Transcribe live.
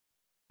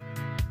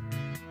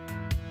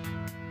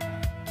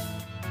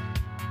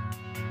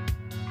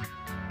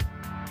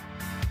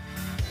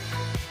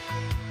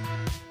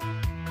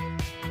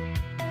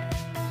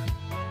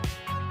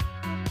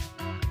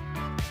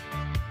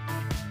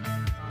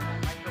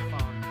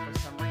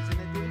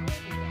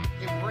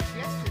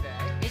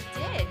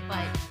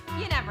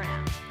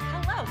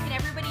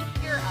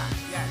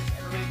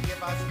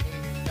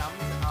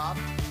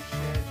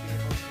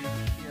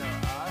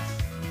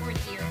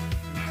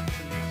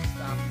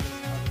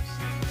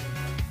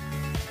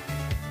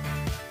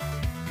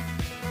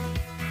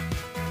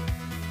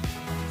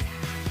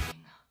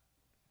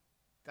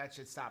that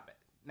should stop it.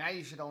 Now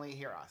you should only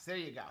hear us. There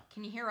you go.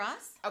 Can you hear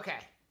us? Okay.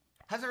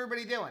 How's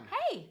everybody doing?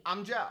 Hey.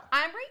 I'm Joe.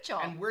 I'm Rachel.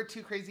 And we're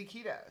Two Crazy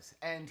Ketos.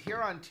 And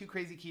here on Two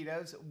Crazy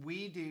Ketos,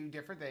 we do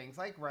different things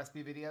like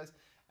recipe videos,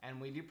 and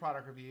we do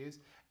product reviews,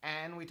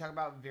 and we talk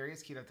about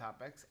various keto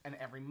topics. And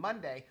every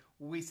Monday,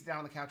 we sit down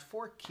on the couch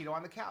for Keto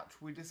on the Couch.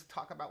 We just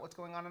talk about what's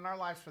going on in our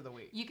lives for the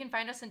week. You can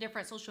find us on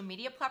different social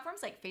media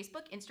platforms like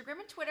Facebook, Instagram,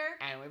 and Twitter.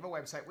 And we have a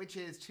website, which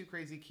is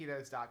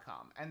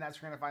twocrazyketos.com. And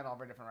that's where you're going to find all of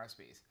our different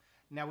recipes.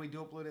 Now, we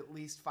do upload at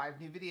least 5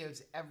 new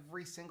videos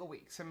every single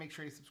week, so make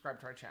sure you subscribe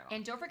to our channel.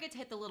 And don't forget to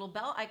hit the little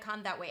bell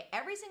icon. That way,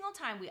 every single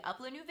time we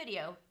upload a new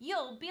video,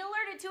 you'll be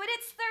alerted to it.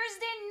 It's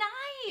Thursday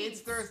night. It's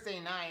Thursday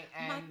night.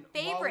 And my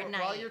favorite night.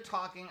 While you're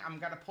talking, I'm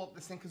going to pull up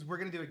this thing because we're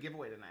going to do a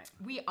giveaway tonight.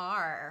 We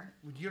are.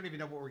 You don't even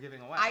know what we're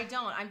giving away. I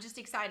don't. I'm just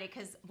excited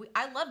because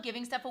I love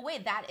giving stuff away.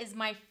 That is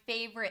my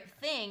favorite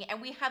thing.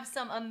 And we have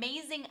some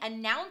amazing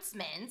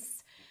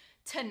announcements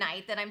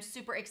tonight that I'm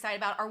super excited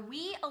about. Are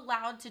we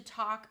allowed to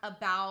talk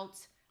about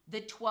the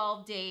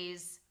 12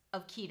 days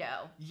of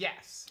keto?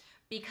 Yes.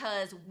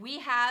 Because we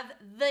have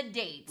the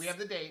date. We have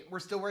the date. We're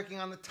still working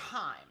on the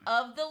time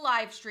of the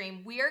live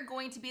stream. We are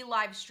going to be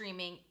live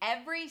streaming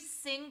every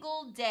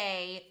single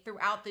day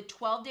throughout the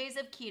 12 days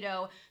of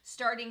keto,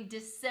 starting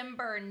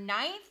December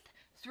 9th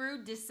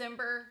through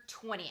December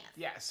 20th.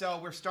 Yeah,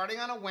 so we're starting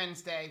on a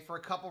Wednesday for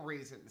a couple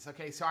reasons.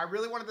 Okay, so I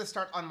really wanted to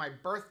start on my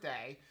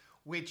birthday,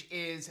 which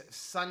is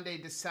Sunday,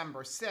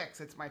 December 6th.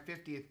 It's my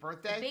 50th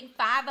birthday. Big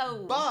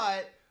 5-0.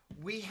 But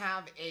we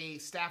have a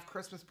staff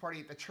Christmas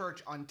party at the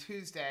church on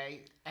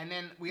Tuesday, and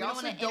then we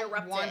also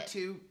don't want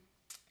to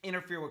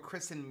interfere with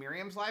Chris and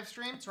Miriam's live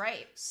stream. That's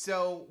right.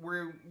 So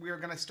we're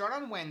going to start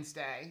on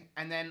Wednesday,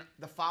 and then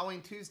the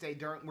following Tuesday,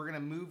 we're going to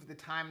move the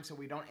time so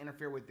we don't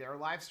interfere with their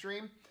live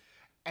stream.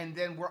 And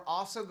then we're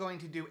also going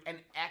to do an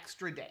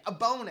extra day, a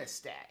bonus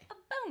day. A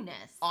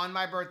bonus. On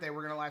my birthday, we're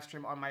going to live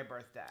stream on my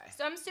birthday.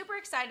 So I'm super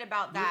excited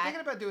about that. We were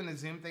thinking about doing the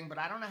Zoom thing, but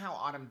I don't know how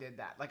Autumn did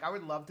that. Like, I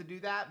would love to do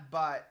that,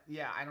 but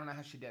yeah, I don't know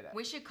how she did it.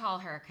 We should call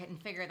her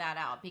and figure that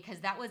out because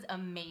that was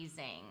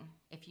amazing.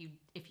 If you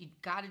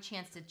got a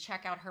chance to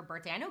check out her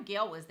birthday. I know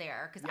Gail was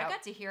there because I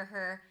got to hear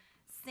her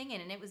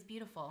singing and it was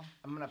beautiful.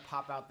 I'm going to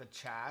pop out the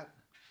chat.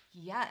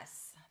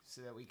 Yes.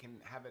 So that we can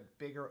have it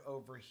bigger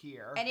over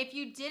here. And if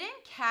you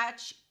didn't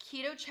catch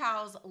Keto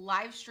Chow's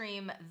live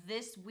stream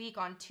this week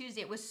on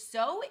Tuesday, it was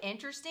so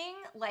interesting.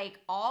 Like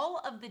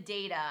all of the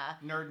data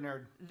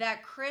nerd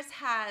that Chris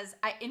has.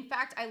 In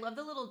fact, I love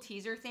the little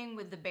teaser thing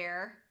with the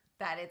bear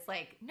that it's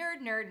like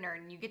nerd,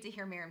 and you get to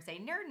hear Miriam say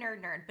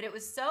nerd. But it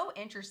was so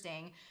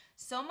interesting.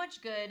 So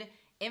much good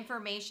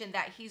information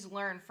that he's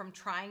learned from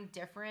trying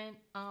different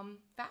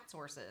fat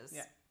sources.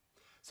 Yeah.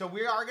 So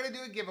we are going to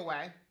do a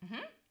giveaway.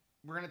 Mm-hmm.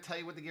 We're going to tell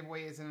you what the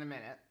giveaway is in a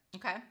minute.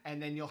 Okay.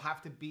 And then you'll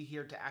have to be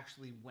here to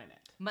actually win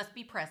it. Must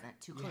be present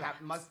to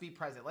collect. Must be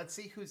present. Let's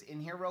see who's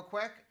in here real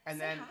quick. And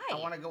Say then hi. I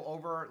want to go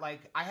over,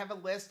 I have a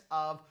list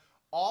of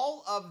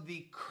all of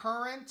the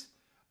current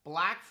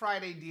Black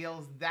Friday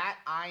deals that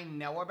I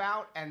know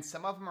about. And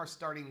some of them are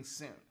starting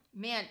soon.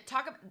 Man,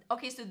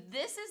 okay, so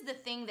this is the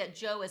thing that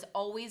Joe has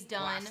always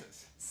done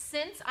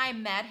since I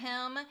met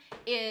him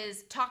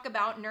is talk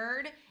about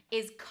nerd,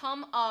 is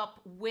come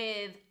up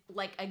with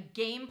like a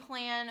game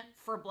plan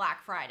for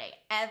Black Friday.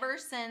 Ever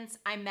since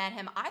I met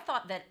him, I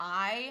thought that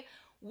I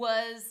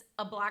was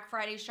a Black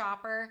Friday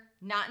shopper,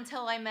 not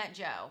until I met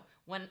Joe.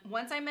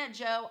 Once I met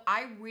Joe,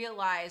 I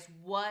realized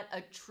what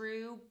a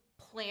true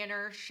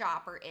planner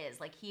shopper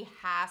is. Like he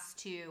has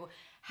to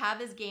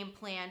have his game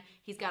plan.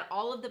 He's got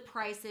all of the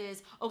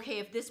prices. Okay,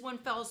 if this one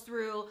falls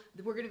through,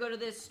 we're gonna go to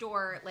this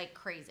store like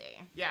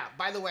crazy. Yeah,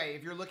 by the way,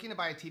 if you're looking to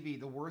buy a TV,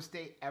 the worst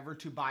day ever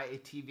to buy a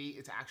TV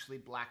is actually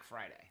Black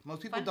Friday.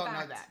 Most people don't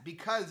know that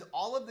because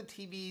all of the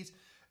TVs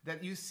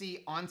that you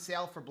see on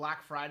sale for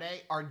Black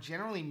Friday are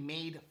generally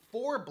made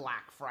for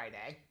Black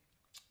Friday.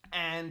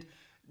 And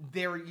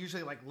they're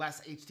usually like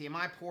less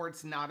HDMI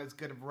ports, not as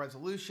good of a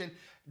resolution.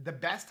 The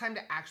best time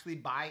to actually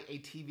buy a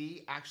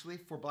TV actually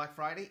for Black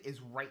Friday is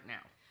right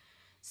now.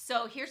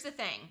 So here's the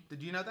thing.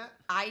 Did you know that?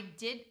 I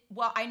did.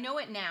 Well, I know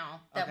it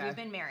now that we've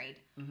been married.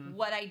 Mm-hmm.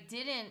 What I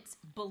didn't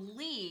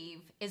believe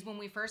is when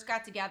we first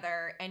got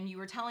together and you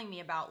were telling me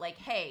about like,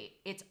 hey,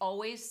 it's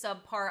always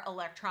subpar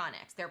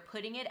electronics. They're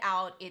putting it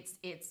out. It's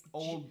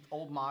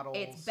old models.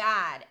 It's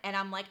bad. And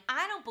I'm like,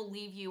 I don't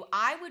believe you.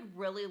 I would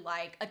really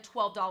like a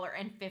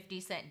 $12.50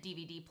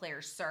 DVD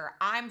player, sir.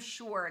 I'm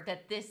sure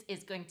that this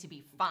is going to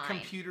be fine.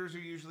 Computers are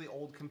usually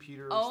old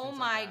computers. Oh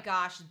my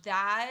gosh.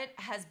 That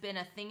has been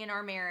a thing in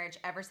our marriage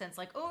ever since.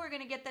 Like, oh, we're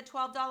going to get the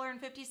 $12.50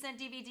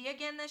 DVD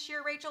again this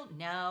year, Rachel.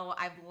 No,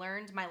 I've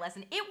learned my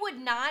lesson. It would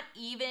not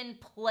even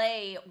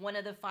play one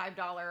of the $5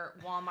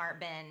 Walmart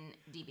bin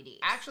DVDs.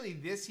 Actually,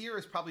 this year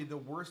is probably the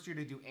worst year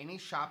to do any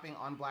shopping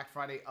on Black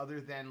Friday other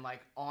than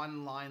like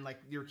online, like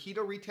your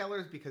keto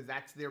retailers, because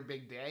that's their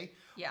big day.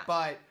 Yeah.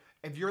 But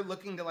If you're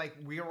looking to like,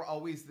 we were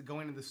always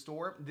going to the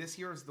store, this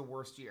year is the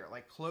worst year.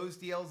 Like closed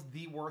deals,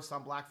 the worst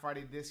on Black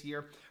Friday this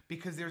year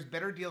because there's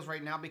better deals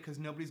right now because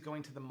nobody's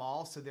going to the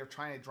mall. So they're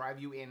trying to drive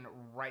you in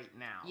right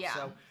now. Yeah.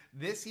 So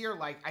this year,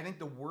 like I think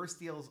the worst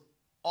deals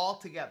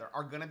altogether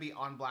are going to be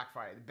on Black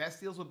Friday. The best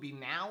deals will be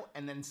now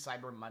and then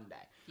Cyber Monday.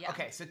 Yeah.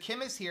 Okay, so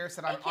Kim is here,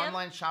 said I'm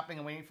online shopping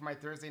and waiting for my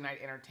Thursday night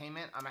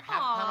entertainment. I'm a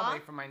half pound away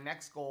from my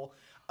next goal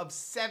of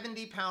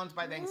 70 pounds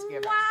by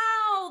Thanksgiving.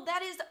 Wow,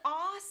 that is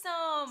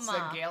awesome. So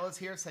Gail is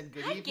here, said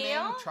good evening.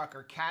 Gail.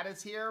 Trucker Kat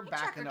is here,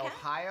 back in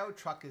Ohio.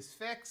 Truck is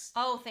fixed.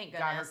 Oh, thank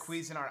goodness. Got her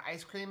Cuisinart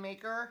ice cream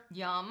maker.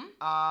 Yum.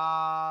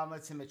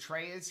 Let's see,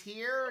 Maitreya is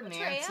here.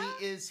 Nancy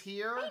is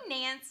here. Hey,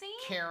 Nancy.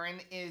 Karen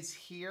is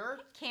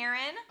here.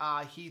 Karen.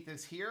 Heath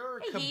is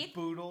here. Hey,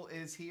 Caboodle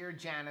is here.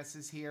 Janice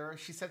is here.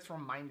 She sets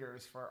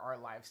reminders for our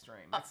live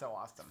stream. That's so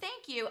awesome.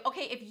 Thank you.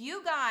 Okay, if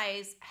you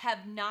guys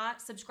have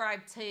not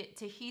subscribed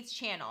to Heath's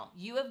channel,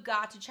 you have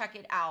got to check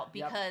it out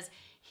because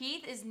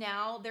Heath is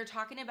now, they're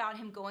talking about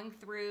him going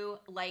through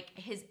like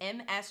his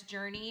MS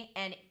journey,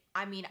 and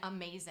I mean,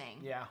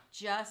 amazing. Yeah.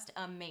 Just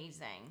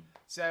amazing.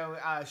 So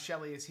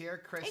Shelly is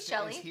here.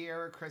 Krista is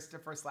here.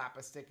 Christopher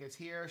Slapastick is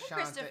here. Hey,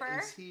 Shanta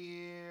is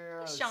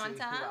here.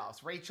 Shanta. Who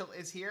else? Rachel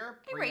is here.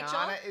 Hey,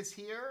 Brianna Rachel. is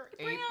here.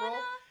 Hey, April.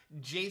 Brianna.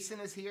 Jason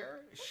is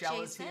here.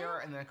 Shell is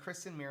here. And then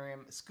Kristen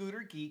Miriam.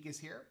 Scooter Geek is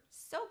here.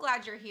 So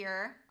glad you're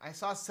here. I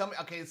saw some.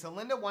 Okay, so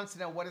Linda wants to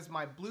know what is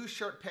my blue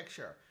shirt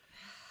picture.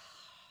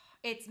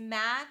 It's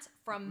Matt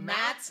from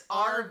Matt's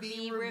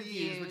RV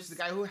Reviews, which is the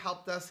guy who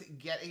helped us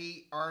get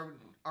our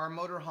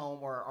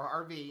motorhome or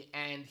our RV,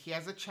 and he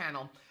has a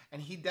channel, and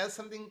he does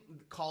something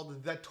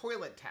called the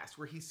toilet test,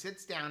 where he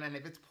sits down, and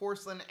if it's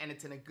porcelain and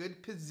it's in a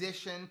good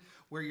position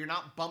where you're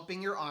not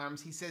bumping your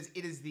arms, he says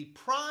it is the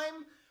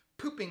prime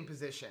pooping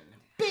position.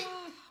 Bing!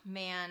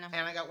 Man.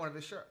 And I got one of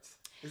his shirts.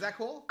 Is that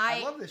cool?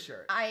 I love this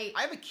shirt. I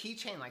have a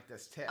keychain like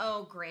this too.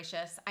 Oh,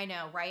 gracious. I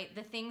know, right?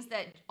 The things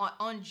that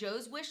on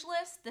Joe's wish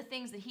list, the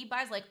things that he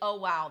buys, like, oh,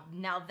 wow,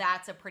 now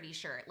that's a pretty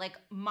shirt. Like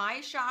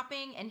my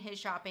shopping and his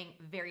shopping,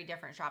 very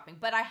different shopping.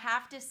 But I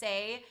have to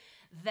say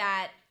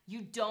that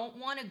you don't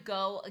want to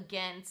go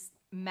against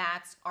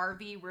Matt's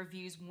RV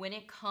Reviews when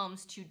it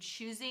comes to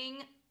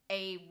choosing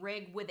a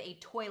rig with a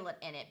toilet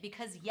in it.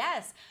 Because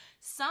yes,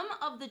 some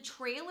of the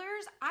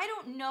trailers, I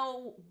don't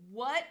know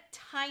what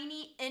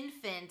tiny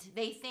infant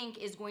they think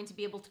is going to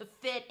be able to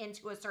fit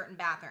into a certain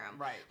bathroom.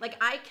 Right. Like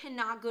I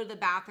cannot go to the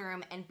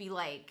bathroom and be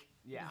like,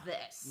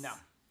 this. No.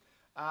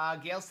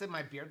 Gail said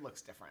my beard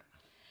looks different.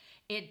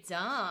 It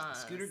does.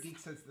 Scooter Geek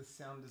says the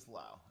sound is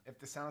low. If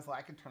the sound is low,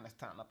 I can turn the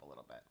sound up a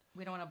little bit.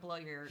 We don't want to blow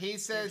your He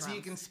says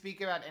you can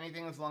speak about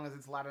anything as long as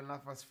it's loud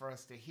enough for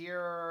us to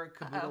hear.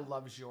 Caboodle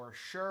loves your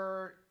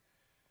shirt.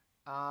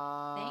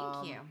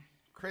 Thank you.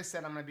 Chris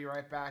said, I'm going to be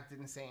right back.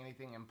 Didn't say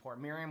anything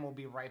important. Miriam will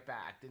be right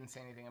back. Didn't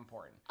say anything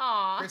important.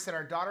 Aww. Chris said,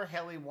 our daughter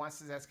Haley wants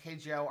to ask, hey,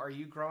 Joe, are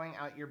you growing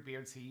out your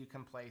beard so you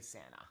can play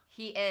Santa?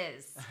 He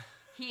is.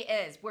 He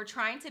is. We're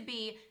trying to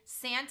be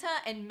Santa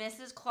and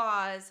Mrs.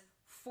 Claus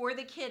for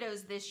the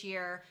kiddos this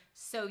year.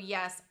 So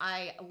yes,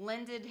 I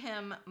lended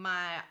him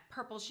my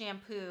purple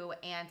shampoo,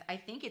 and I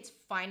think it's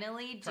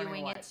finally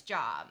doing its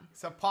job.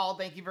 So Paul,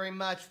 thank you very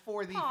much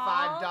for the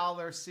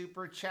 $5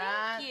 super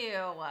chat. Thank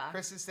you.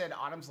 Chris has said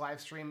Autumn's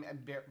live stream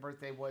and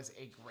birthday was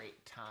a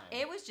great time.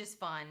 It was just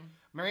fun.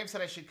 Miriam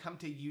said I should come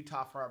to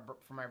Utah for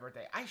my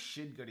birthday. I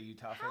should go to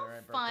Utah for my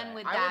birthday. How fun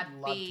would that be? I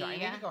would love to. I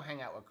need to go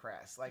hang out with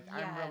Chris. Like,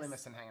 yes. I'm really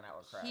missing hanging out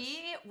with Chris.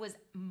 He was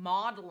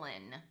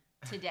modeling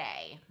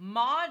today.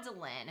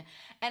 Modeling.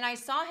 And I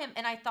saw him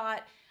and I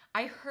thought,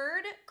 I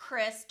heard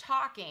Chris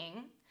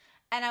talking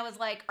and I was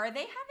like, are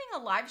they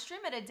having a live stream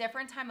at a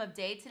different time of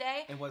day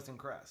today? It wasn't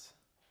Chris.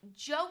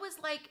 Joe was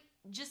like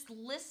just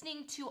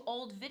listening to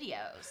old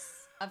videos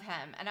of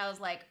him. And I was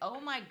like, oh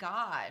my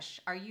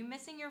gosh, are you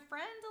missing your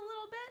friend a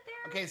little bit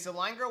there? Okay, so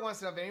Line Girl wants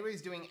to know if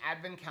anybody's doing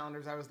advent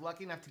calendars. I was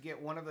lucky enough to get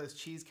one of those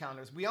cheese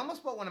calendars. We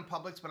almost bought one in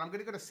Publix, but I'm going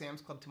to go to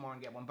Sam's Club tomorrow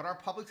and get one. But our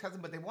Publix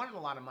hasn't, but they wanted a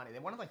lot of money. They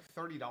wanted like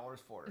 $30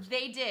 for it.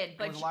 They did,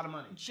 but it was a lot of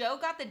money. Joe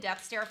got the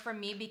death stare from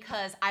me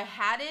because I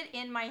had it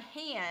in my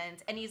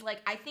hand and he's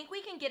like, I think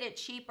we can get it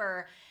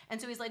cheaper.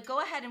 And so he's like,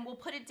 go ahead and we'll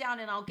put it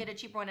down and I'll get a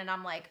cheaper one. And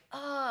I'm like,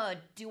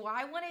 do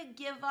I want to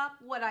give up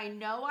what I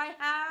know I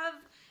have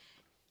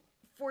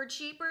for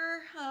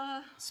cheaper?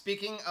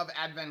 Speaking of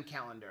advent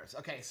calendars.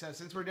 Okay, so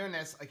since we're doing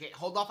this, okay,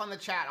 hold off on the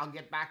chat. I'll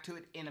get back to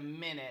it in a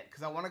minute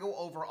because I want to go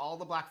over all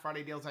the Black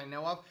Friday deals I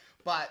know of.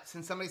 But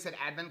since somebody said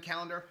advent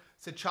calendar,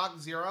 so Chalk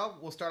Zero,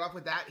 we'll start off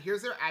with that.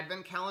 Here's their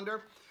advent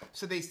calendar.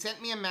 So they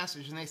sent me a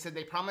message and they said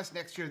they promised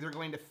next year they're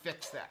going to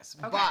fix this.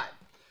 Okay. But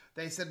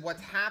they said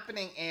what's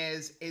happening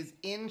is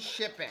in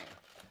shipping,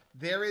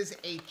 there is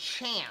a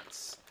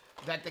chance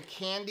that the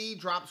candy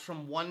drops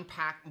from one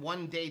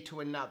day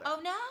to another.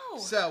 Oh no.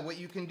 So what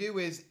you can do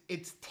is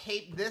it's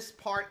taped, this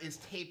part is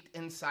taped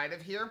inside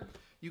of here.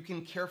 You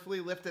can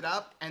carefully lift it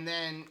up and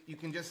then you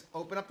can just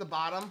open up the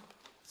bottom,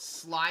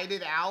 slide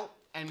it out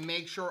and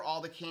make sure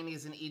all the candy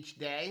is in each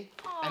day,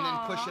 and then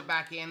push it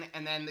back in,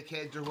 and then the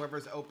kids or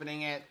whoever's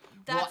opening it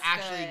will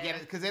actually get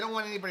it, because they don't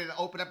want anybody to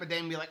open up a day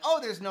and be like, oh,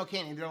 there's no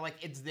candy. They're like,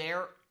 it's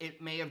there.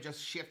 It may have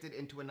just shifted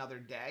into another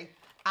day.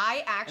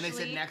 And they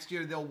said next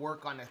year they'll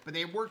work on this, but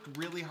they worked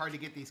really hard to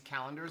get these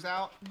calendars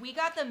out. We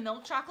got the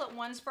milk chocolate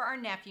ones for our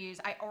nephews.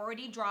 I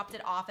already dropped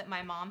it off at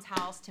my mom's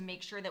house to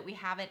make sure that we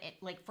have it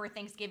like for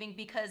Thanksgiving,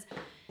 because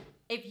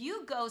if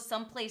you go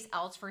someplace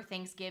else for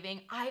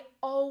Thanksgiving, I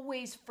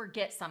always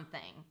forget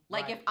something.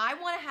 Like if I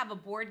want to have a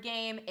board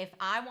game, if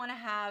I want to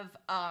have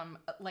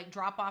like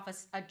drop off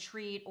a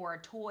treat or a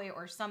toy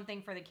or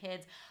something for the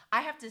kids,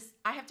 I have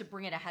to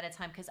bring it ahead of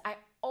time, because I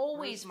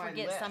always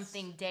forget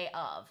something day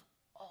of.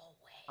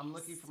 I'm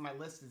looking for my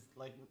list. Is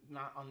like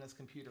not on this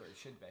computer. It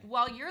should be.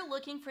 While you're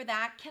looking for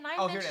that, can I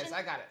mention... here it is.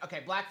 I got it.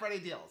 Okay, Black Friday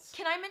deals.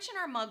 Can I mention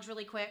our mugs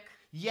really quick?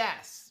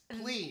 Yes,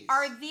 please.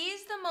 Are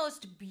these the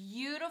most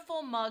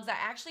beautiful mugs? I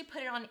actually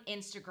put it on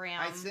Instagram.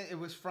 It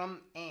was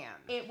from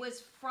Anne. It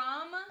was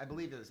from... I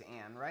believe it was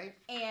Anne, right?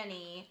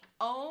 Annie.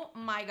 Oh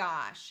my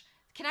gosh.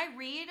 Can I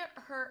read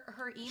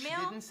her email?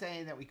 She didn't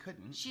say that we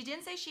couldn't. She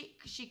didn't say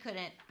she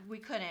couldn't. We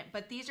couldn't.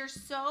 But these are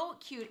so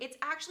cute. It's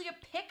actually a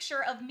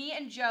picture of me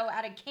and Joe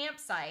at a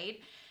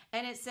campsite.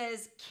 And it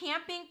says,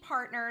 Camping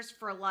Partners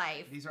for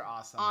Life. These are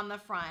awesome. On the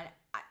front.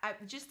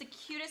 Just the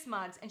cutest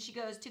mugs. And she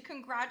goes, to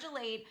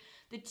congratulate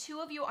the two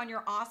of you on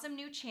your awesome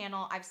new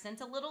channel, I've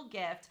sent a little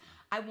gift.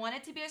 I want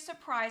it to be a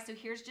surprise, so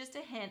here's just a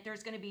hint.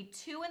 There's going to be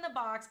 2 in the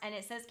box, and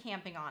it says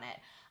camping on it.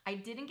 I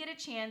didn't get a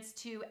chance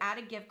to add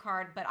a gift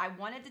card, but I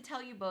wanted to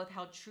tell you both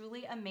how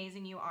truly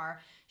amazing you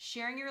are.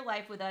 Sharing your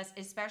life with us,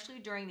 especially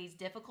during these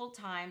difficult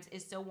times,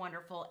 is so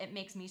wonderful. It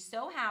makes me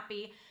so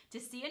happy to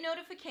see a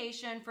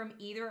notification from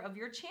either of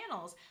your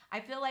channels. I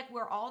feel like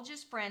we're all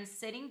just friends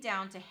sitting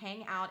down to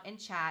hang out and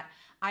chat.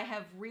 I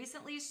have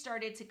recently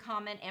started to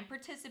comment and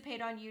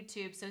participate on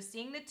YouTube, so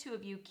seeing the two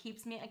of you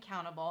keeps me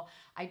accountable.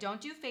 I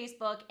don't do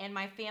Facebook, and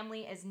my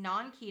family is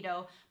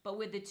non-keto, but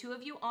with the two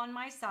of you on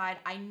my side,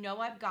 I know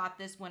I've got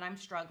this when I'm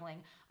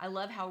struggling. I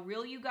love how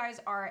real you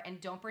guys are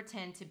and don't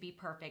pretend to be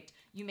perfect.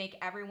 You make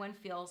everyone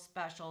feel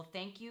special.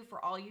 Thank you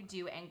for all you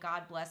do, and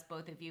God bless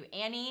both of you.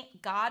 Annie,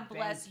 God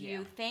bless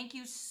you. Thank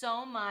you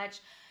so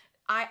much.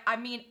 I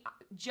mean,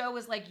 Joe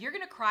was like, you're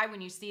going to cry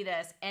when you see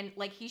this. And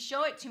like, he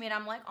showed it to me and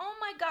I'm like, oh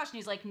my gosh. And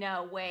he's like,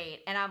 no,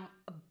 wait. And I'm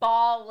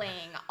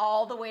bawling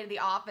all the way to the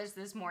office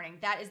this morning.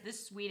 That is the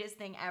sweetest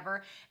thing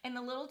ever. And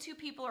the little 2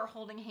 people are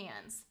holding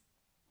hands.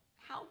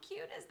 How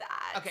cute is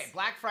that? Okay,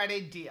 Black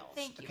Friday deals.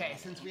 Thank you. Okay, Annie.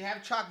 Since we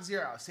have Chalk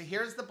Zero. So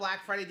here's the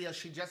Black Friday deal.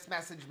 She just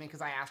messaged me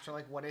because I asked her,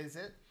 like, what is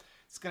it?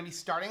 It's going to be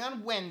starting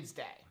on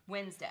Wednesday.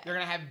 They're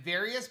going to have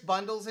various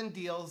bundles and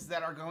deals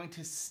that are going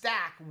to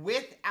stack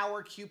with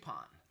our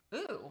coupon.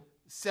 Ooh.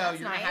 So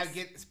you're going to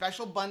get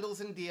special bundles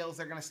and deals.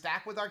 They're going to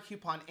stack with our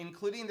coupon,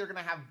 including they're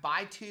going to have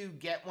buy 2,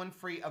 get 1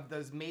 free of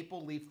those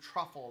maple leaf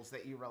truffles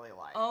that you really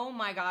like. Oh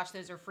my gosh,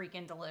 those are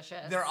freaking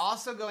delicious. They're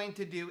also going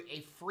to do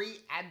a free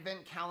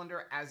advent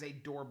calendar as a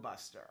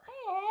doorbuster.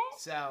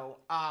 So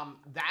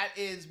that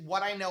is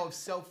what I know of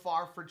so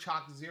far for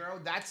Chalk Zero.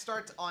 That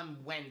starts on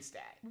Wednesday.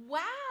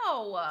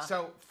 Wow.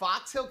 So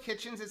Fox Hill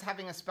Kitchens is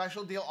having a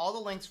special deal. All the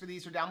links for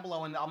these are down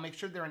below, and I'll make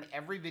sure they're in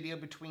every video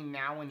between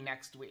now and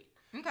next week.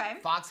 Okay.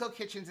 Fox Hill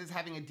Kitchens is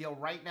having a deal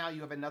right now.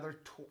 You have another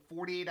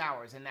 48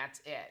 hours, and that's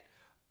it.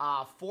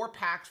 4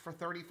 packs for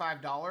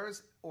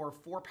 $35 or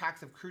 4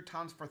 packs of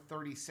croutons for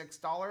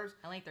 $36.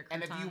 I like their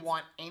croutons. And if you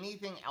want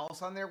anything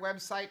else on their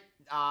website,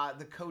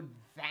 the code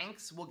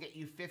THANKS will get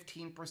you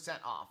 15%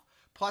 off.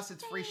 Plus,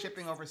 it's free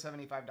shipping over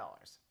 $75.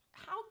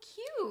 How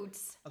cute.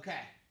 Okay,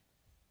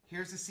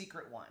 here's a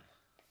secret one.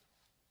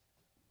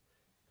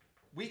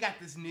 We got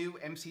this new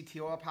MCT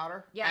oil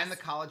powder and the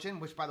collagen,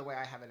 which, by the way,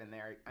 I have it in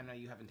there. I know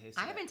you haven't tasted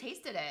it. I haven't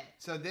tasted it.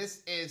 So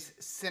this is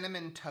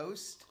cinnamon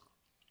toast.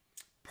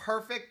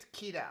 Perfect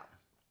keto.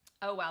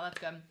 Oh, wow, that's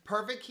good.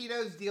 Perfect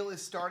Keto's deal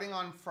is starting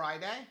on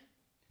Friday,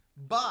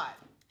 but...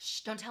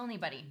 Shh, don't tell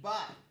anybody.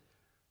 But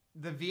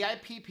the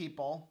VIP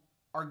people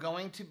are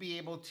going to be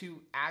able to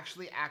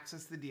actually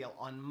access the deal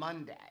on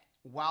Monday.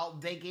 While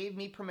they gave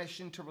me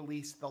permission to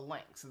release the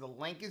link. So the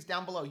link is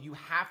down below. You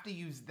have to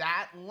use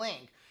that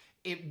link.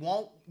 You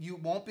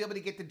won't be able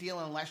to get the deal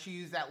unless you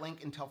use that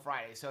link until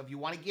Friday. So if you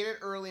want to get it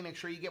early, make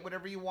sure you get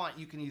whatever you want.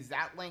 You can use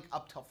that link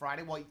up till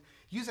Friday. Well,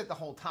 use it the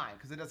whole time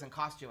because it doesn't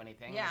cost you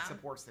anything. And it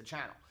supports the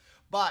channel.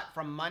 But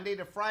from Monday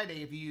to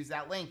Friday, if you use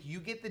that link, you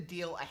get the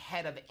deal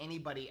ahead of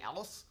anybody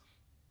else.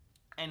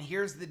 And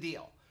here's the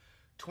deal.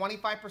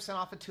 25%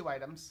 off of 2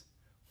 items.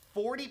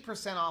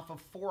 40% off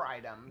of 4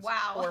 items.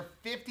 Wow. Or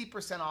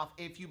 50% off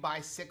if you buy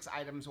 6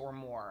 items or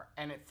more.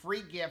 And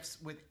free gifts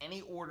with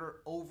any order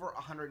over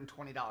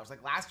 $120.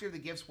 Like last year, the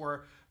gifts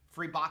were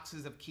free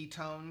boxes of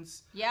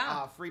ketones.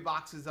 Yeah. Free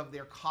boxes of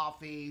their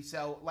coffee.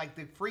 So like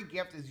the free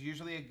gift is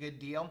usually a good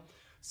deal.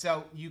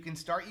 So you can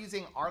start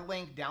using our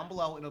link down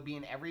below. It'll be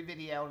in every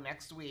video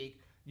next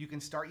week. You can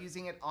start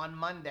using it on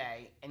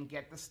Monday and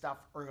get the stuff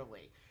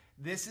early.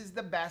 This is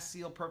the best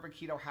Seal Perfect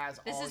Keto has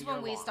all year long. This is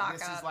when we stock up.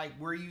 This is like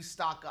where you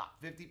stock up.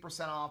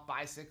 50% off,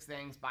 buy 6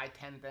 things, buy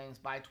 10 things,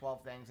 buy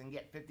 12 things, and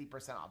get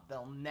 50% off.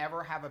 They'll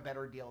never have a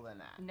better deal than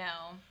that.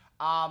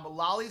 No.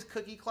 Lolly's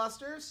Cookie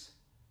Clusters.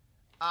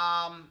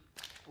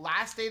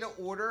 Last day to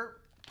order,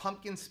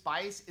 pumpkin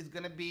spice is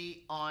going to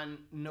be on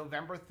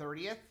November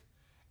 30th.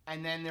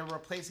 And then they're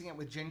replacing it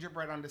with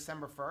gingerbread on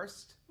December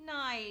 1st.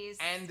 Nice.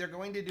 And they're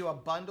going to do a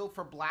bundle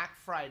for Black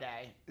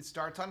Friday. It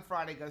starts on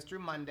Friday, goes through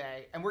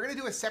Monday. And we're going to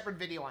do a separate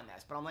video on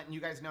this, but I'm letting you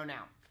guys know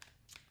now.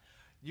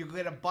 You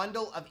get a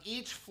bundle of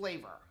each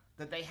flavor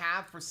that they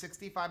have for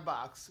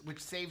 $65, which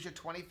saves you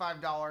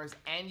 $25,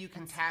 and you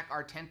can tack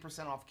our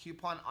 10% off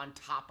coupon on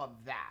top of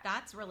that.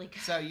 That's really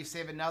good. So you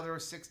save another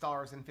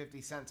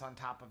 $6.50 on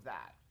top of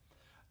that.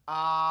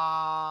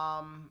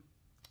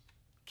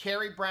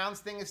 Carrie Brown's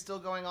thing is still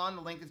going on.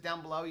 The link is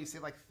down below. You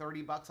save like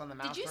 $30 on the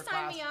mouse. Did you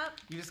sign me up?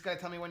 You just gotta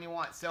tell me when you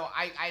want. So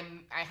I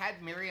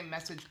had Miriam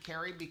message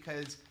Carrie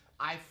because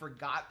I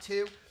forgot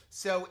to.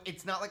 So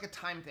it's not like a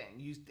time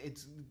thing.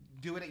 It's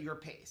do it at your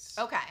pace.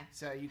 Okay.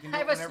 So you can do I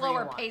it have a whenever slower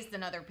you want. pace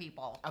than other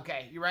people.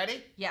 Okay, you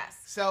ready? Yes.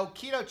 So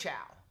Keto Chow.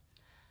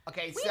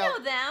 Okay, We so know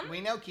them.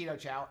 We know Keto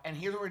Chow, and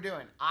here's what we're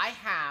doing. I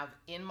have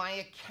in my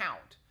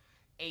account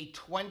a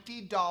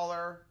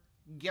 $20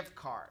 gift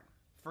card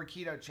for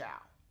Keto Chow.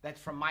 That's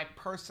from my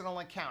personal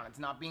account. It's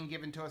not being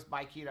given to us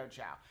by Keto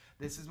Chow.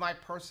 This is my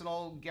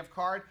personal gift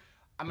card.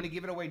 I'm going to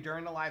give it away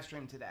during the live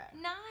stream today.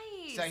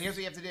 Nice. So here's what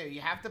you have to do.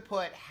 You have to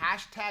put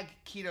hashtag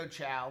Keto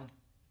Chow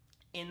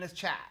in the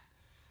chat.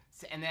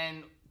 And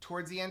then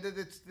towards the end of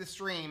the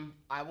stream,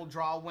 I will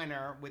draw a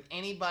winner with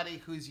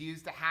anybody who's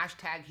used the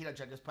hashtag Keto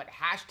Chow. Just put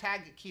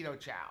hashtag Keto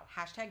Chow.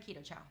 Hashtag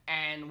Keto Chow.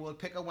 And we'll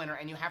pick a winner.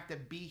 And you have to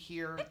be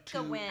here to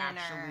actually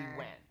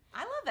win.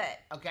 I love it.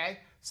 Okay?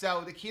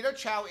 So the Keto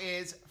Chow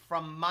is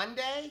from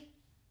Monday,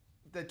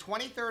 the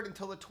 23rd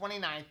until the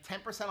 29th,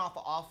 10% off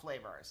of all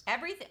flavors.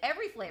 Every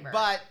flavor.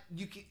 But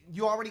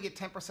you already get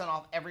 10%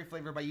 off every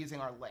flavor by using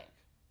our link.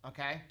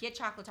 Okay? Get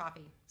chocolate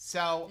toffee.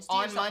 So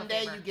on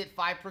Monday, you get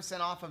 5%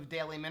 off of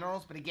Daily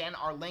Minerals. But again,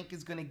 our link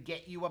is going to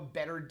get you a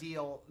better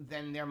deal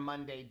than their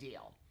Monday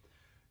deal.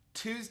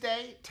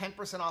 Tuesday,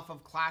 10% off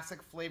of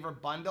Classic Flavor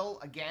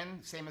Bundle. Again,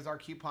 same as our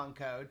coupon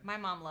code. My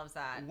mom loves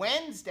that.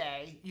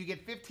 Wednesday, you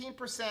get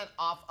 15%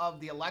 off of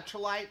the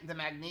electrolyte, the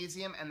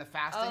magnesium, and the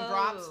fasting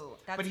drops.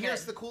 But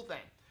here's the cool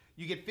thing.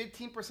 You get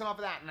 15% off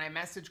of that, and I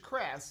messaged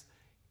Chris,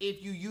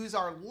 if you use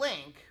our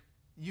link,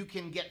 you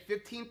can get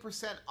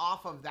 15%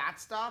 off of that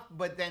stuff,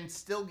 but then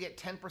still get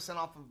 10%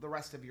 off of the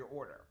rest of your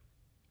order.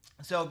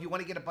 So if you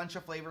want to get a bunch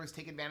of flavors,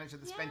 take advantage of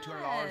the spend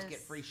 $200, get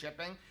free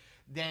shipping,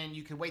 then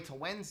you can wait till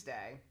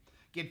Wednesday,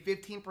 get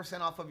 15%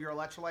 off of your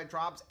electrolyte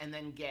drops, and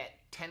then get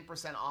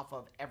 10% off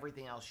of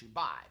everything else you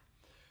buy.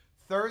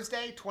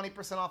 Thursday,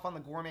 20% off on the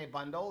gourmet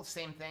bundle.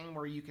 Same thing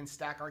where you can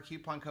stack our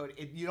coupon code.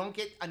 If you don't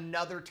get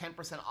another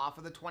 10% off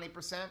of the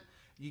 20%,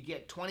 you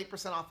get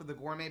 20% off of the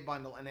gourmet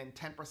bundle and then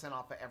 10%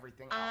 off of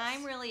everything else.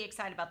 I'm really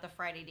excited about the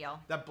Friday deal.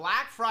 The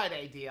Black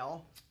Friday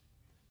deal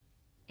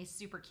is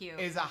super cute.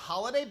 Is a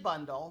holiday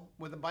bundle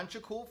with a bunch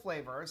of cool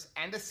flavors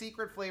and a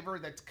secret flavor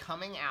that's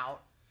coming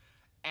out.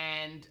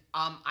 And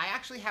I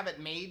actually have it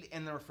made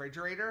in the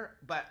refrigerator,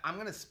 but I'm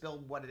going to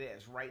spill what it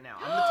is right now.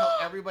 I'm going to tell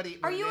everybody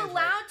what Are you it is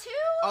allowed to?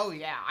 Oh,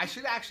 yeah. I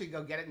should actually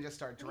go get it and just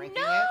start drinking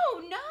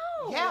it.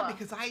 No. Yeah,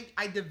 because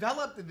I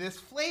developed this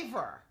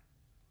flavor.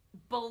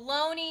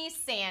 Bologna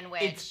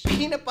sandwich. It's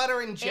peanut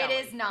butter and jelly.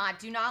 It is not.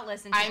 Do not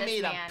listen to this man. I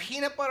made a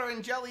peanut butter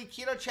and jelly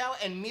keto chow,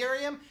 and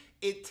Miriam,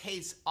 it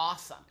tastes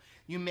awesome.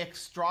 You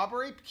mix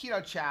strawberry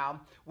keto chow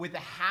with a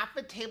half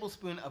a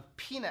tablespoon of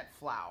peanut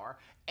flour,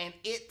 and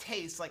it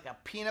tastes like a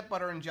peanut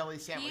butter and jelly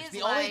sandwich.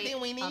 The only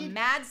thing we need a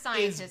mad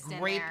scientist is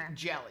grape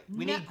jelly.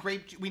 We need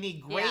grape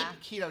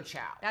keto chow.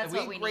 That's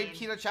what we need. Grape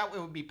keto chow, it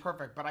would be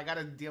perfect, but I got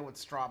to deal with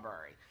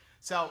strawberry.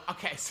 So,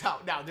 okay, so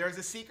now there's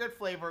a secret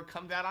flavor,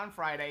 comes out on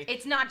Friday.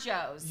 It's not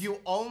Joe's. You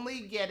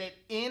only get it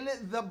in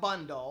the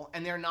bundle,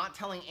 and they're not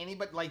telling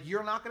anybody, like,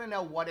 you're not going to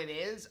know what it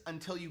is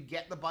until you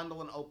get the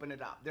bundle and open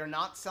it up. They're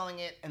not selling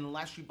it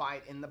unless you buy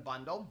it in the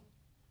bundle,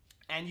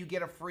 and you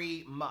get a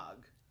free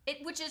mug.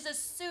 Which is a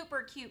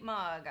super cute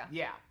mug.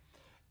 Yeah.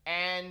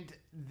 And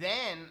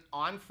then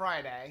on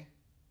Friday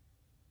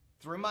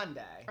through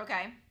Monday,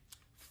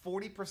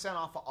 40%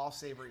 off of all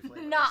savory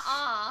flavors.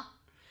 Nuh-uh.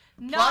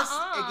 Plus,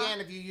 again,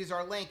 if you use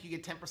our link, you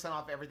get 10%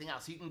 off everything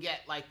else. So you can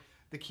get like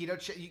the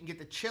keto, you can get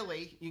the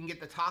chili, you can get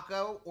the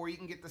taco, or you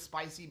can get the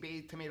spicy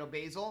tomato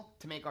basil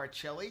to make our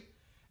chili.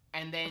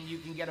 And then you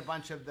can get a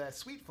bunch of the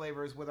sweet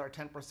flavors with our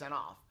 10%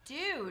 off.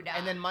 Dude.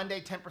 And then Monday,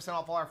 10%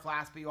 off all our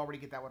flasks, but you already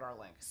get that with our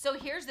link. So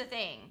here's the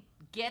thing.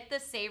 Get the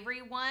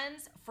savory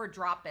ones for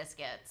drop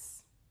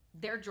biscuits.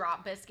 They're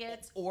drop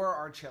biscuits. Or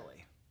our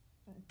chili.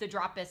 The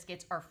drop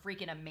biscuits are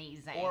freaking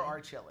amazing. Or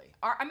our chili.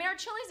 Our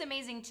chili's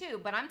amazing too,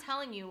 but I'm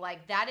telling you,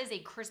 like, that is a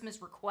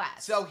Christmas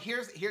request. So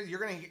here's you're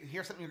gonna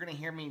hear something you're gonna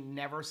hear me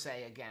never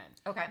say again.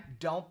 Okay.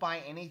 Don't buy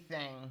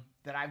anything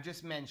that I've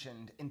just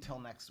mentioned until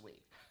next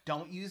week.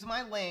 Don't use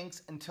my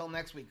links until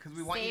next week because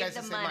we want you guys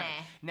to save money.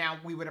 Now,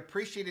 we would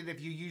appreciate it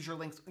if you use our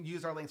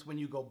links when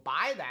you go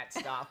buy that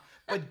stuff,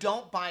 but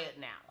don't buy it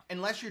now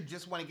unless you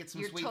just want to get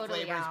some sweet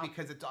flavors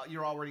because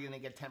you're already going to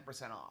get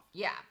 10% off.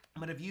 Yeah.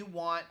 But if you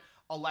want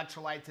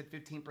electrolytes at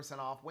 15%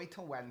 off, wait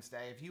till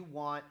Wednesday. If you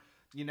want,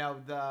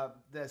 the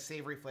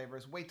savory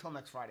flavors, wait till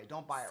next Friday.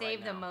 Don't buy it right now.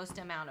 Save the most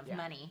amount of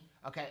money.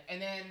 Okay,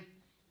 and then,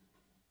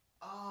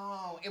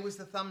 it was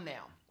the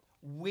thumbnail.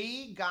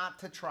 We got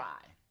to try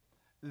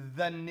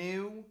the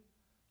new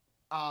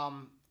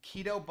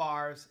Keto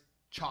Bars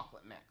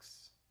chocolate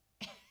mix.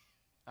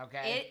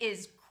 Okay? It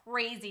is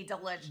crazy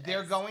delicious.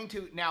 They're going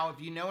to, now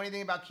if you know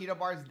anything about Keto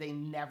Bars, they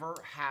never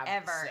have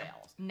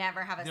sales.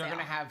 Never have a sale. They're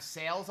going to have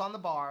sales on the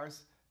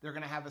bars. They're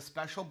going to have a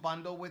special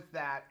bundle with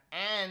that.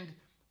 And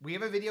we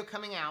have a video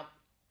coming out.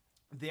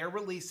 They're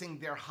releasing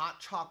their hot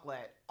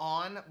chocolate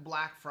on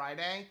Black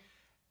Friday.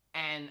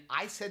 And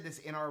I said this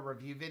in our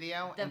review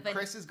video, and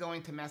Chris is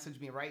going to message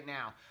me right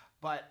now.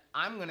 But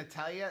I'm going to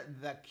tell you,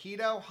 the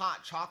keto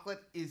hot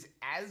chocolate is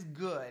as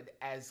good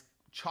as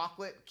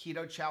chocolate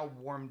keto chow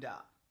warmed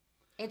up.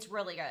 It's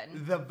really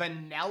good. The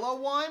vanilla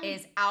one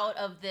is out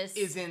of this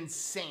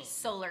insane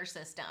solar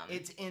system.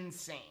 It's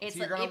insane. It's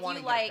so you're going to want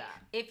to get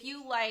that. If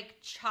you like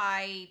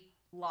chai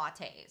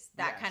lattes,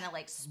 that kind of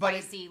like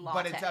spicy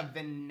latte. But it's a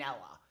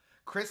vanilla.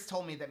 Chris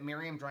told me that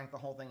Miriam drank the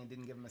whole thing and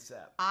didn't give him a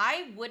sip.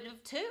 I would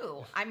have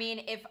too. I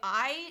mean, if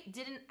I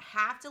didn't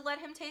have to let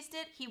him taste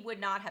it, he would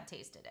not have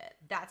tasted it.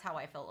 That's how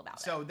I feel about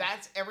it. So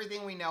that's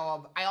everything we know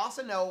of. I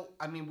also know,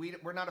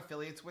 we're not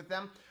affiliates with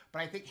them,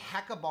 but I think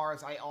Hecka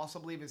Bars, I also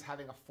believe, is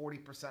having a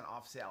 40%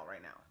 off sale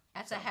right now.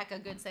 That's a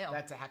hecka good sale.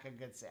 That's a hecka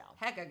good sale.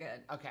 Hecka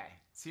good. Okay.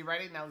 So you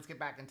ready? Now let's get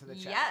back into the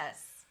chat.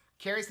 Yes.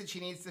 Carrie said she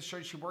needs the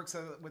shirt. She works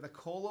with a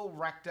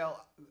colorectal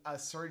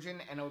surgeon,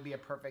 and it would be a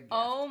perfect gift.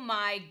 Oh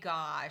my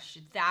gosh,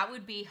 that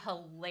would be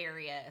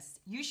hilarious.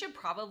 You should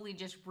probably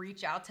just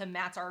reach out to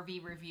Matt's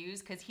RV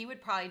Reviews because he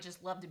would probably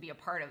just love to be a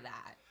part of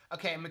that.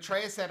 Okay,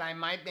 Maitreya said, I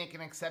might make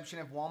an exception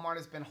if Walmart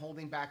has been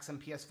holding back some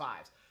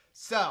PS5s.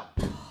 So,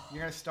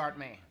 you're going to start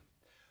me.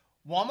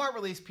 Walmart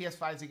released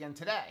PS5s again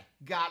today.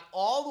 Got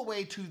all the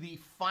way to the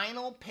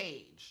final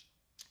page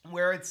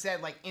where it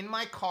said, like, in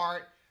my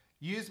cart,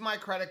 use my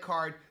credit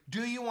card.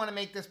 Do you want to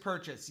make this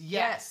purchase?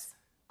 Yes.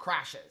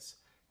 Crashes.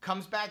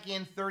 Comes back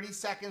in 30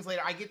 seconds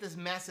later. I get this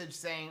message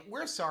saying,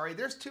 we're sorry,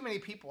 there's too many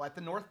people at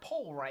the North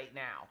Pole right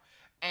now.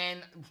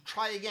 And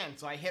try again.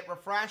 So I hit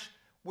refresh.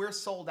 We're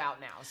sold out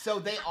now. So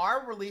they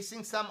are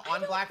releasing some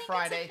on Black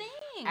Friday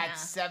at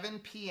 7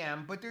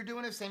 p.m. But they're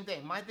doing the same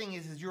thing. My thing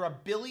is you're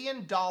 $1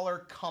 billion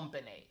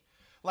company.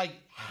 Like,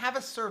 have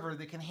a server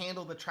that can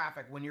handle the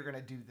traffic when you're going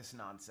to do this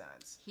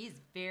nonsense. I'm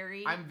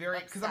very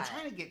because I'm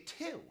trying to get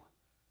two.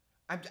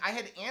 I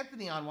had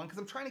Anthony on one because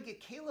I'm trying to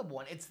get Caleb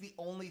one. It's the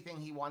only thing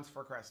he wants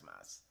for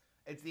Christmas.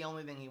 It's the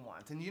only thing he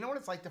wants. And you know what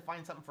it's like to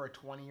find something for a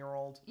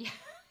 20-year-old? Yeah.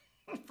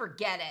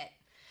 Forget it.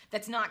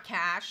 That's not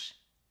cash.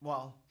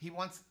 Well, he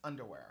wants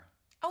underwear.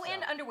 Oh, so,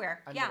 and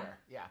underwear. Yeah.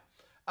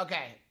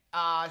 Okay.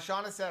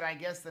 Shauna said, I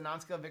guess the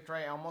non-scale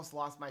victory, I almost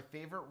lost my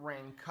favorite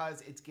ring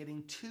because it's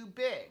getting too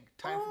big.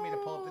 Time for me to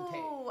pull up the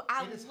tape. Oh,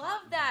 I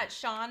love that,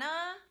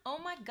 Shauna. Oh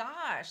my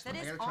gosh. That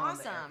is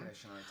awesome.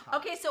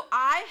 Okay, so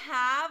I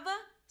have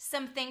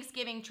some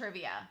Thanksgiving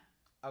trivia.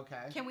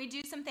 Okay. Can we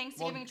do some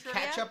Thanksgiving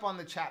trivia? Catch up on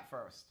the chat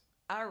first.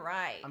 All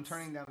right. I'm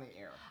turning down the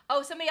air.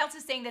 Oh, somebody else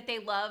is saying that they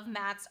love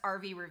Matt's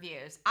RV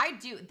reviews. I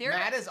do.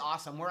 Matt is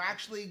awesome. We're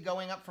actually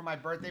going up for my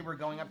birthday. We're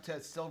going up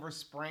to Silver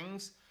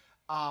Springs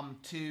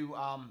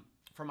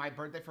for my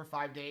birthday for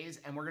 5 days,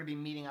 and we're going to be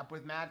meeting up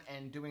with Matt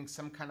and doing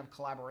some kind of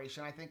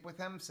collaboration, I think, with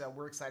him. So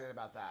we're excited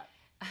about that.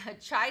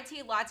 Chai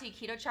tea latte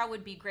keto chow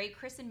would be great.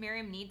 Chris and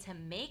Miriam need to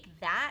make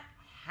that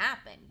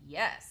happen.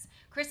 Yes.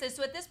 Chris says,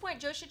 so at this point,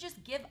 Joe should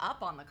just give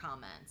up on the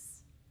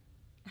comments.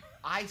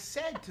 I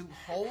said to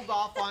hold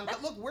off on.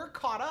 Look, we're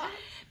caught up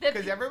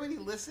because everybody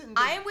listened.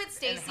 I am with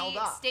Stacy.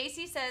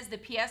 Stacy says the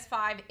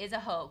PS5 is a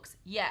hoax.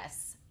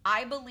 Yes,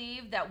 I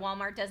believe that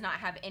Walmart does not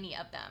have any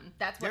of them.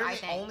 That's what I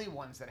think. They're the only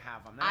ones that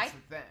have them. That's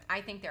the thing.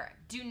 I think they're.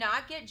 Do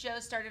not get Joe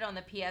started on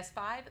the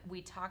PS5.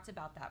 We talked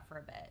about that for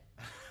a bit.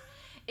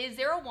 Is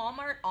there a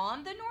Walmart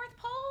on the North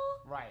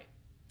Pole? Right.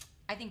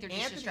 I think they're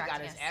just distracting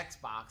us. Anthony got his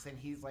Xbox, and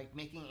he's like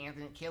making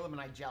Caleb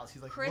and I jealous.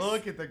 He's like,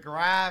 look at the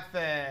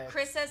graphics.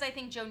 Chris says, I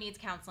think Joe needs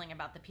counseling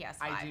about the PS5.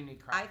 I do need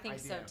I think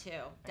so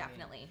too,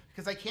 definitely.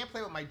 Because I can't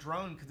play with my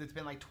drone because it's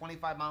been like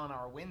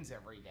 25-mile-an-hour winds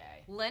every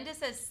day. Linda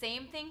says,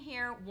 same thing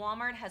here.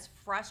 Walmart has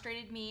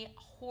frustrated me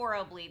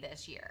horribly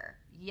this year.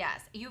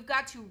 Yes, you've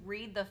got to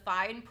read the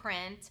fine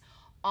print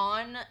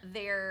on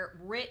their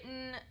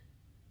written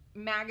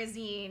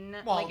magazine.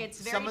 Well, like,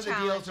 it's very some of the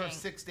deals are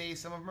 6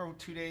 days, some of them are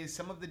 2 days,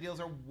 some of the deals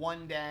are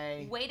 1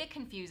 day. Way to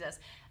confuse us.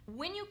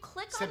 When you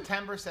click on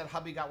September said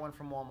hubby got one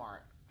from Walmart.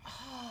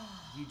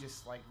 You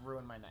just like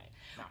ruined my night.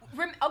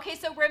 No. Okay,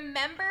 so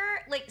remember,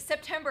 like,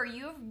 September,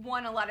 you've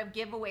won a lot of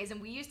giveaways, and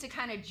we used to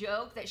kind of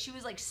joke that she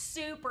was like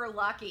super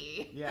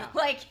lucky. Yeah.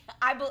 Like,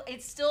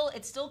 it's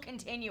still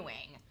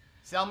continuing.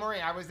 Sel Marie,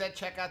 I was at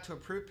checkout to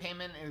approve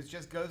payment. It was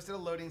just goes to the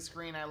loading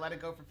screen. I let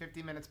it go for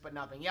 50 minutes, but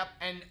nothing. Yep.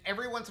 And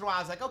every once in a while, I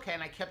was like, okay.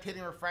 And I kept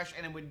hitting refresh,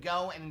 and it would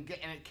go, and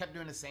it kept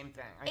doing the same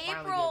thing. I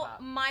finally gave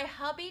up. My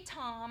hubby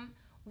Tom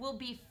will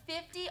be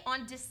 50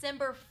 on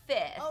December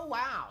 5th. Oh,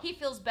 wow. He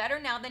feels better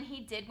now than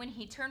he did when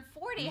he turned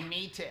 40.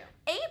 Me too.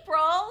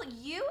 April,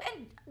 you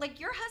and like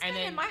your husband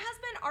and my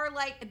husband are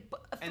like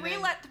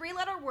a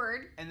three-letter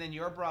word. And then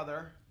your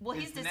brother. Well,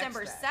 he's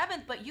December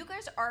 7th, but you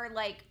guys are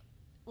like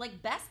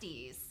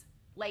besties.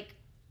 Like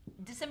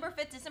December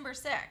 5th, December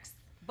 6th.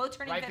 Both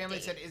turning 50. My family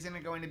said, isn't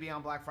it going to be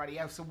on Black Friday?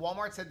 Yeah, so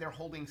Walmart said they're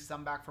holding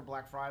some back for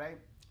Black Friday.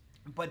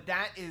 But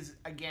that is,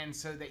 again,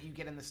 so that you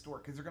get in the store,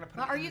 because they're going to put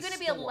it in the stores. Are you going to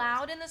be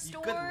allowed in the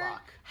store? Good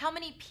luck. How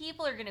many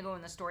people are going to go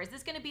in the store? Is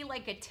this going to be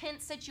like a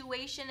tent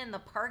situation in the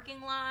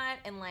parking lot?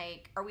 And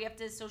like, are we have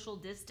to social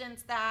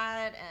distance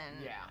that?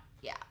 And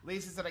yeah.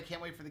 Lisa said, I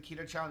can't wait for the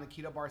keto chow and the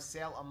keto bar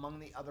sale, among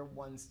the other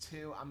ones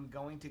too. I'm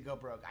going to go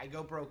broke. I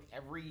go broke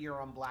every year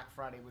on Black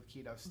Friday with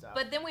keto stuff.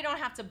 But then we don't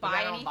have to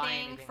buy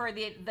anything for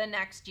the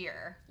next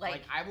year.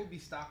 Like I will be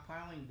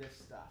stockpiling this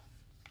stuff.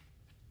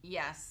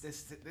 Yes.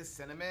 This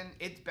cinnamon,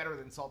 it's better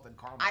than salted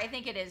caramel. I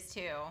think it is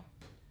too.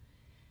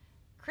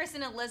 Chris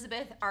and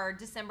Elizabeth are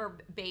December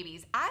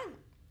babies.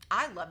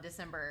 I love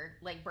December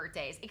like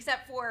birthdays,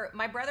 except for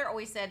my brother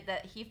always said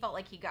that he felt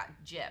like he got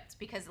gypped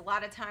because a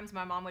lot of times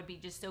my mom would be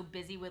just so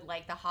busy with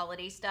like the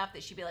holiday stuff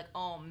that she'd be like,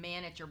 oh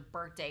man, it's your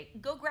birthday.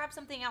 Go grab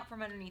something out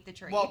from underneath the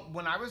tree. Well,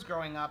 when I was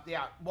growing up,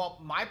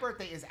 my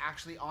birthday is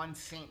actually on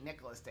St.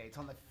 Nicholas Day. It's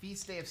on the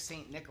feast day of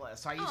St. Nicholas.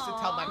 So I used to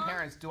tell my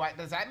parents,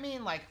 does that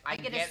mean like I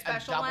get a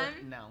special double?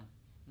 one?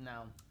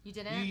 No. You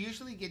didn't? You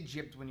usually get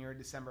gypped when you're a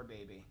December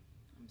baby.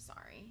 I'm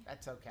sorry.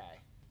 That's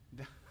okay.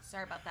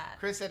 Sorry about that.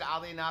 Chris said,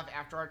 oddly enough,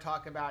 after our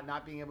talk about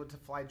not being able to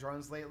fly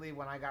drones lately,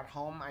 when I got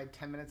home, I had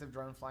 10 minutes of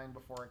drone flying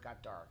before it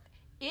got dark.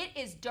 It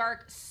is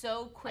dark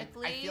so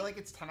quickly. I feel like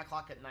it's 10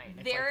 o'clock at night.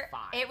 It's like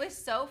 5. It was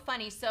so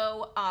funny.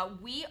 So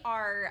we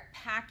are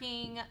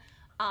packing.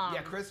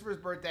 Christopher's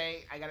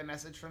birthday, I got a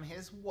message from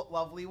his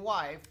lovely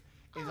wife,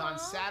 is on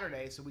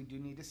Saturday, so we do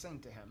need to sing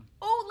to him.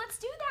 Oh, let's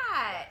do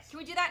that. Yes. Can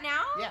we do that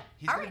now? Yeah,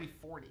 he's going to be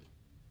 40.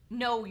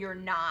 No, you're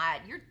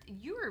not.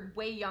 You're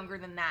way younger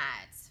than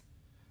that.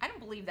 I don't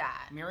believe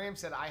that. Miriam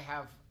said, I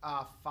have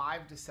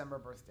 5 December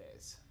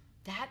birthdays.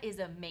 That is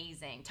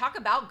amazing. Talk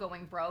about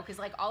going broke. Is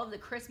like all of the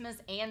Christmas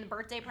and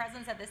birthday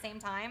presents at the same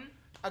time.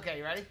 Okay,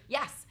 you ready?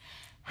 Yes.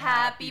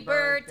 Happy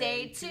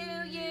birthday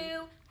to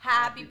you.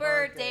 Happy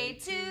birthday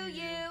to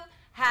you.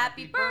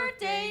 Happy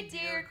birthday,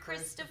 dear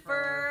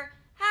Christopher.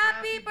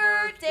 Happy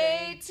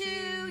birthday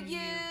to you.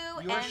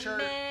 Your and shirt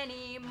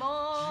many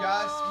more.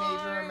 Just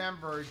made me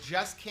remember,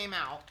 just came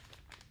out,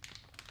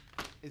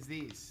 is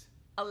these.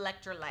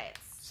 Electrolytes.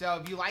 So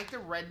if you like the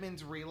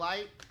Redmond's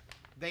Relight,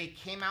 they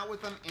came out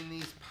with them in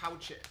these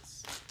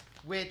pouches,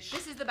 which...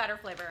 This is the better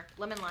flavor,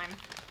 lemon lime.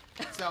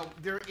 So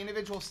they're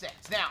individual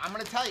sticks. Now, I'm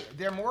going to tell you,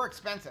 they're more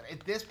expensive.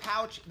 This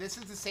pouch, this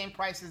is the same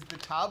price as the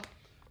tub.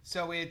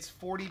 So it's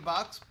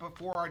 $40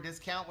 before our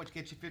discount, which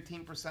gets you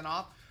 15%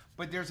 off.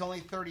 But there's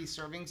only 30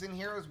 servings in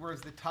here,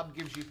 whereas the tub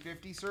gives you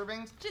 50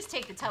 servings. Just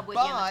take the tub with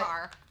you in the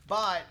car.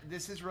 But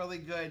this is really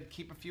good.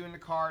 Keep a few in the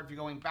car if you're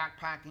going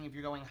backpacking, if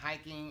you're going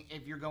hiking,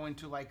 if you're going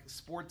to like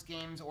sports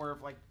games, or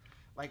if like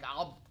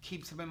I'll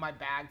keep some in my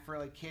bag for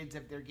like kids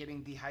if they're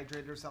getting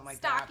dehydrated or something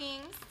like that.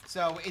 Stockings.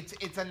 So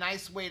it's a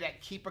nice way to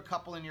keep a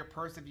couple in your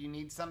purse if you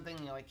need something.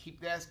 You know, like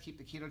keep this, keep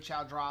the keto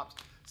chow drops.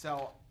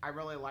 So I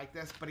really like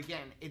this, but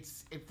again,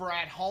 if we're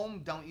at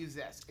home, don't use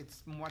this.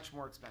 It's much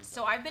more expensive.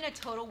 So I've been a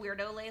total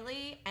weirdo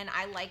lately, and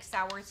I like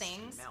sour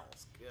things.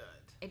 Smells good.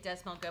 It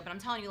does smell good, but I'm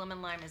telling you,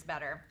 lemon lime is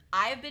better.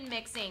 I've been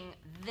mixing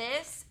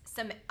this,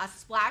 a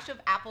splash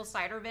of apple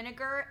cider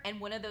vinegar, and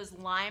one of those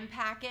lime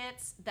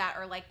packets that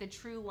are like the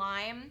true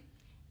lime.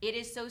 It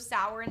is so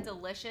sour and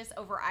delicious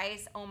over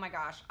ice. Oh my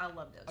gosh, I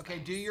love those. Okay,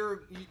 things.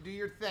 do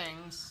your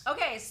things.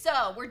 Okay,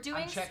 so we're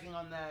doing. I'm checking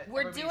on that.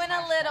 We're doing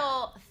a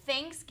little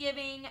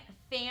Thanksgiving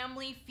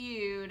family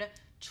feud,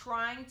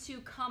 trying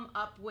to come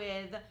up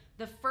with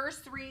the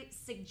first 3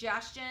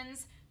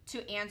 suggestions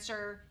to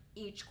answer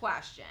each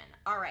question.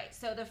 All right,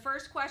 so the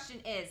first question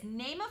is: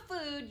 name a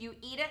food you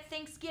eat at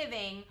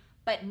Thanksgiving,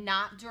 but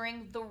not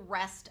during the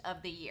rest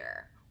of the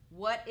year.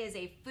 What is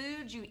a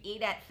food you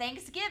eat at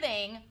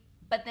Thanksgiving,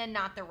 but then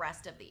not the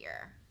rest of the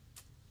year?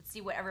 Let's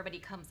see what everybody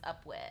comes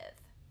up with.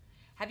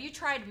 Have you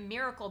tried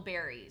miracle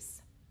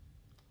berries?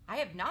 I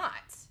have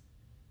not.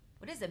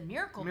 What is a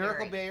miracle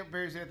berry? Miracle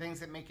berries are things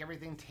that make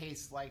everything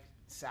taste like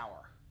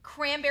sour.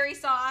 Cranberry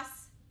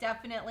sauce,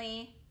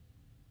 definitely.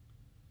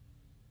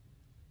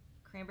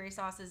 Cranberry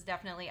sauce is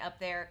definitely up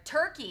there.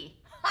 Turkey.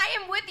 I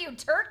am with you.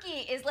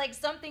 Turkey is like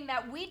something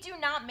that we do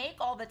not make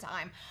all the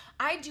time.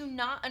 I do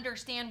not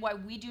understand why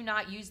we do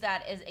not use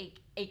that as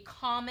a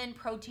common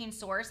protein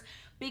source,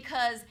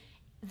 because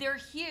they're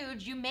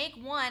huge. You make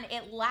one,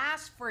 it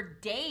lasts for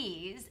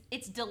days.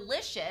 It's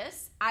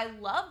delicious. I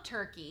love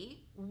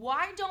turkey.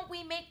 Why don't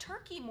we make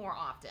turkey more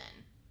often?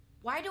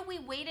 Why do we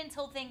wait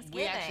until Thanksgiving?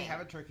 We actually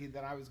have a turkey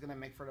that I was going to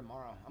make for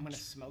tomorrow. I'm going to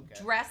smoke it.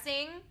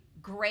 Dressing,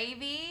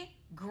 gravy,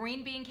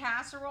 green bean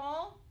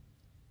casserole,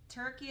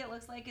 turkey it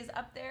looks like is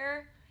up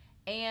there,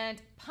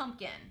 and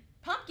pumpkin.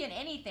 Pumpkin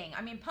anything.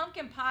 I mean,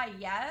 pumpkin pie,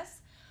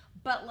 yes,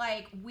 but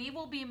like we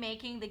will be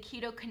making the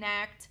Keto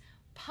Connect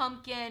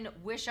pumpkin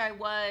wish I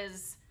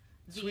was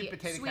the sweet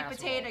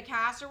potato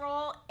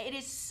casserole. It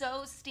is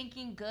so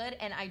stinking good,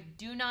 and I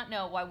do not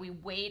know why we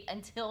wait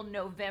until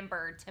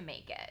November to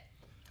make it.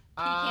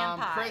 Pecan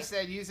pie. Chris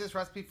said, use this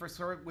recipe for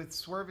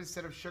Swerve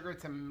instead of sugar.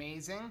 It's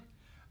amazing.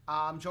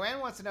 Joanne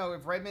wants to know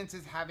if Redmond's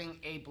is having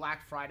a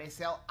Black Friday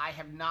sale. I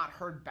have not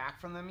heard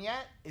back from them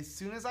yet. As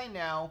soon as I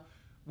know,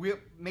 we'll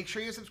make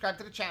sure you subscribe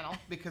to the channel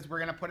because we're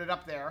going to put it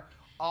up there.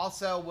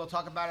 Also, we'll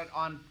talk about it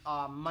on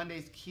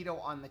Monday's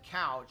Keto on the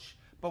Couch.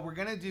 But we're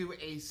going to do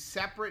a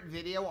separate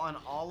video on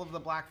all of the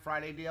Black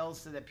Friday deals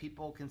so that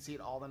people can see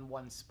it all in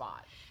one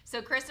spot.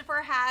 So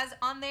Christopher has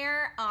on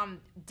there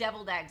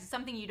deviled eggs. It's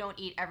something you don't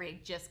eat every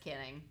day. Just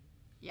kidding.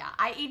 Yeah,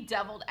 I eat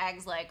deviled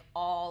eggs like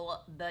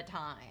all the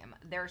time.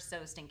 They're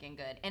so stinking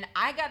good. And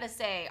I got to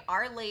say,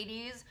 our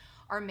ladies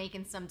are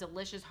making some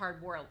delicious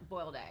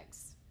hard-boiled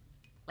eggs.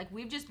 Like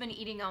we've just been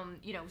eating them,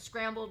 you know,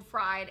 scrambled,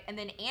 fried. And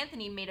then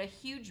Anthony made a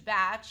huge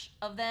batch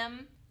of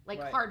them. Like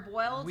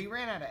hard-boiled. We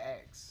ran out of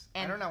eggs.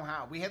 I don't know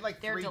how. We had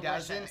like 3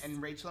 dozen, and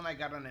Rachel and I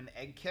got on an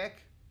egg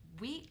kick.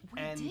 We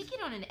did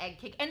get on an egg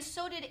kick, and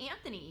so did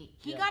Anthony.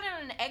 He got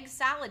on an egg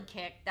salad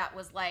kick that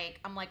was like,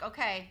 I'm like,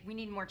 okay, we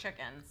need more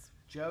chickens.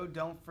 Joe,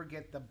 don't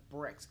forget the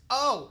bricks.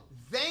 Oh,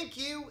 thank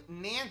you,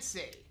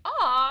 Nancy.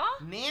 Aw.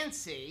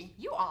 Nancy.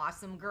 You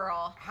awesome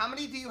girl. How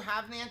many do you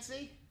have,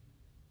 Nancy?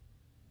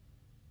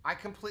 I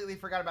completely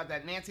forgot about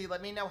that. Nancy,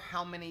 let me know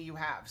how many you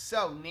have.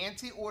 So,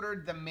 Nancy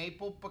ordered the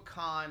maple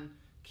pecan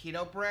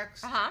keto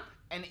bricks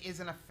and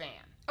isn't a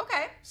fan.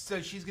 Okay.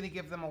 So she's going to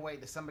give them away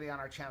to somebody on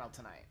our channel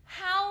tonight.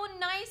 How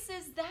nice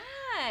is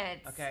that?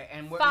 Okay,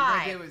 and what we're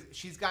going to do is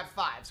she's got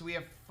 5. So we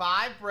have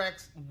 5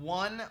 bricks,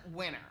 1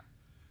 winner.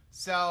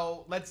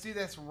 So let's do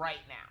this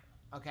right now,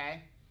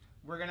 okay?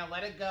 We're going to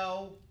let it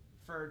go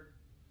for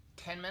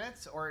 10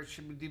 minutes, or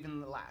should we do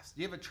even the last?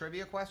 Do you have a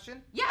trivia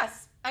question?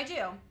 Yes, I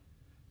do.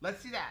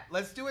 Let's do that.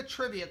 Let's do a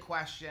trivia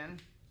question.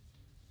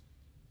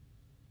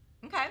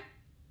 Okay.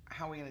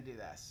 How are we going to do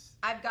this?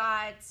 I've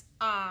got,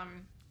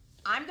 I'm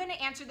going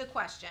to answer the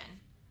question,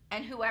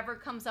 and whoever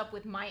comes up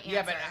with my answer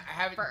yeah, but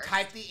have first.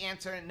 Type the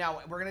answer.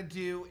 No, we're going to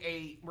do,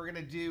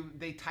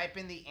 they type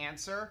in the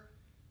answer.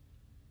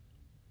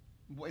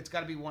 It's got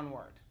to be 1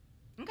 word.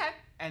 Okay.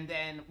 And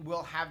then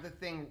we'll have the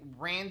thing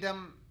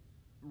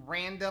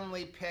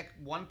randomly pick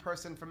 1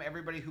 person from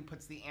everybody who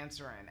puts the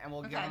answer in, and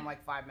we'll give them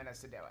like 5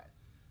 minutes to do it.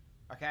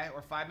 Okay?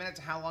 Or 5 minutes.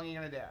 How long are you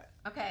going to do it?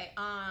 Okay.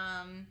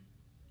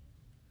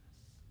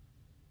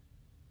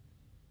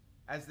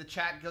 As the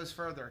chat goes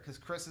further, because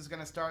Chris is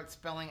going to start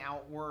spelling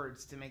out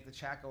words to make the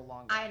chat go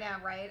longer. I know,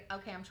 right?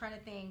 Okay, I'm trying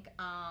to think.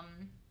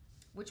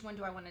 Which one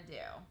do I want to do?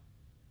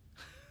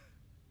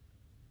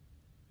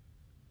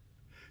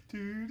 Oh,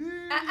 you're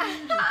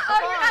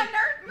not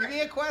nerd. Give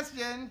me a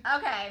question.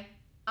 Okay.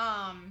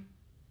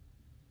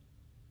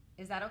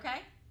 Is that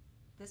okay?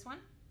 This one?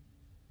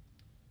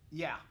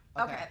 Yeah.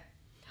 Okay.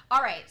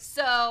 All right.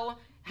 So.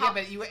 Yeah,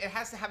 but it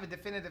has to have a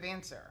definitive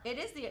answer. It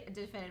is the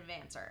definitive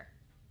answer.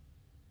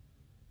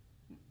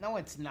 No,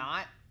 it's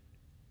not.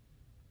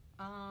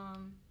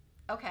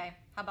 Okay.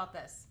 How about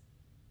this?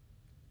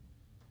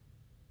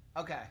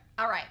 Okay.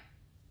 All right.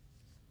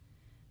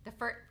 The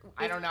first.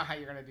 I don't know how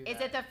you're gonna do that.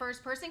 Is it the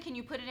first person? Can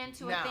you put it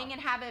into a thing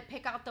and have it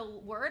pick out the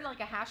word, like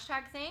a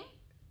hashtag thing?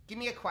 Give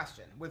me a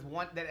question with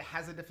one that it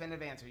has a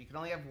definitive answer. You can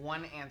only have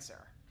 1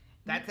 answer.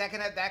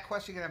 That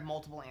question can have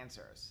multiple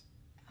answers.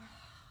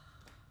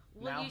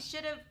 Well, no? You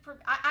should have.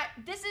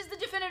 This is the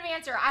definitive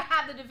answer. I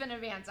have the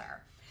definitive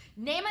answer.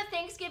 Name a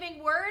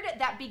Thanksgiving word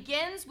that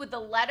begins with the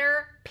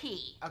letter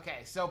P.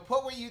 Okay, so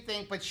put what you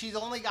think, but she's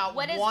only got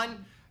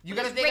one. You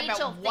got to think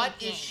about what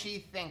is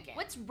she thinking.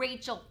 What's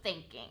Rachel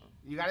thinking?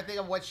 You got to think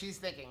of what she's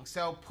thinking.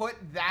 So put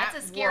that.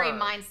 That's a scary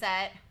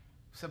mindset.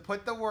 So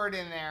put the word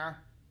in there,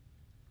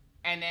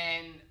 and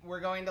then we're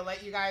going to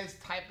let you guys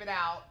type it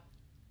out.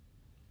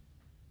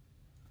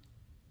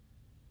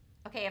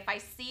 Okay, if I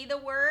see the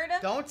word,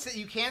 don't say.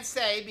 You can't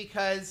say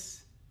because.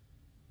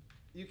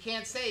 You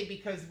can't say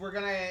because we're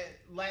gonna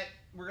let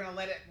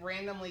it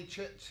randomly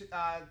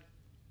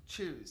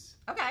choose.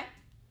 Okay.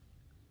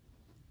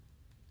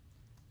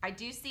 I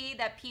do see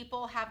that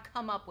people have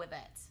come up with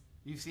it.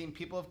 You've seen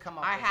people have come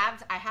up. I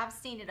have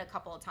seen it a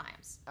couple of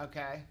times.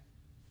 Okay.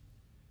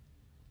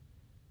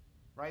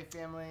 Right,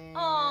 family.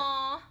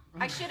 Aww.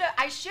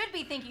 I should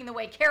be thinking the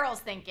way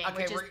Carol's thinking,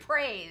 which is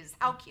praise.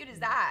 How cute is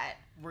that?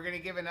 We're gonna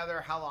give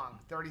another how long?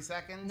 30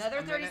 seconds.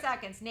 Another 30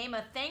 seconds. Name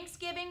a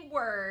Thanksgiving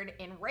word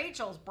in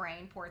Rachel's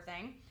brain, poor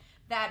thing,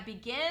 that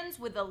begins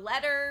with the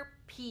letter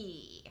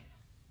P.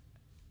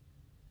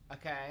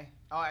 Okay.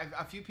 Oh,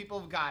 a few people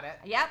have got it.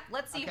 Yep.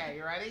 Let's see. Okay,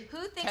 you ready?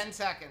 Who thinks? 10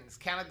 seconds.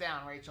 Count it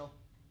down, Rachel.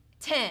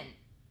 10,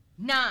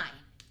 9,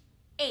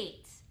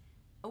 8.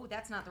 Oh,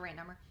 that's not the right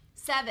number.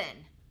 7,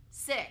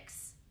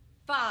 6,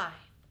 5,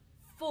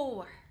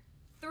 4,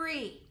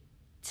 3,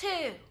 2,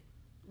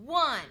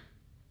 1.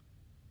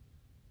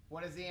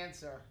 What is the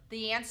answer?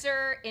 The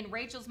answer in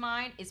Rachel's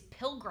mind is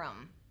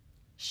pilgrim.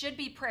 Should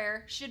be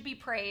prayer, should be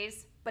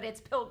praise, but it's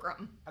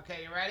pilgrim.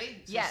 Okay, you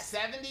ready? So yes.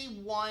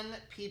 71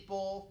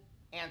 people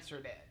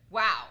answered it.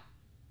 Wow.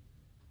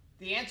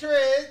 The answer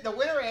is, the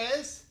winner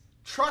is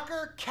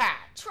Trucker Cat.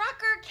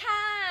 Trucker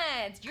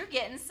Cat. You're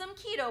getting some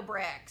keto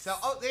bricks. So,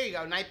 there you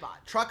go,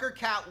 Nightbot. Trucker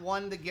Cat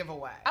won the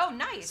giveaway. Oh,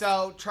 nice.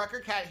 So, Trucker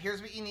Cat,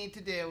 here's what you need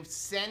to do.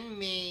 Send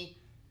me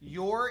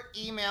your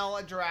email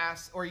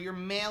address or your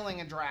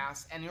mailing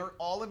address and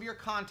all of your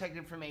contact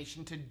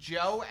information to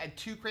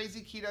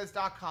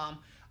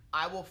joe@twocrazyketos.com.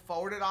 I will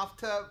forward it off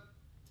to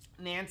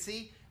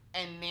Nancy,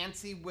 and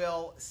Nancy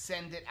will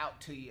send it out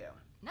to you.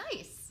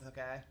 Nice.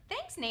 Okay.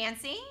 Thanks,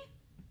 Nancy.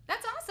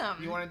 That's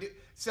awesome. You want to do?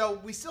 So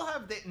we still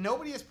have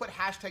nobody has put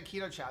hashtag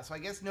Keto Chow. So I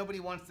guess nobody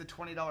wants the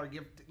 $20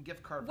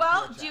 gift card.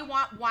 Well, do you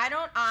want? Why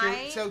don't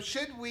I?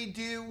 Should we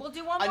do? We'll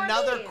do one more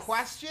another of these.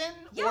 Question,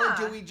 yeah. or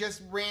do we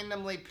just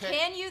randomly pick?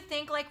 Can you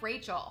think like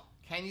Rachel?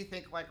 Can you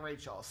think like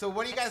Rachel? So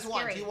what do you guys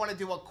want? Scary. Do you want to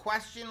do a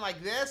question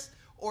like this,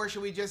 or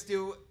should we just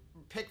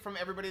pick from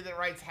everybody that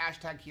writes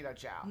hashtag Keto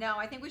Chow? No,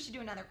 I think we should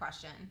do another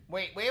question.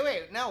 Wait.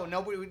 No,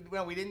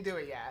 we didn't do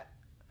it yet.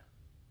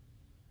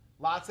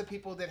 Lots of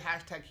people did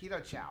hashtag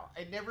Keto Chow.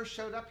 It never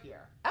showed up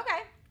here.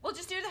 Okay. We'll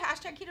just do the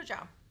hashtag Keto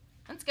Chow.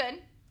 That's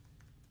good.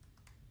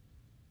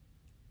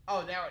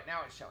 Oh, now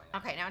it's showing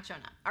up. Okay, now it's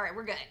showing up. All right,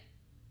 we're good.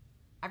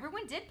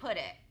 Everyone did put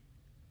it.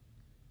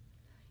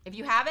 If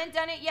you haven't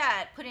done it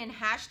yet, put in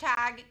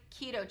hashtag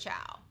Keto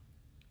Chow.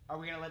 Are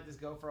we going to let this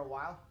go for a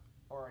while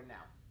or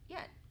now?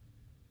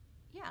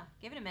 Yeah,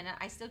 give it a minute.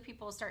 I still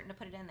people starting to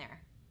put it in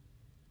there.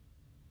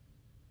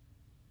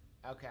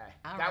 Okay.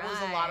 All that was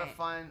a lot of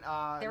fun.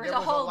 There was a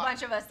whole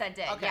bunch of us that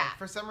did. Okay. Yeah.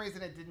 For some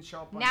reason, it didn't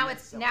show up. Now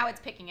it's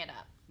picking it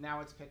up.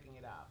 Now it's picking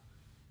it up.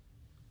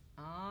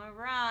 All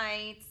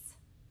right.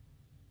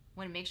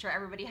 Want to make sure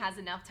everybody has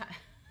enough time.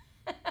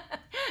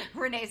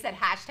 Renee said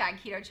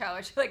hashtag Keto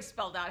Chow. She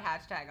spelled out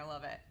hashtag. I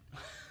love it.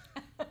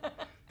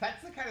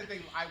 That's the kind of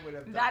thing I would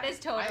have done. That is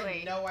totally. I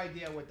have no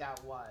idea what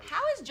that was.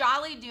 How is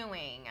Jolly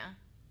doing?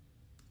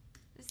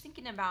 Just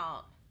thinking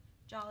about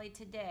Jolly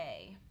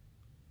today.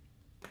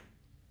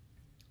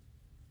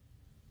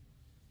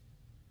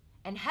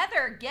 And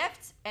Heather,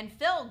 Gift, and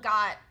Phil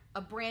got a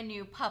brand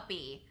new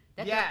puppy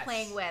that they're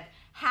playing with.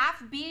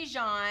 Half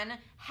Bichon,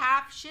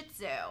 half Shih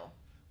Tzu.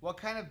 What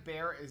kind of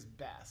bear is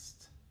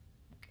best?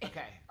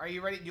 Okay. Are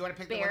you ready? Do you want to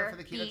pick Bear the winner for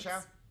the Keto beats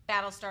Chow?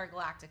 Battlestar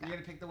Galactica. You're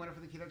going to pick the winner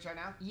for the Keto Chow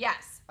now?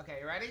 Yes. Okay,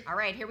 you ready? All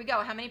right, here we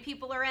go. How many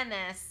people are in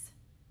this?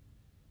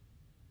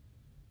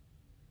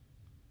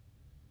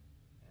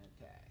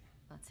 Okay.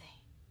 Let's see.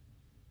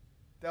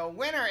 The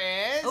winner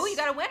is... Oh, you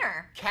got a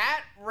winner.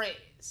 Cat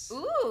Race.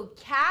 Ooh,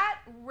 Cat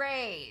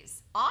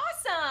Race.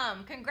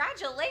 Awesome.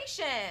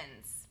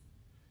 Congratulations.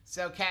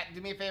 So, Kat,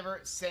 do me a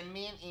favor. Send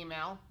me an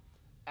email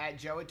at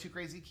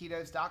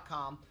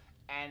joe@twocrazyketos.com,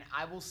 and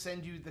I will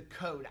send you the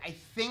code. I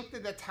think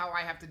that's how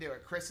I have to do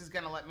it. Chris is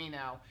going to let me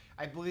know.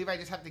 I believe I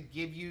just have to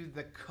give you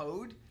the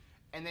code,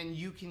 and then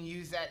you can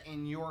use that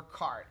in your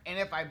cart. And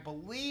if I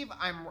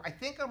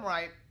think I'm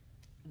right,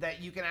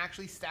 that you can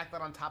actually stack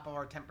that on top of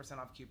our 10%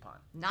 off coupon.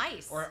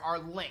 Nice. Or our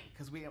link,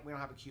 because we don't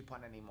have a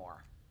coupon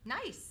anymore.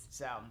 Nice.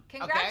 So,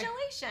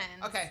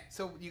 congratulations. Okay,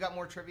 so you got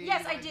more trivia?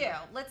 Yes, I do.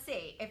 Let's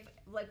see if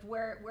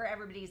where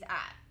everybody's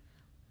at.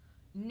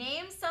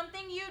 Name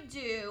something you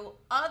do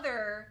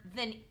other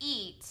than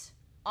eat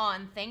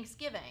on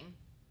Thanksgiving.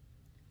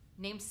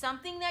 Name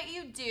something that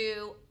you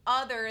do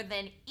other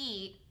than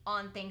eat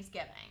on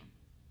Thanksgiving.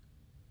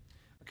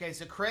 Okay,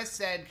 so Chris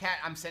said, Kat,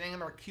 I'm sending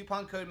him a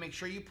coupon code. Make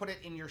sure you put it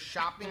in your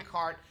shopping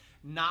cart,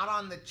 not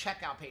on the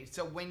checkout page.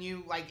 So when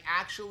you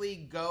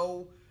actually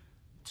go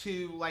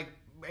to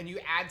and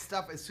you add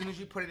stuff, as soon as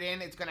you put it in,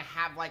 it's gonna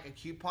have a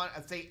coupon.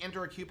 Let's say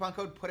enter a coupon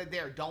code, put it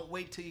there. Don't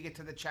wait till you get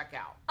to the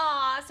checkout.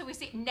 So we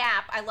see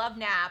Nap. I love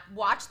Nap.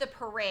 Watch the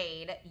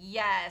parade.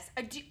 Yes.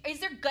 Is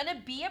there gonna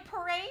be a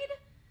parade?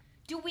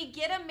 Do we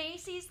get a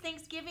Macy's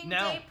Thanksgiving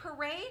Day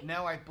parade?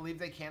 No, I believe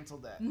they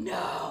canceled it.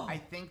 No. I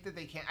think that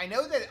they can't. I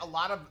know that a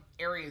lot of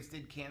areas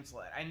did cancel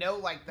it. I know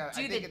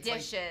Do the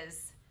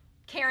dishes.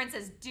 Karen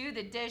says, do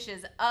the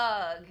dishes.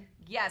 Ugh.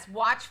 Yes.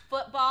 Watch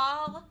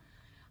football.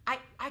 I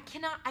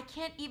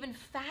can't even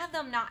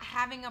fathom not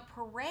having a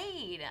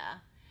parade.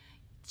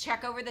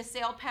 Check over the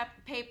sale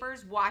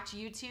papers. Watch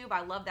YouTube.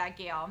 I love that,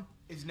 Gail.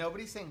 Is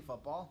nobody saying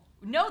football?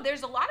 No,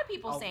 there's a lot of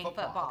people saying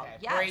football. Okay.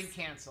 Yes. Parade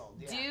canceled.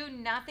 Yeah. Do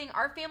nothing.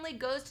 Our family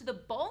goes to the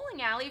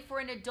bowling alley for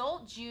an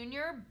adult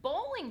junior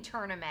bowling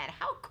tournament.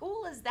 How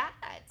cool is that?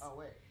 Oh,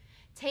 wait.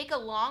 Take a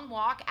long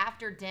walk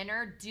after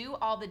dinner. Do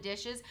all the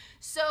dishes.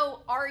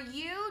 So are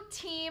you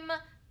team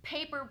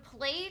paper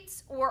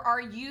plates or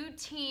are you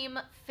team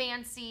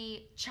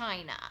fancy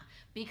china?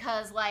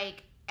 Because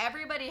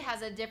everybody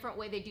has a different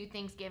way they do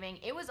Thanksgiving.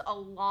 It was a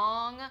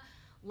long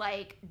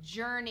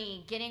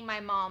journey getting my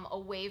mom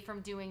away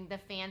from doing the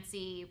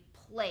fancy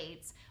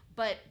plates,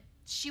 but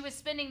she was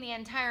spending the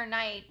entire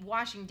night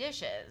washing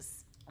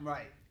dishes.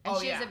 Right. And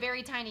she has a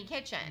very tiny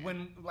kitchen.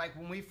 When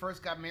we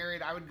first got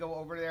married, I would go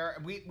over there.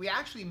 We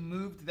actually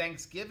moved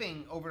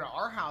Thanksgiving over to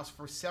our house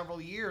for several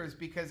years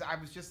because I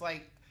was just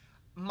like,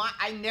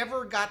 I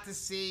never got to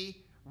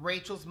see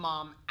Rachel's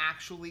mom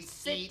actually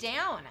sit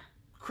down.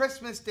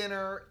 Christmas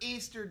dinner,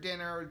 Easter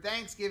dinner,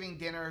 Thanksgiving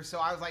dinner. So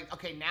I was like,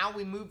 okay, now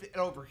we moved it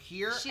over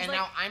here, and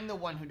now I'm the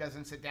one who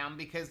doesn't sit down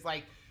because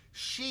like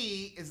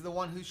she is the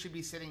one who should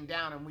be sitting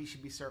down and we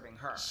should be serving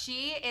her.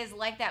 She is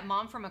like that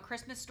mom from A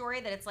Christmas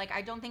Story that it's like,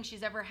 I don't think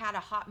she's ever had a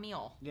hot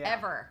meal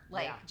ever.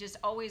 Like just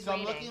always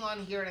waiting. So I'm looking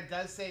on here and it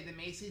does say the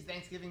Macy's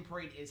Thanksgiving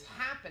Parade is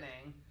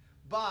happening,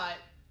 but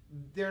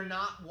they're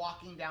not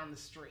walking down the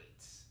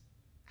streets.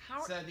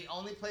 So the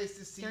only place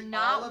to see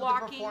all of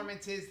the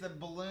performances, the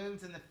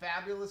balloons and the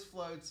fabulous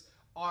floats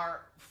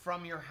are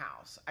from your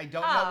house. I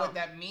don't know what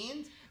that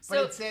means,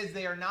 but it says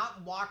they are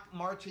not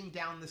marching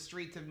down the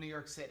streets of New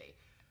York City.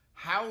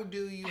 How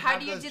do you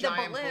have those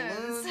giant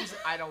balloons?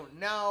 I don't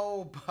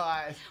know,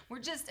 but... We're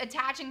just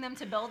attaching them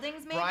to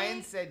buildings, maybe?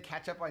 Brian said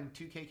catch up on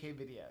 2KK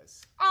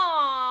videos.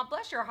 Aw,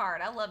 bless your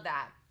heart. I love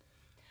that.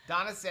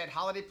 Donna said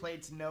holiday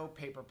plates, no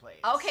paper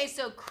plates. Okay,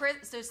 so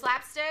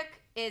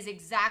Slapstick is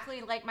exactly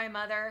like my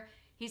mother.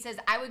 He says,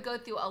 I would go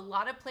through a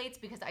lot of plates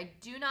because I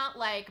do not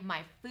like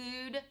my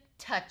food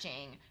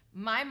touching.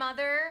 My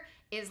mother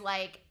is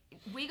like...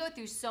 We go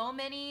through so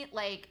many,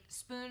 like,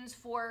 spoons,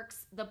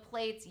 forks, the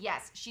plates.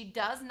 Yes, she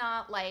does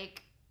not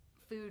like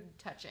food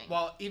touching.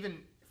 Well, even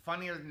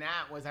funnier than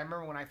that was I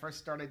remember when I first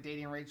started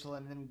dating Rachel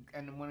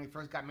and when we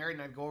first got married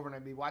and I'd go over and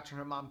I'd be watching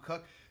her mom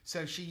cook.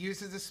 So she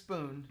uses a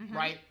spoon,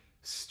 right?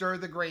 Stir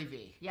the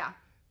gravy. Yeah.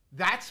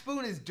 That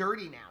spoon is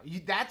dirty now.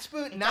 That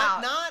spoon,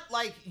 not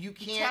like you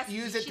can't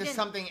use it to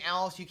something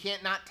else. You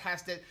can't not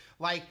test it.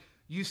 Like...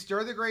 You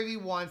stir the gravy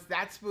once,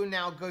 that spoon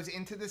now goes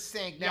into the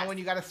sink. Now when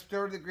you got to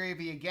stir the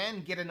gravy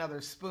again, get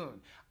another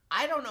spoon.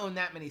 I don't own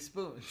that many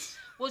spoons.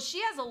 Well,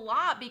 she has a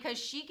lot because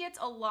she gets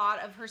a lot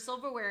of her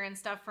silverware and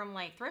stuff from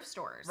like thrift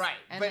stores. Right.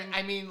 But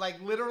I mean,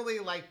 like literally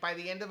like by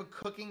the end of a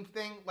cooking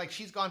thing, like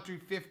she's gone through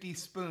 50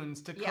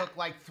 spoons to cook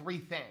like 3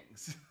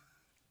 things.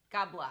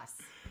 God bless.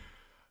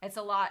 It's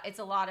a lot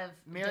of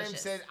Miriam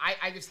dishes. said,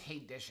 I just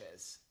hate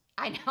dishes.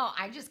 I know.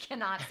 I just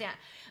cannot stand.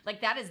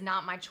 Like, that is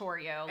not my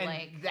choreo. And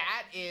like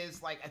that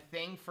is like a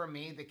thing for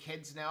me. The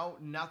kids know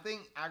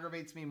nothing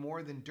aggravates me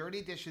more than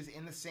dirty dishes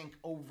in the sink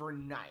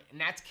overnight. And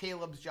that's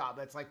Caleb's job.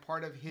 That's like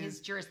part of his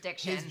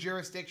jurisdiction. His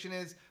jurisdiction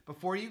is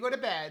before you go to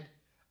bed,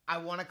 I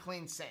want a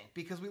clean sink.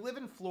 Because we live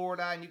in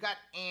Florida and you got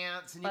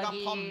ants and you got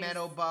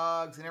palmetto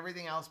bugs and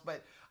everything else.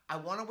 But I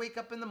want to wake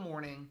up in the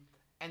morning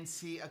and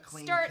see a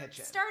clean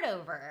kitchen. Start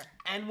over.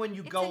 And when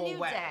you go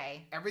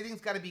away,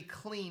 everything's got to be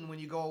clean when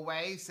you go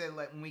away. So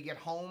like when we get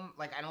home,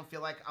 like I don't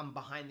feel like I'm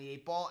behind the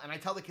 8 ball. And I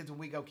tell the kids when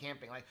we go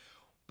camping, like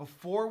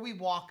before we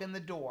walk in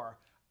the door,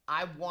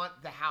 I want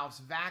the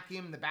house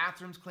vacuumed, the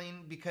bathrooms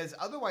clean, because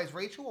otherwise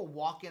Rachel will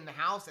walk in the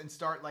house and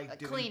start like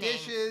doing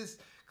dishes,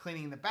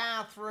 cleaning the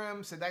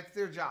bathroom. So that's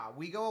their job.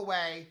 We go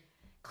away.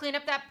 Clean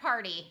up that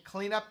party.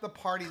 Clean up the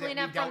party that we don't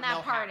know happened. Clean up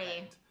from that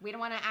party. We don't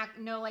want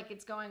to know like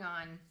it's going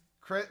on.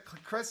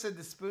 Chris said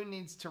the spoon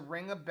needs to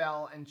ring a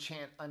bell and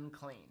chant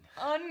unclean.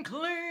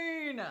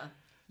 Unclean!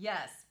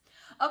 Yes.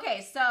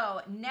 Okay,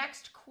 so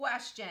next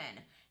question.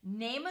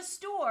 Name a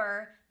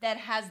store that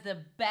has the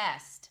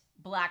best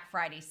Black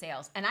Friday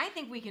sales. And I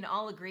think we can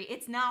all agree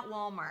it's not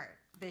Walmart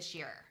this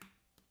year.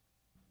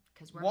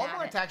 Because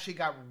Walmart's actually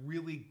got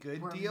really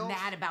good deals. We're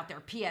mad about their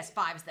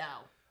PS5s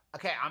though.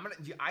 Okay,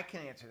 I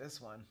can answer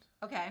this one.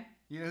 Okay.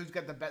 You know who's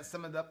got the best?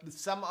 Some of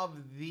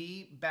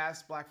the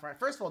best Black Friday.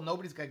 First of all,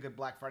 nobody's got good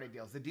Black Friday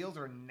deals. The deals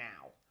are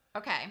now.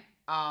 Okay.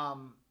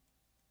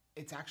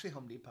 It's actually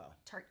Home Depot.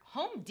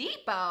 Home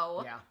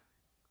Depot. Yeah.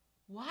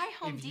 Why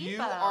Home Depot? If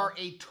you are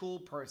a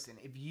tool person,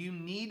 if you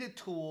need a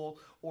tool,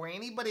 or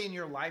anybody in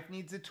your life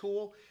needs a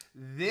tool,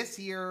 this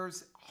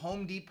year's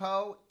Home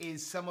Depot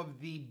is some of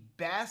the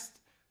best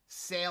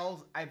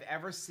sales I've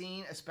ever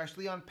seen,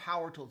 especially on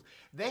power tools.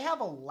 They have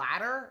a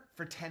ladder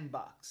for $10.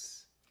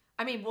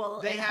 I mean, will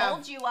it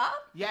hold you up?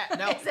 Yeah,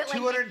 no,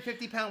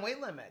 250-pound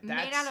weight limit.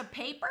 That's made out of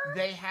paper?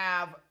 They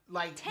have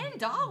like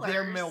 $10.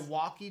 Their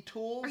Milwaukee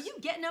tools. Are you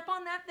getting up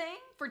on that thing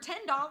for $10?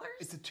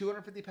 It's a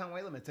 250-pound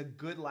weight limit. It's a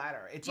good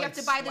ladder. It's Do you have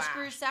to buy the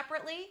screws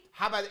separately?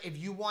 How about if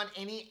you want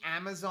any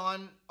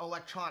Amazon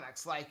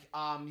electronics, like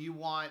you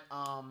want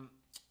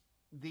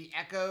the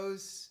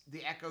Echoes,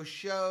 the Echo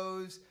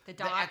Shows,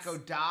 the Echo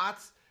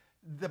Dots.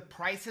 The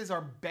prices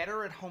are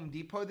better at Home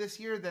Depot this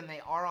year than they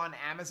are on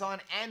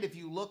Amazon. And if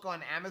you look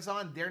on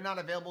Amazon, they're not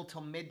available till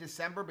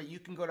mid-December, but you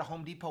can go to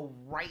Home Depot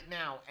right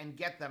now and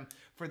get them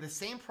for the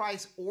same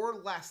price or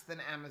less than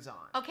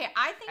Amazon. Okay,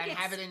 I think and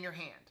have it in your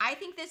hand. I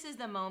think this is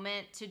the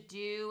moment to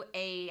do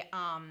a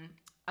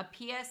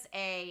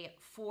PSA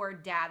for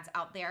dads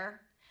out there.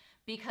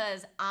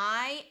 Because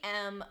I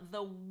am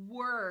the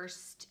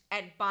worst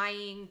at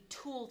buying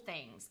tool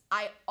things.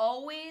 I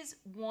always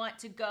want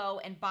to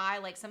go and buy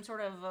like some sort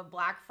of a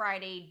Black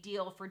Friday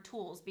deal for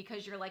tools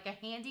because you're like a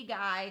handy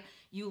guy,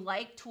 you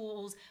like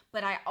tools,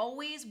 but I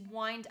always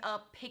wind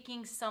up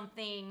picking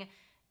something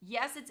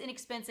yes, it's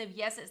inexpensive.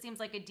 Yes, it seems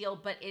like a deal,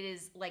 but it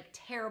is like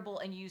terrible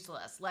and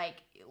useless.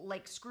 Like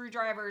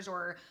screwdrivers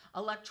or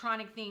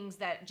electronic things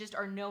that just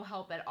are no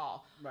help at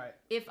all. Right.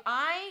 If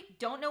I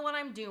don't know what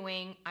I'm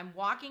doing, I'm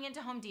walking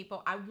into Home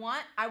Depot. I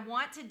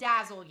want to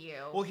dazzle you.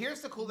 Well,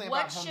 here's the cool thing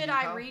about Home Depot.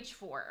 What should I reach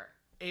for?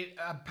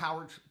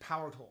 Power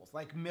tools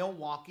like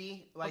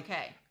Milwaukee.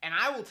 Okay. And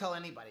I will tell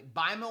anybody,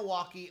 buy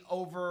Milwaukee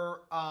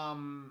over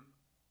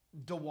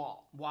DeWalt.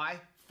 Why?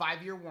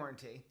 5-year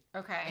warranty.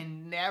 Okay.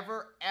 And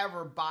never,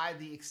 ever buy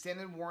the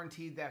extended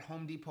warranty that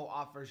Home Depot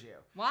offers you.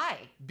 Why?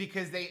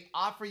 Because they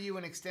offer you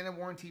an extended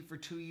warranty for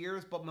 2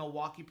 years, but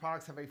Milwaukee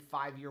products have a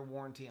 5-year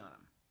warranty on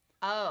them.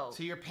 Oh.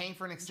 So you're paying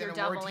for an extended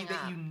warranty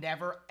that you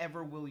never,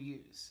 ever will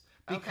use.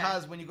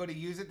 Because when you go to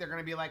use it, they're going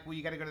to be like, well,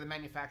 you got to go to the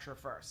manufacturer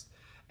first.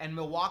 And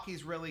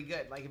Milwaukee's really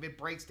good. Like, if it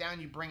breaks down,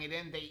 you bring it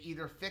in, they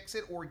either fix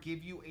it or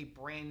give you a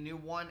brand new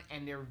one,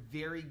 and they're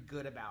very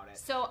good about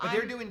it. But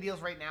they're doing deals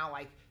right now,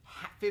 like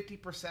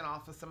 50%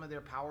 off of some of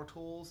their power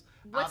tools.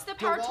 What's the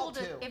power tool?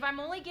 If I'm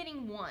only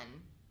getting one,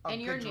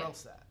 and you're new, drill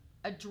set.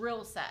 A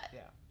drill set.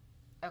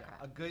 Yeah. Okay.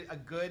 Yeah. A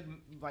good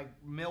like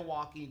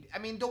Milwaukee. I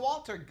mean,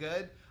 DeWalt are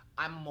good.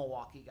 I'm a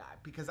Milwaukee guy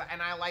because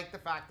I like the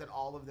fact that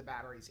all of the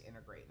batteries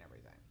integrate and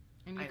everything.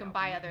 And you can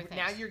buy other things.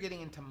 Now you're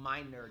getting into my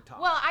nerd talk.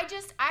 Well,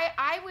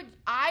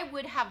 I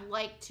would have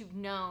liked to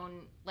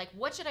known, like,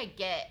 what should I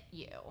get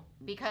you?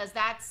 Because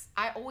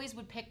I always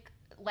would pick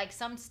like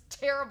some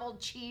terrible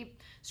cheap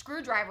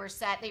screwdriver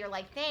set that you're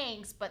like,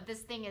 thanks, but this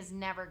thing is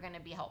never going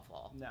to be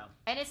helpful. No.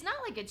 And it's not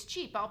like it's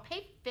cheap. I'll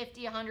pay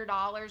 $50,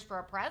 $100 for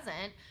a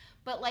present,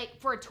 but like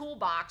for a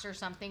toolbox or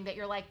something that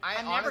you're like,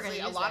 I'm never going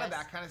to use a lot of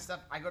that kind of stuff,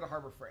 I go to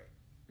Harbor Freight.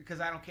 Because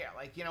I don't care.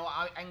 Like, you know,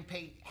 I can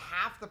pay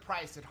half the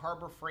price at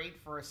Harbor Freight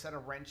for a set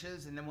of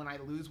wrenches, and then when I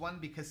lose one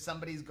because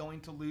somebody's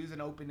going to lose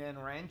an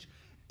open-end wrench,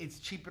 it's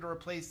cheaper to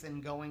replace than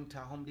going to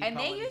Home Depot. And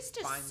they used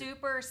to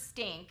super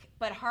stink,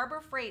 but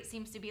Harbor Freight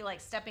seems to be like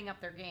stepping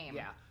up their game.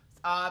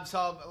 Yeah.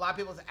 So a lot of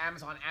people say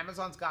Amazon.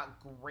 Amazon's got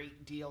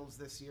great deals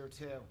this year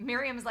too.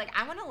 Miriam's like,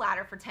 I want a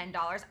ladder for $10.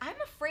 I'm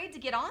afraid to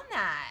get on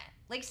that.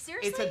 Like,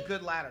 seriously? It's a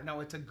good ladder. No,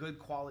 it's a good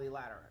quality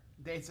ladder.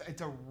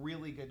 It's a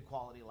really good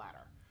quality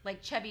ladder.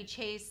 Like Chevy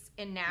Chase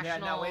in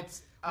National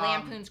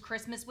Lampoon's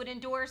Christmas would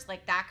endorse,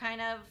 like that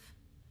kind of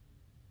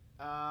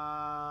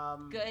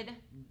good.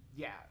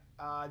 Yeah,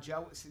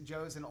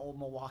 Joe's an old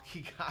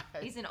Milwaukee guy.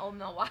 He's an old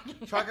Milwaukee.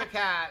 Trucker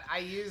Cat. I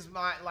use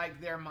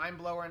their Mind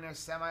Blower and their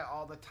Semi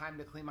all the time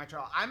to clean my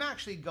trailer. I'm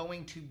actually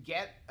going to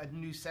get a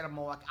new set of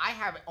Milwaukee. I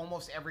have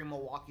almost every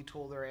Milwaukee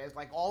tool there is,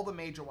 like all the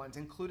major ones,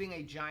 including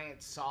a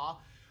giant saw.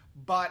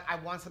 But I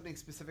want something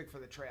specific for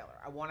the trailer.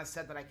 I want a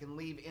set that I can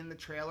leave in the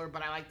trailer,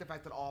 but I like the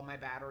fact that all my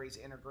batteries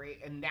integrate.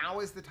 And now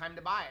is the time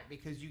to buy it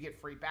because you get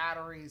free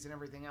batteries and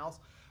everything else.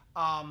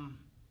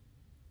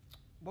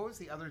 What was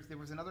the other? There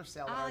was another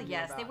sale that I knew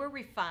about. They were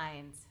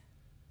refined.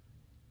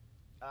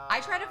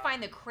 I try to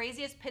find the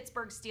craziest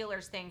Pittsburgh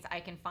Steelers things I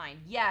can find.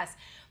 Yes,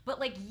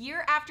 but like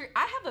year after,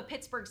 I have a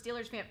Pittsburgh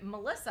Steelers fan.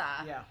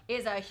 Melissa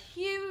is a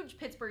huge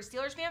Pittsburgh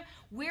Steelers fan.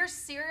 We're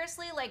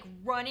seriously like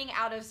running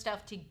out of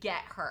stuff to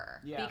get her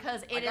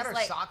because I got her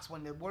socks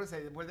one day. What is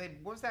it? What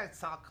was that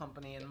sock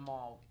company in the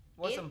mall?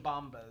 Wasn't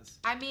Bombas?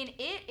 I mean,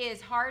 it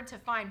is hard to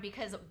find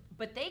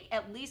but they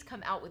at least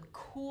come out with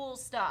cool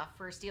stuff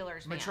for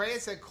Steelers fans. Maitreya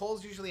said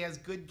Kohl's usually has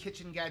good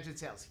kitchen gadget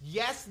sales.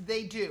 Yes,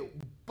 they do,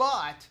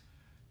 but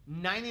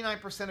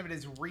 99% of it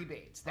is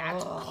rebates.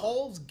 That's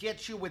Kohl's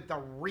gets you with the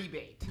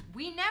rebate.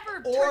 We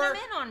never turn them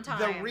in on time.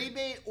 The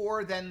rebate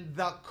or then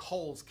the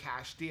Kohl's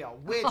cash deal,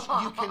 which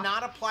you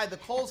cannot apply the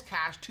Kohl's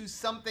cash to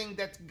something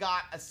that's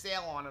got a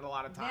sale on it a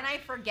lot of times. Then I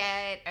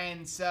forget.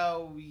 And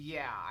so,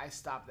 yeah, I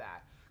stopped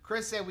that.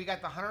 Chris said we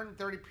got the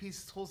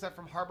 130-piece tool set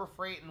from Harbor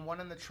Freight and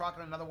one in the truck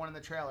and another one in the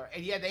trailer.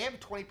 And yeah, they have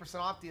 20%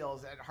 off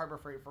deals at Harbor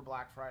Freight for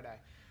Black Friday.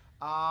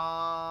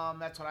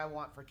 That's what I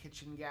want for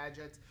kitchen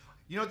gadgets.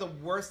 You know what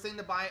the worst thing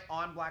to buy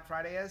on Black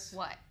Friday is?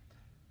 What?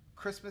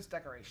 Christmas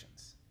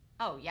decorations.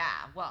 Oh, yeah,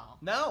 well.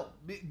 No,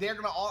 they're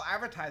going to all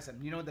advertise them.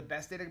 You know what the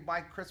best day to buy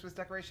Christmas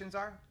decorations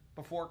are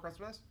before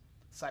Christmas?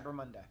 Cyber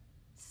Monday.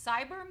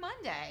 Cyber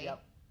Monday?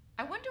 Yep.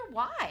 I wonder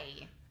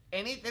why.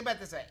 Think about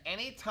this way.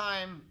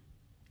 Anytime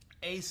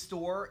a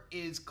store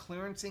is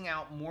clearancing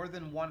out more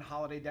than one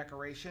holiday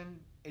decoration,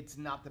 it's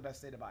not the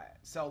best day to buy it.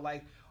 So,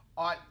 like,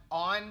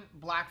 on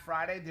Black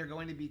Friday, they're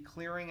going to be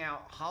clearing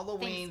out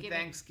Halloween,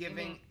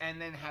 Thanksgiving, and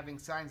then having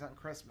signs on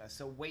Christmas.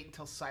 So wait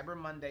until Cyber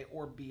Monday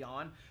or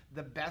beyond.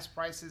 The best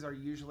prices are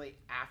usually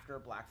after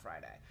Black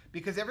Friday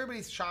because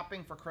everybody's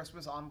shopping for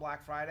Christmas on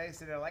Black Friday.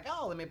 So they're like,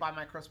 oh, let me buy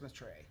my Christmas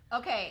tree.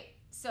 Okay,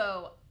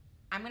 so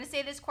I'm going to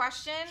say this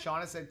question.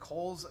 Shauna said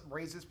Kohl's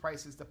raises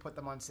prices to put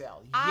them on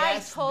sale.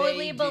 Yes, I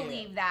totally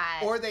believe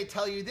that. Or they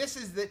tell you this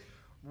is the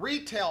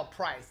retail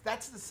price.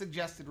 That's the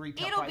suggested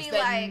retail price be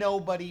that like,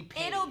 nobody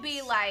pays. It'll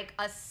be like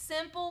a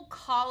simple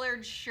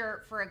collared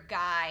shirt for a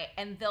guy,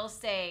 and they'll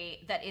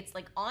say that it's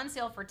like on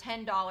sale for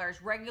 $10,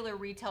 regular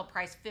retail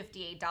price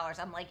 $58.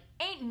 I'm like,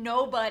 ain't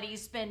nobody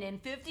spending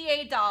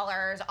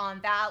 $58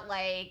 on that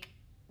like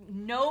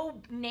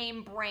no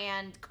name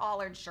brand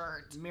collared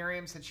shirt.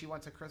 Miriam said she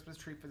wants a Christmas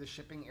tree for the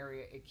shipping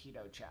area at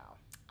Keto Chow.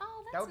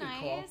 Oh, that's that would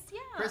nice. Be cool.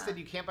 Yeah. Chris said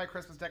you can't buy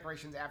Christmas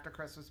decorations after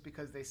Christmas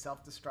because they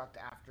self-destruct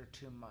after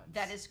 2 months.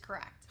 That is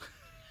correct.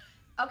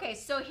 Okay,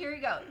 so here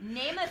you go.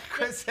 Name a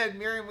Chris said,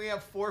 Miriam, we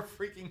have 4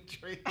 freaking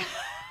trees.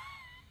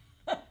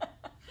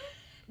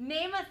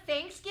 Name a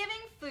Thanksgiving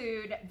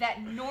food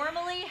that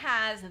normally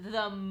has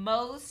the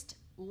most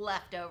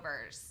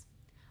leftovers.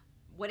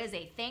 What is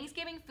a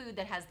Thanksgiving food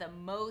that has the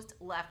most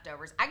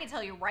leftovers? I can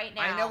tell you right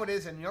now. I know it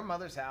is in your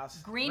mother's house.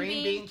 Green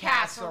bean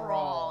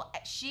casserole.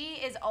 She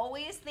is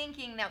always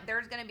thinking that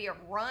there's going to be a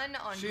run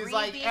on green bean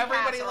casserole. She's like,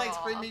 everybody likes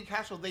green bean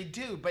casserole. They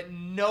do, but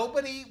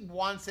nobody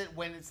wants it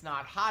when it's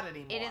not hot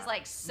anymore. It is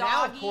like soggy.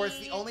 Now, of course,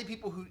 the only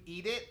people who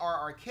eat it are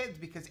our kids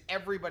because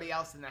everybody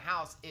else in the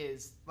house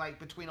is, like,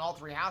 between all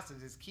 3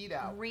 houses is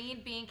keto.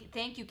 Green bean,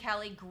 thank you,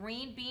 Kelly.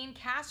 Green bean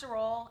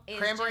casserole is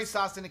cranberry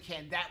sauce in a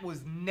can. That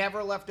was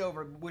never left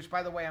over, which,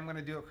 by the way, I'm going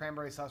to do a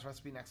cranberry sauce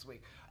recipe next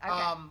week.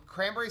 Okay.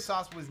 Cranberry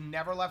sauce was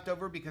never left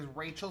over because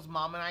Rachel's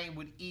mom and I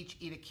would each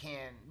eat a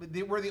can.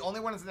 We're the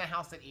only ones in the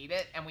house that eat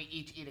it, and we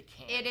each eat a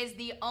can. It is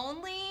the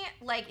only,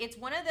 like, it's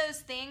one of those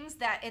things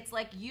that it's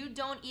like you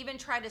don't even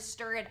try to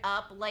stir it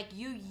up. Like,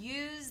 you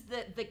use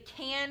the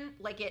can,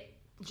 like, it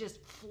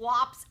just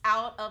flops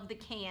out of the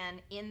can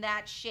in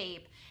that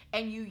shape,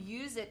 and you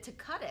use it to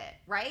cut it,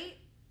 right?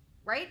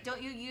 Right?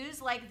 Don't you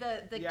use, like,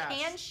 the yes.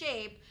 can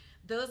shape,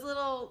 those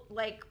little,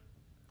 like,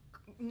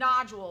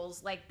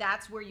 nodules, like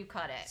that's where you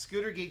cut it.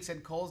 Scooter Geek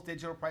said Kohl's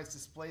digital price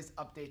displays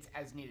updates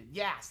as needed.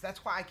 Yes,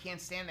 that's why I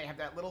can't stand they have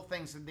that little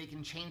thing so they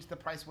can change the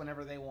price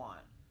whenever they want.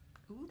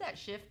 Ooh, that's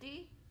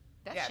shifty.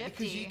 That's yeah,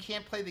 shifty. Because you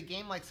can't play the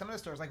game like some of the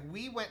stores. Like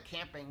we went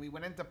camping, we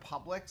went into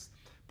Publix.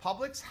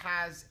 Publix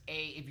has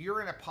if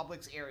you're in a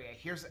Publix area,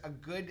 here's a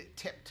good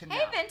tip to know.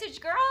 Hey,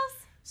 vintage girls.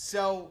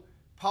 So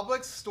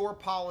Publix store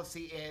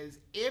policy is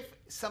if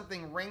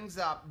something rings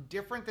up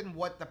different than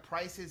what the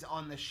price is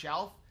on the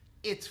shelf,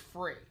 it's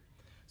free.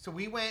 So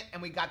we went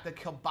and we got the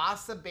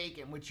kielbasa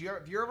bacon, which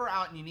if you're ever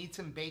out and you need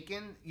some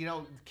bacon, you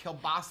know,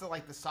 kielbasa,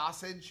 like the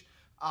sausage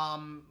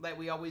that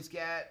we always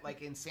get,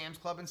 like in Sam's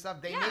Club and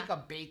stuff, they make a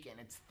bacon.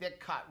 It's thick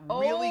cut,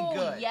 really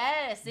good. Oh,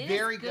 yes, it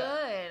Very is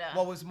good.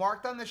 Well, it was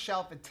marked on the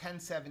shelf at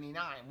 $10.79.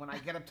 When I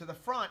get up to the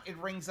front, it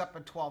rings up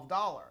at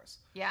 $12.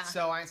 Yeah.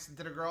 So I said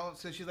to the girl,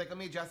 so she's like, let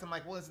me adjust. I'm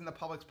like, well, isn't the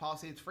Publix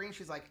policy it's free? And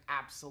she's like,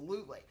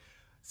 absolutely.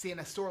 See, in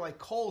a store like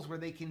Kohl's where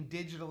they can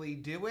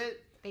digitally do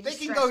it, they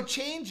can go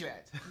change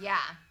it. Yeah,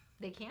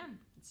 they can.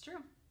 It's true.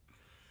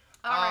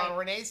 All right.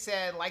 Renee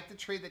said, like the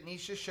tree that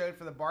Nisha showed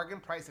for the bargain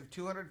price of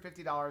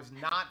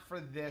 $250, not for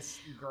this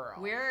girl.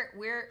 We're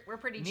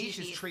pretty cheap.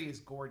 Nisha's tree is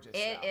gorgeous.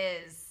 It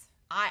is.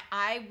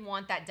 I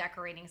want that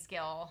decorating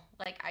skill.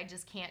 Like, I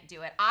just can't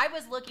do it. I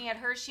was looking at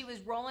her. She was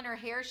rolling her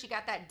hair. She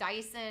got that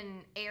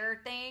Dyson Air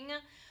thing.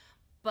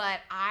 But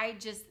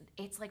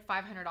it's like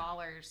 $500.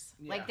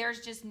 Yeah. Like,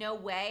 there's just no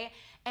way.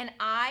 And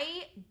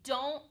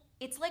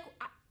it's like,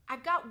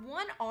 I've got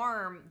one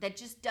arm that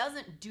just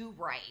doesn't do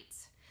right.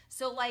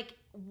 So, like,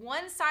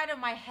 one side of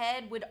my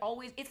head would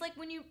always, it's like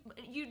when you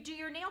do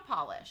your nail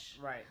polish.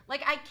 Right.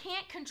 Like, I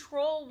can't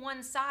control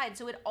one side,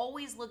 so it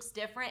always looks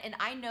different. And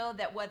I know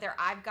that whether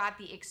I've got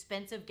the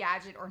expensive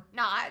gadget or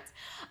not,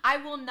 I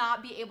will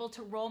not be able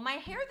to roll my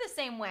hair the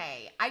same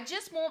way. I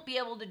just won't be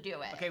able to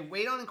do it. Okay,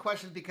 wait on the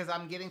questions because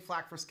I'm getting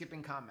flack for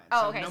skipping comments.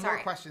 Oh, okay, no sorry.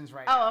 more questions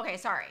right now. Oh, okay,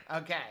 sorry.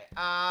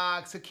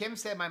 Okay, so Kim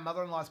said my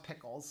mother-in-law's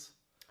pickles.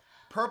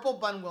 Purple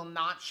Bun will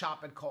not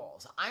shop at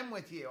Kohl's. I'm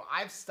with you.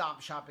 I've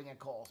stopped shopping at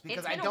Kohl's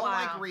because I don't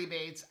like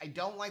rebates. I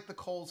don't like the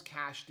Kohl's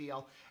cash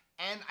deal.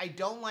 And I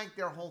don't like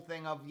their whole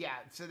thing of,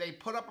 so they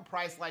put up a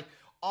price like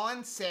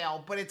on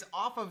sale, but it's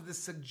off of the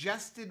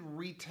suggested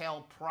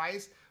retail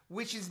price,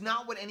 which is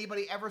not what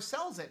anybody ever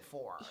sells it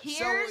for.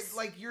 So it's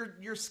like you're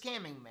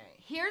scamming me.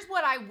 Here's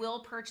what I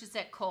will purchase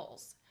at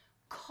Kohl's.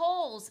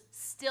 Kohl's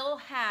still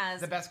has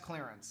the best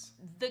clearance.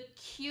 The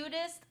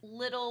cutest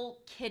little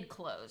kid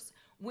clothes.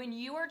 When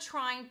you are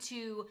trying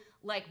to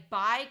like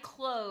buy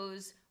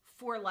clothes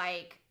for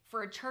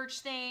a church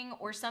thing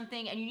or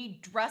something and you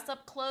need dress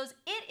up clothes,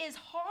 it is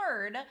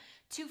hard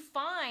to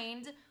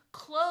find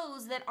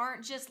clothes that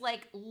aren't just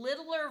like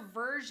littler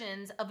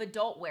versions of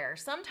adult wear.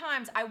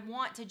 Sometimes I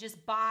want to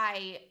just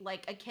buy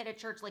like a kid at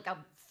church, like a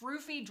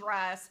froofy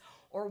dress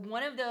or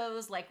one of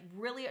those like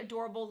really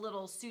adorable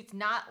little suits,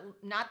 not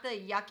the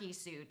yucky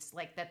suits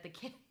like that the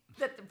kid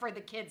for the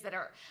kids that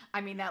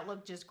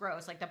look just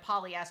gross, like the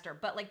polyester,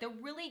 but like the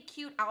really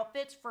cute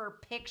outfits for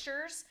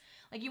pictures.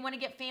 Like you want to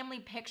get family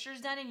pictures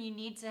done and you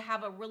need to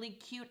have a really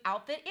cute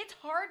outfit. It's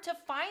hard to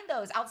find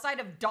those outside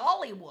of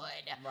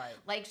Dollywood. Right.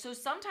 Like, so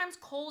sometimes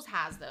Kohl's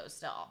has those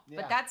still,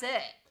 but that's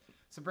it.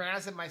 So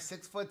Brianna said my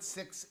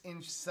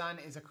 6'6" son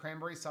is a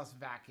cranberry sauce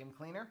vacuum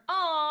cleaner.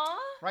 Aww.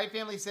 Right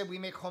Family said we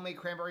make homemade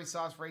cranberry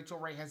sauce. Rachel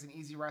Ray has an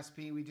easy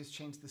recipe. We just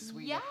changed the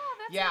sweet. Yeah,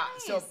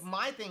 that's nice. So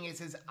my thing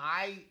is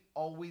I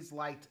always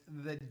liked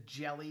the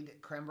jellied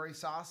cranberry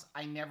sauce.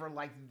 I never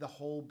liked the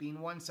whole bean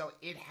one. So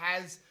it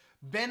has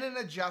been an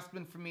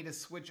adjustment for me to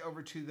switch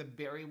over to the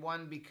berry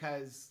one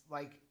because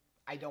like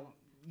I don't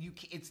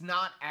it's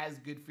not as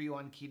good for you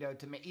on keto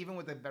to make, even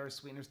with the better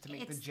sweeteners, to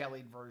make the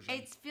jellied version.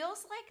 It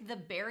feels like the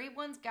berry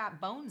one's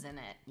got bones in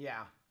it.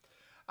 Yeah.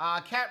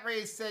 Cat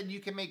Ray said you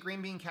can make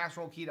green bean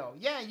casserole keto.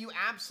 Yeah, you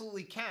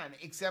absolutely can,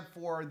 except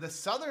for the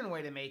southern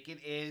way to make it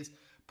is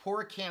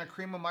pour a can of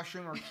cream of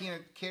mushroom or can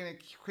of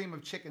cream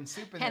of chicken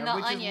soup in there,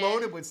 which is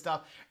loaded with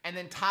stuff, and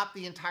then top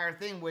the entire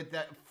thing with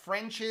the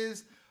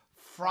French's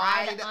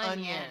fried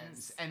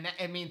onions. And that,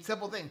 I mean,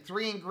 simple thing,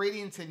 3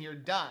 ingredients and you're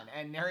done.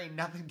 And there ain't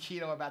nothing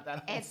keto about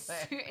that whole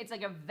thing. It's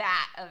like a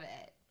vat of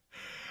it.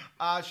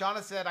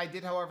 Shauna said, I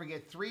did, however,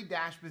 get 3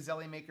 Dash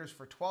Pizzelli makers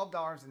for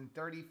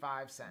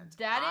 $12.35.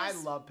 I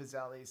love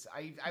Pizzellis.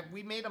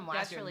 We made them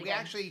last year. Really we good.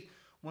 Actually,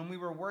 when we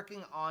were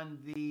working on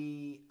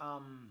the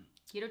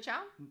keto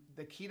chow?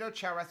 The keto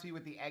chow recipe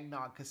with the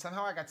eggnog, because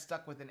somehow I got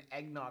stuck with an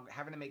eggnog,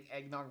 having to make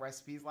eggnog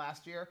recipes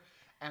last year,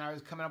 and I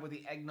was coming up with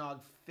the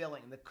eggnog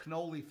filling, the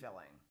cannoli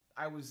filling.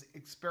 I was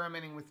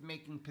experimenting with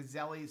making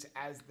Pizzellis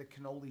as the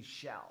cannoli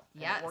shell.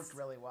 Yes. And it worked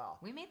really well.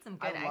 We made some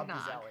good eggnog. I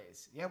love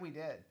Pizzellis. Yeah, we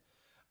did.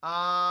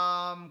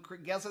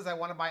 Gail says, I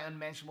want to buy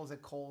unmentionables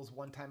at Kohl's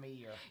one time a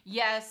year.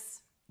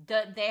 Yes,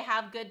 they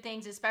have good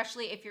things,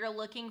 especially if you're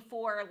looking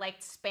for like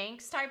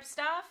Spanx type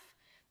stuff.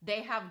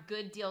 They have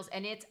good deals,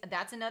 and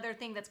that's another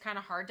thing that's kind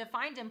of hard to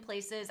find in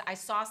places. I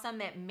saw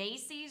some at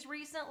Macy's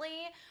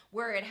recently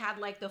where it had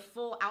like the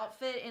full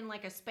outfit in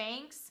like a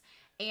Spanx,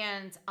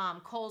 and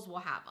Kohl's will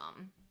have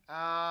them.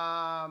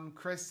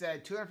 Chris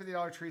said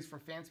 $250 trees for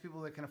fancy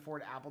people that can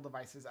afford Apple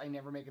devices. I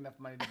never make enough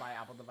money to buy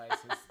Apple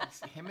devices.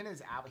 Him and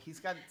his Apple. He's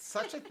got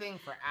such a thing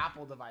for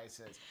Apple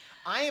devices.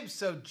 I am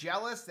so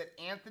jealous that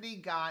Anthony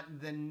got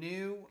the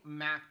new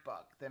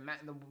MacBook, the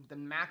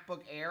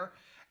MacBook Air,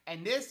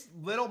 and this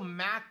little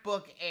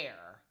MacBook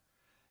Air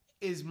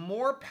is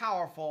more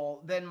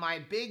powerful than my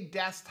big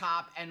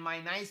desktop and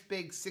my nice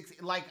big 60.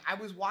 Like, I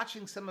was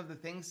watching some of the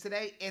things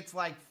today. It's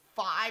like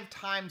 5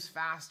 times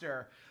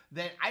faster.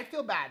 Then I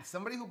feel bad.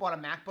 Somebody who bought a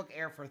MacBook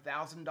Air for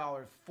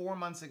 $1,000 4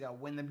 months ago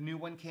when the new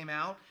one came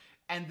out,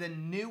 and the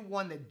new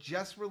one that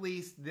just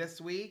released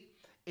this week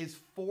is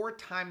 4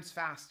 times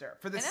faster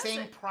for the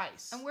same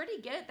price. And where did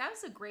he get it? That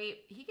was he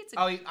gets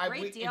a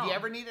great deal. If you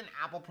ever need an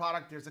Apple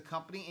product, there's a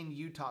company in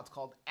Utah. It's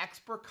called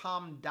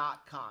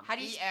expercom.com. How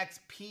do you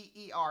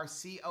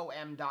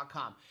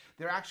EXPERCOM.com.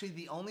 They're actually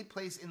the only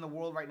place in the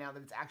world right now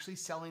that it's actually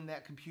selling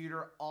that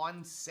computer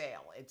on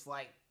sale. It's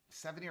like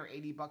 $70 or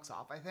 $80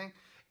 off, I think.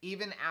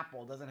 Even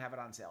Apple doesn't have it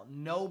on sale.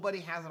 Nobody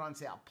has it on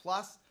sale.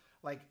 Plus,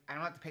 like, I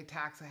don't have to pay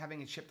tax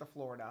having it shipped to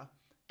Florida,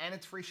 and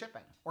it's free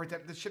shipping. Or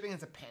the shipping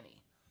is a penny.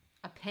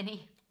 A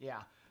penny?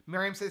 Yeah.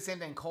 Miriam said the same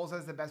thing. Kohl's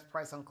has the best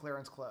price on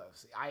clearance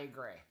clothes. I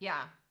agree.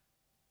 Yeah.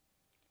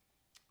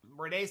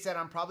 Renee said,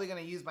 I'm probably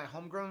going to use my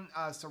homegrown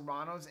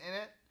Serranos in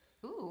it.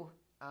 Ooh.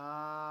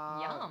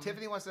 Yum.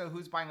 Tiffany wants to know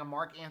who's buying a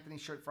Mark Anthony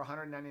shirt for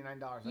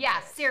 $199.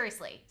 Yeah,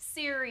 seriously.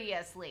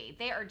 Seriously.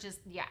 They are just,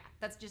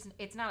 that's just,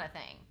 it's not a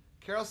thing.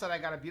 Carol said, I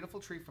got a beautiful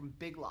tree from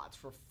Big Lots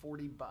for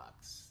 $40. Wow.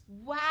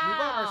 We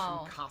bought ours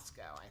from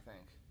Costco, I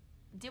think.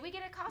 Did we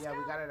get it at Costco? Yeah,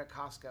 we got it at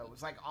Costco. It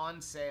was like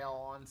on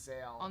sale.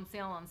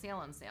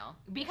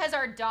 Because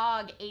our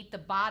dog ate the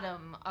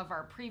bottom of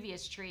our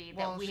previous tree.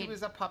 She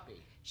was a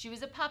puppy. She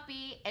was a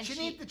puppy, and she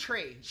didn't eat the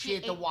tree. She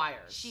ate the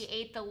wires. She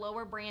ate the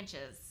lower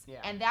branches. Yeah.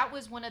 And that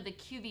was one of the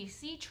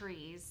QVC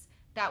trees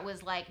that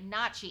was like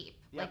not cheap.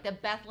 Yep. Like the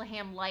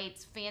Bethlehem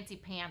Lights fancy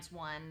pants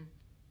one.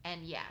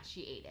 And yeah,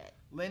 she ate it.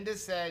 Linda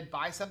said,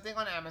 buy something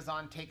on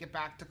Amazon, take it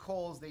back to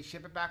Kohl's, they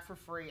ship it back for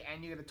free,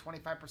 and you get a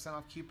 25%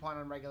 off coupon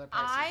on regular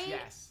prices.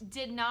 Yes. I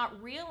did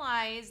not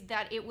realize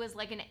that it was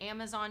like an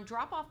Amazon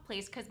drop-off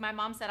place, because my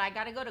mom said, I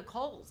got to go to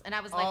Kohl's. And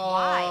I was like,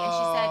 why? And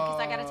she said, because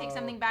I got to take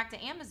something back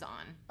to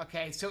Amazon.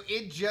 Okay, so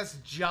it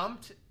just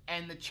jumped,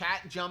 and the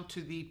chat jumped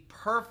to the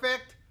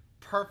perfect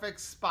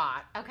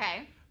spot.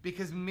 Okay.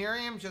 Because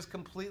Miriam just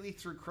completely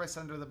threw Chris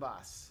under the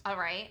bus. All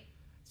right.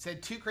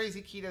 Said, 2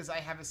 crazy ketos, I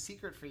have a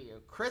secret for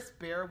you. Chris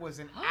Bear was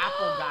an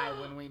Apple guy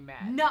when we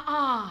met.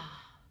 Nuh-uh.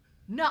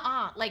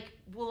 Like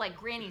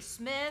Granny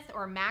Smith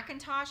or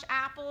Macintosh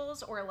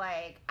apples or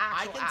like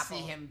actual apples. I can see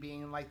him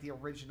being like the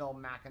original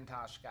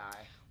Macintosh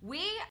guy.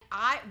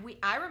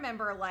 I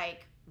remember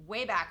like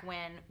way back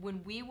when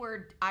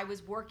I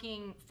was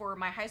working for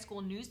my high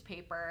school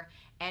newspaper,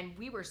 and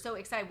we were so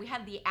excited. We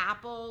had the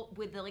Apple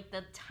with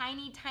the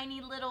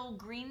tiny little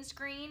green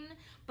screen,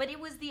 but it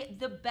was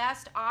the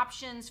best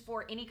options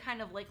for any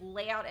kind of like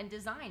layout and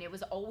design. It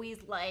was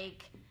always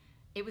like,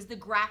 it was the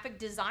graphic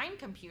design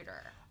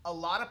computer. A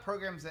lot of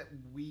programs that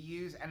we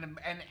use and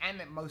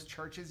that most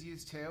churches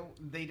use too,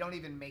 they don't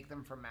even make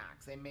them for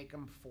Macs. They make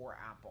them for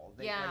Apple.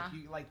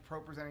 Like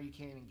Pro Presenter, you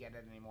can't even get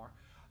it anymore.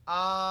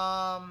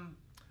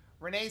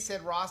 Renee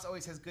said Ross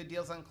always has good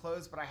deals on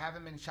clothes, but I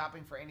haven't been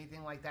shopping for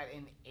anything like that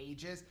in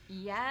ages.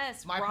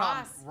 Yes, my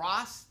problem.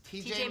 Ross,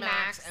 TJ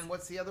Maxx, and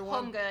what's the other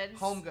one? Home Goods.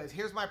 Home Goods.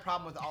 Here's my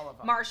problem with all of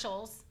them.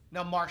 Marshalls.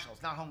 No,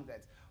 Marshalls, not Home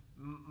Goods.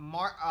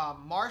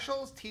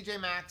 Marshalls,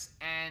 TJ Maxx,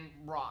 and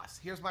Ross.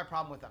 Here's my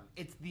problem with them.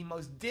 It's the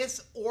most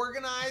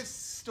disorganized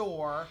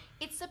store.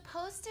 It's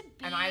supposed to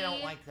be, and I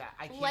don't like that.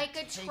 I can't like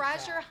a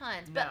treasure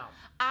hunt. But no.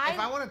 If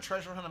I want a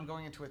treasure hunt, I'm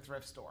going into a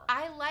thrift store.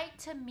 I like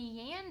to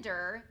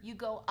meander. You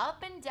go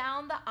up and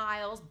down the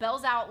aisles.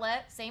 Bell's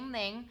Outlet, same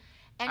thing.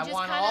 And I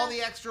want all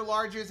the extra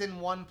larges in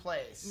one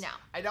place. No.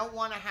 I don't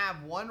want to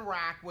have one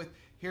rack with,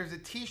 here's a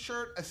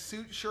t-shirt, a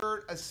suit,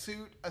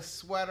 a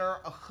sweater,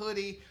 a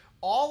hoodie,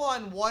 all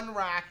on one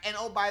rack. And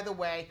oh, by the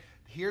way,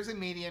 here's a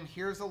medium,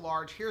 here's a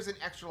large, here's an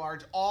extra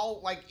large,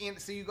 all like in.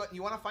 So you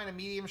want to find a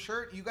medium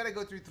shirt, you got to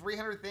go through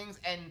 300 things,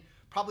 and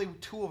probably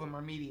 2 of them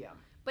are medium.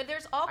 But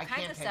there's all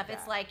kinds of stuff.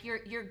 It's like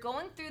you're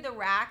going through the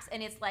racks,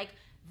 and it's like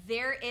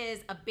there is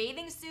a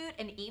bathing suit,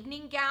 an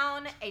evening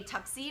gown, a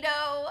tuxedo,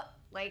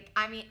 like,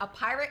 I mean, a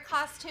pirate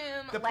costume.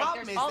 The like,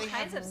 problem there's is all they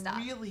kinds have of stuff.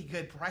 really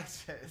good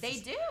prices. They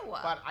do.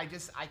 But I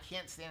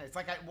can't stand it. It's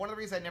like one of the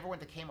reasons I never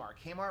went to Kmart.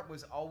 Kmart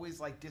was always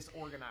like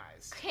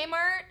disorganized.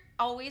 Kmart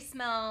always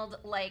smelled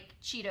like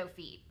Cheeto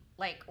feet,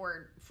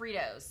 or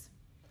Fritos,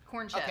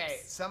 corn chips. Okay,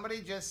 somebody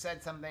just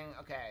said something.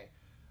 Okay.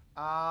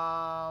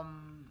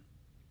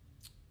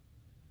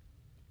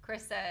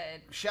 Chris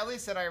said. Shelly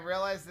said, I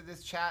realized that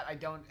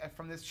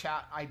from this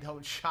chat, I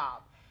don't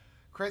shop.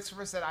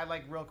 Christopher said, I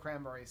like real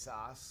cranberry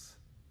sauce.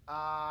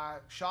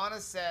 Shauna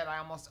said, I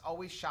almost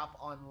always shop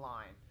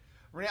online.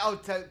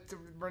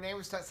 Renee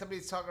was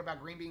somebody's talking about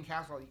green bean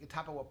casserole. You can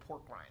top it with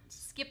pork rinds.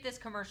 Skip this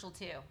commercial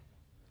too.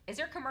 Is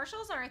there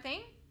commercials on our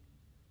thing?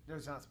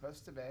 There's not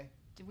supposed to be.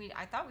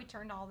 I thought we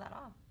turned all that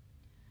off.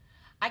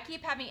 I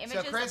keep having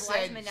images of Liza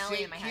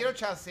Minnelli in my head. Keto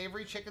chow,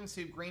 savory chicken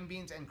soup, green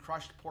beans, and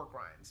crushed pork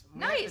rinds. We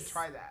nice. have to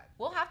try that.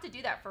 We'll have to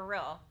do that for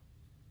real.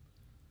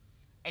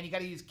 And you got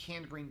to use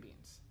canned green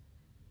beans.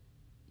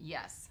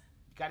 Yes.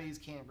 You got to use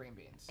canned green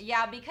beans.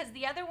 Yeah, because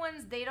the other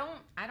ones, they don't,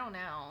 I don't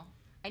know.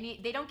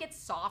 They don't get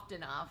soft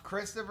enough.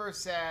 Christopher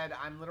said,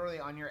 I'm literally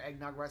on your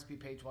eggnog recipe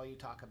page while you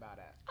talk about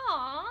it.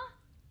 Aww.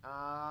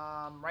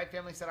 Right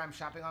Family said, I'm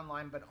shopping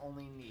online, but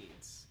only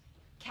needs.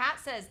 Kat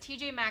says,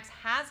 TJ Maxx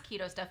has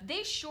keto stuff.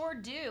 They sure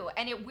do.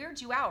 And it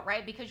weirds you out,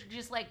 right? Because you're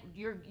just like,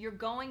 you're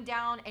going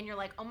down and you're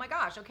like, oh my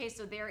gosh, okay,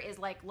 so there is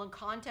like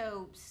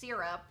Lakanto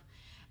syrup,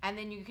 and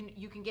then you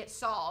can get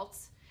salt.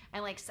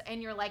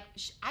 And you're like,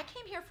 I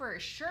came here for a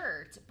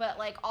shirt, but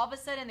like all of a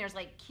sudden there's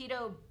like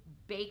keto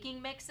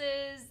baking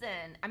mixes,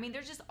 and I mean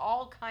there's just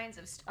all kinds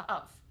of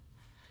stuff.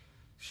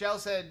 Shell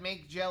said,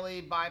 make jelly,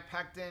 buy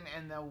pectin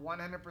and the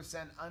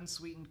 100%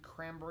 unsweetened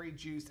cranberry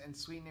juice and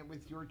sweeten it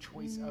with your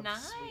choice of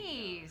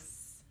sweetener.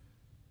 Nice.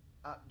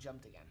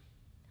 Jumped again.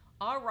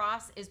 Our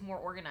Ross is more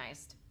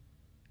organized.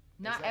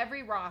 Not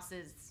every Ross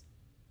is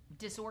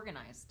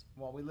disorganized.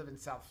 Well, we live in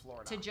South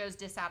Florida. To Joe's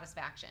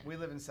dissatisfaction. We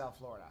live in South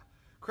Florida.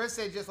 Chris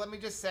said, let me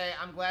just say,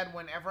 I'm glad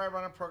whenever I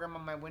run a program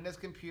on my Windows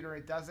computer,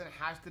 it doesn't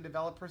have to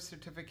developer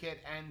certificate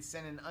and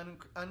send an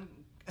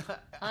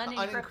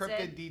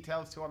unencrypted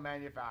details to a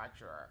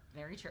manufacturer.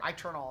 Very true. I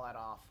turn all that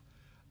off.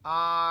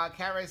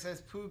 Cat Ray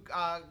says,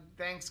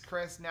 thanks,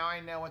 Chris. Now I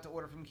know what to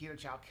order from Keto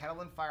Chow. Kettle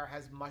and Fire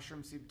has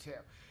mushroom soup too.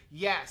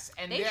 Yes,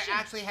 and they're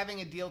actually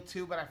having a deal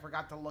too, but I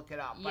forgot to look it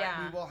up. But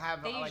we will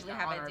have they usually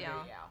have a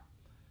deal.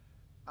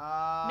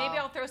 Maybe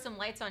I'll throw some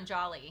lights on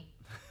Jolly.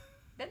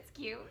 That's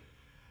cute.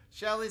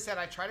 Shelly said,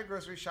 I try to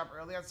grocery shop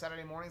early on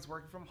Saturday mornings.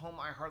 Working from home,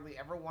 I hardly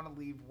ever want to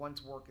leave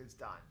once work is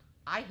done.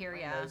 I hear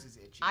ya. My nose is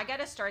itchy. I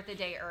got to start the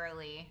day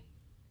early.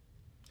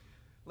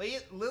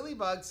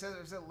 Lilybug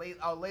says,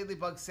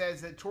 Ladybug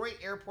says that Troy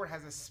Airport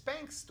has a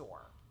Spanx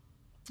store.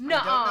 No.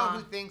 I don't know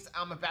who thinks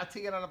I'm about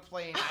to get on a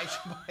plane. I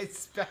should buy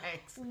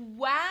Spanx.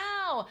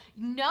 Wow.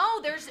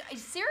 No, there's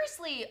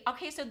seriously.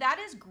 Okay, so that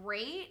is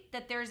great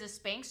that there's a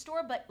Spanx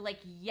store, but like,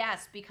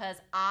 yes, because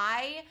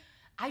I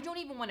don't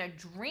even want to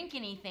drink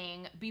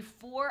anything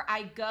before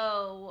I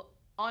go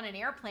on an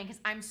airplane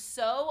because I'm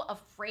so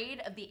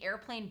afraid of the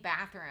airplane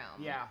bathroom.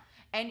 Yeah.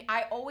 And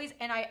I always,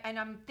 and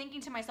I'm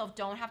thinking to myself,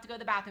 don't have to go to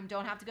the bathroom,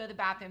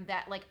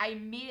 that like I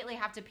immediately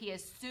have to pee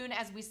as soon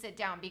as we sit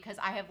down because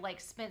I have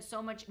like spent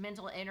so much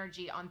mental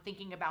energy on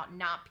thinking about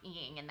not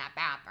peeing in that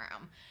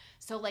bathroom.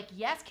 So like,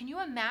 yes, can you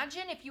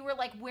imagine if you were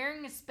like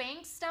wearing a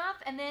Spanx stuff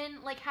and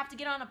then like have to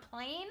get on a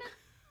plane?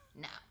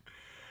 No.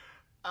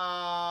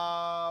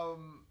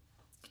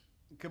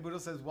 Caboodle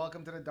says,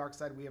 welcome to the dark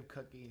side. We have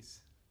cookies.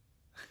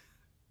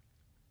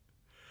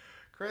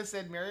 Chris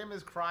said, Miriam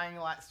is crying.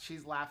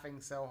 She's laughing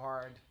so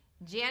hard.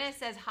 Janice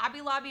says,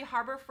 Hobby Lobby,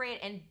 Harbor Freight,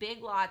 and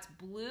Big Lots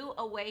blew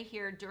away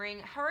here during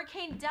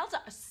Hurricane Delta.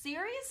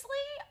 Seriously?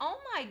 Oh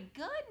my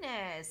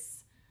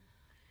goodness.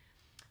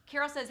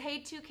 Carol says,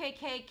 hey,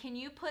 2KK, can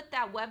you put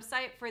that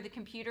website for the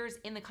computers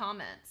in the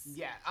comments?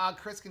 Yeah,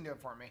 Chris can do it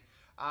for me.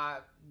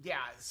 Yeah,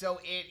 so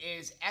it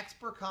is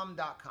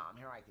expercom.com.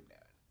 Here, I can do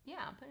it.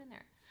 Yeah, I'll put it in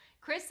there.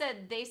 Chris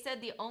said, they said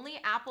the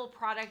only Apple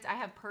product I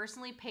have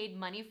personally paid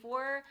money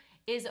for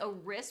is a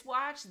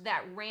wristwatch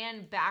that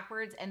ran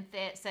backwards and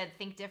said,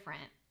 think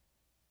different.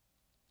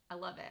 I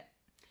love it.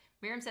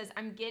 Miriam says,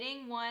 I'm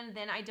getting one,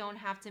 then I don't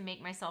have to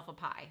make myself a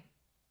pie.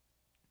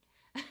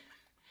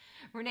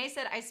 Renee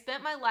said, I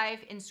spent my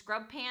life in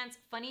scrub pants,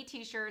 funny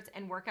t-shirts,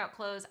 and workout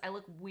clothes. I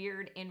look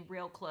weird in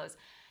real clothes.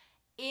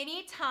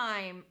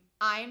 Anytime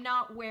I'm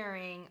not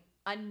wearing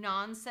a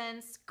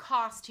nonsense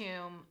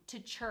costume to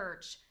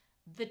church,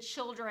 the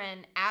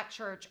children at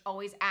church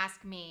always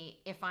ask me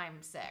if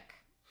I'm sick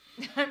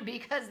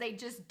because they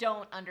just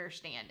don't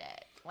understand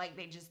it. Like,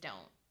 they just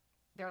don't.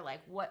 They're like,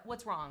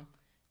 what's wrong?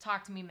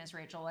 Talk to me, Miss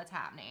Rachel. What's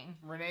happening?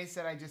 Renee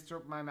said, I just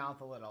threw my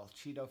mouth a little.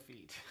 Cheeto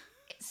feet.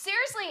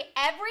 Seriously,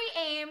 every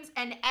Ames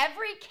and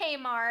every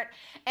Kmart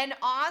and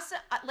also,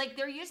 like,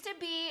 there used to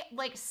be,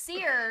 like,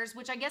 Sears,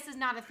 which I guess is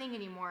not a thing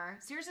anymore.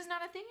 Sears is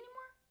not a thing anymore?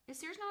 Is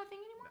Sears not a thing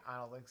anymore? I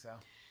don't think so.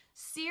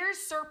 Sears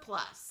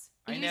Surplus.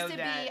 It I know used to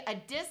that. be a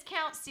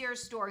discount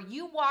Sears store.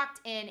 You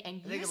walked in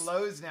and I think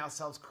Lowe's now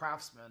sells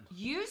Craftsman.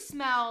 you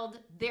smelled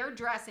their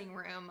dressing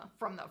room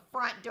from the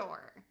front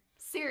door.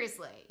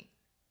 Seriously.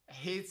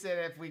 He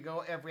said if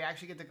we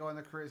actually get to go on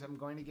the cruise, I'm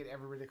going to get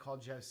everybody to call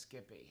Joe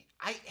Skippy.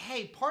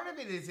 Hey, part of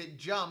it is it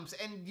jumps,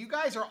 and you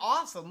guys are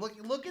awesome.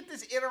 Look at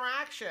this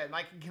interaction.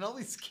 Like, you can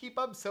only keep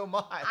up so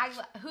much.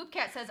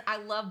 Hoopcat says, I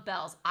love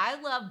Bell's.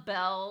 I love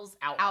Bell's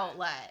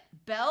Outlet.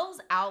 Bell's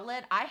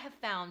Outlet, I have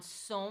found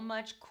so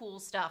much cool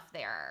stuff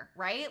there,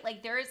 right?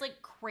 Like, there is,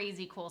 like,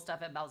 crazy cool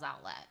stuff at Bell's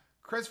Outlet.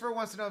 Christopher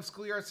wants to know if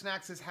Schoolyard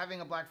Snacks is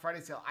having a Black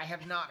Friday sale. I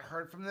have not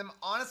heard from them.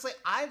 Honestly,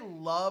 I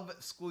love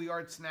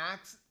Schoolyard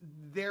Snacks.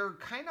 They're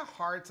kind of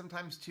hard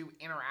sometimes to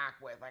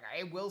interact with. Like,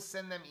 I will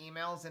send them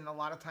emails, and a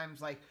lot of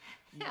times, like,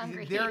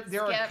 they're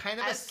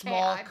kind of a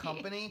small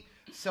company.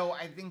 So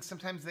I think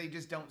sometimes they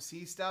just don't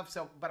see stuff.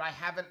 But I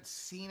haven't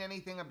seen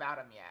anything about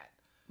them yet.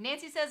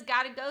 Nancy says,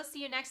 gotta go.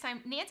 See you next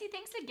time. Nancy,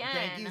 thanks again.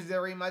 Thank you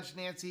very much,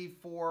 Nancy,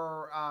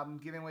 for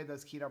giving away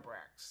those keto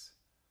bricks.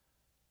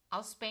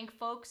 I'll spank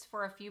folks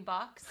for a few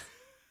bucks.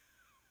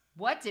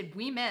 What did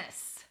we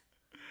miss?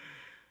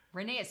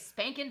 Renee is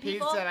spanking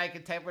people? He said I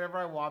could type whatever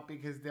I want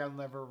because they'll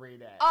never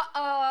read it.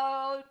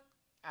 Uh-oh.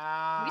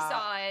 We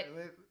saw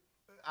it.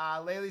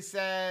 Laylee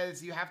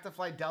says you have to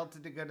fly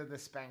Delta to go to the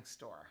spank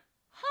store.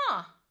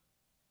 Huh.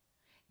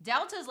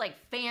 Delta's like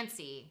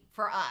fancy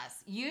for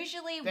us.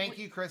 Usually... Thank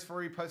you, Chris,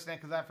 for reposting that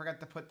because I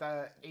forgot to put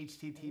the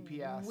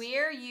HTTPS.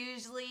 We're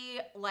usually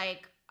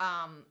like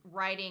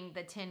riding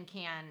the Tin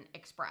Can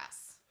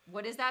Express.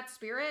 What is that,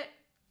 Spirit?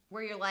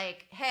 Where you're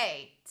like,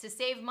 hey, to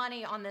save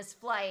money on this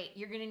flight,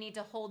 you're going to need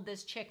to hold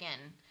this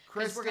chicken.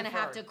 Because we're going to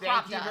have to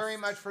crop dust. Thank you very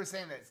much for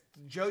saying this.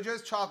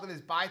 JoJo's Chocolate is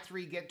buy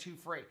 3, get 2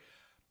 free.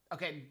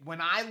 Okay,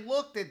 when I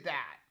looked at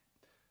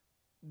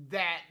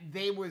that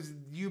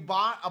you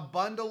bought a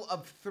bundle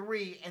of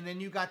 3 and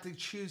then you got to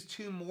choose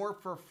 2 more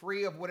for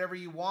free of whatever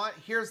you want.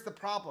 Here's the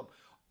problem.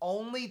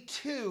 Only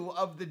 2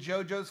 of the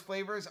JoJo's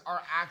flavors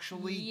are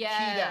actually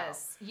keto.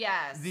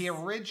 Yes. The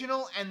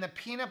original and the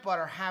peanut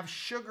butter have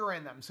sugar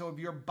in them. So if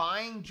you're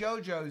buying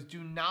JoJo's,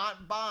 do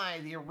not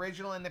buy the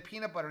original and the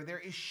peanut butter. There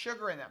is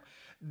sugar in them.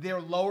 They're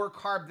lower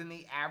carb than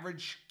the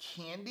average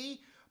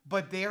candy,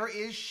 but there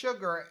is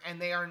sugar, and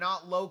they are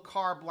not low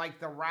carb like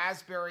the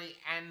raspberry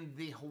and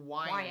the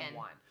Hawaiian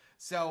one.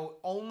 So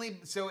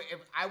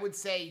if I would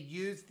say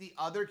use the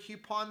other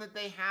coupon that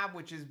they have,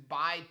 which is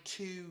buy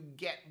 2,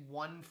 get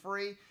 1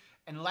 free,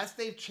 unless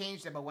they've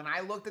changed it. But when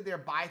I looked at their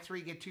buy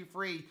 3, get 2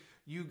 free,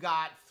 you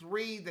got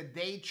 3 that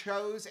they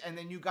chose, and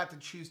then you got to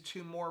choose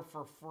 2 more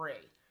for free.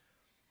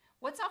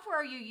 What software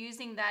are you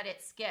using that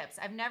it skips?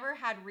 I've never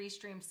had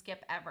Restream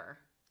skip ever.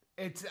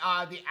 It's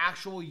the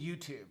actual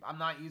YouTube. I'm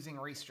not using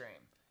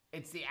Restream.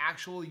 It's the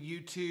actual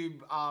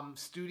YouTube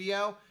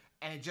studio.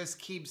 And it just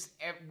keeps,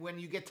 when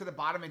you get to the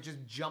bottom, it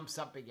just jumps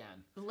up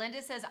again.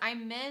 Linda says, I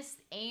miss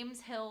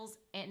Ames Hills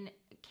and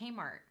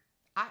Kmart.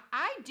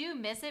 I do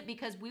miss it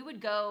because we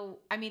would go,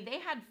 I mean, they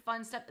had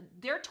fun stuff.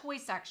 Their toy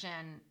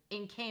section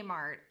in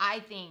Kmart, I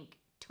think,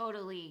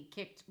 totally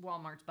kicked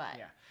Walmart's butt.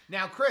 Yeah.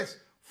 Now, Chris,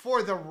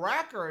 for the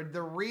record,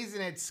 the reason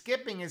it's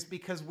skipping is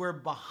because we're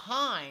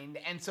behind.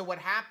 And so what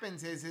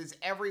happens is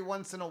every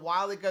once in a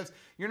while it goes,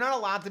 you're not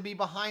allowed to be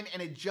behind,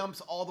 and it jumps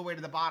all the way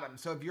to the bottom.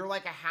 So if you're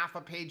like a half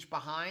a page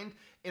behind,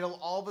 it'll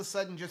all of a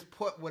sudden just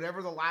put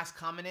whatever the last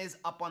comment is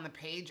up on the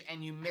page,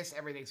 and you miss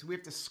everything. So we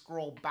have to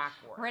scroll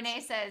backwards. Renee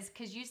says,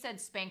 because you said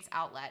Spanx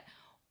Outlet,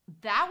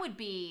 that would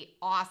be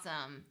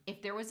awesome.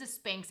 If there was a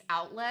Spanx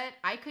Outlet,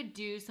 I could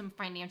do some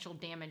financial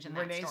damage in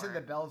that store. Renee said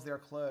the Bells, they're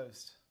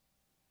closed.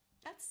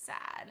 That's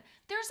sad.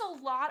 There's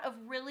a lot of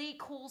really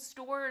cool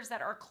stores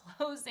that are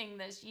closing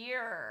this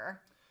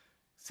year.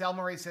 Sal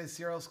Marie says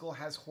Cereal School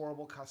has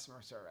horrible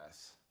customer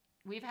service.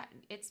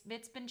 It's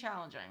been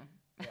challenging.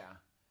 Yeah.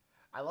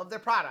 I love their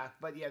product,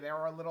 but yeah,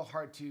 they're a little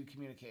hard to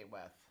communicate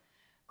with.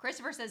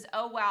 Christopher says,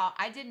 "Oh wow,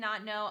 I did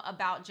not know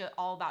about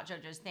all about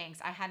JoJo's. Thanks.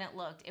 I hadn't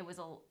looked. It was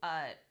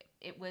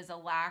a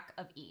lack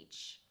of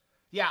each."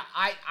 Yeah,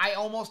 I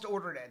almost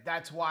ordered it.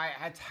 That's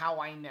how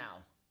I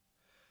know.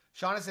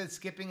 Shauna said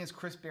skipping is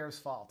Chris Bear's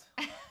fault.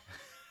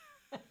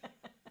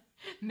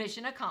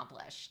 Mission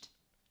accomplished.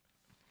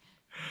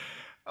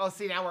 Oh,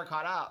 see, now we're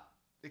caught up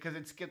because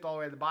it skipped all the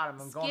way to the bottom.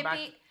 Going back.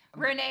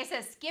 Renee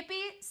says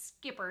Skippy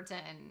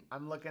Skipperton.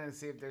 I'm looking to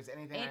see if there's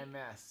anything I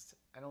missed.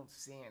 I don't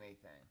see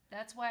anything.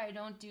 That's why I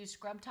don't do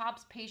scrub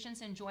tops.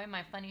 Patients enjoy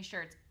my funny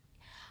shirts.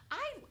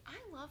 I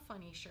love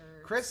funny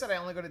shirts. Chris said I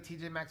only go to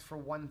TJ Maxx for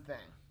one thing.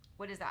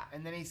 What is that?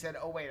 And then he said,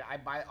 "Oh wait,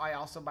 I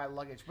also buy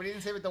luggage." But he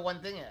didn't say what the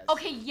one thing is.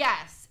 Okay,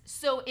 yes.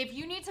 So if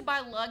you need to buy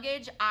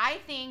luggage, I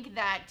think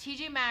that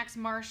TJ Maxx,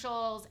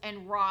 Marshalls,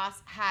 and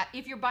Ross have.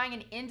 If you're buying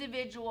an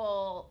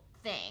individual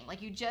thing,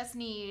 like you just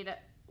need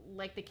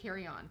like the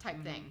carry-on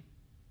type thing.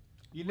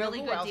 You know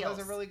who else has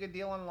a really good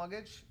deal on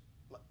luggage?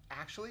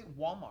 Actually,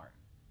 Walmart.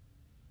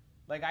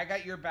 Like I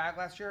got your bag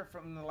last year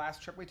from the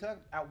last trip we took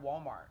at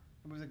Walmart.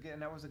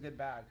 That was a good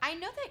bag. I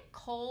know that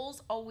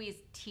Kohl's always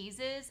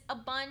teases a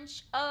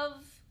bunch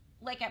of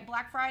like at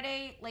Black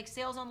Friday like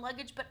sales on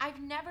luggage, but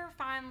I've never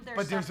found their.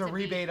 But there's a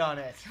rebate on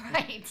it.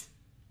 Right.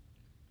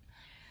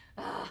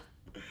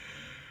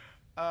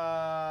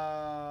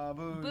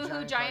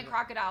 Boo-hoo, giant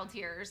crocodile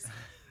tears.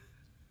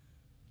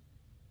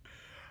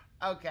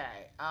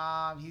 Okay.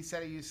 He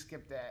said you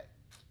skipped it.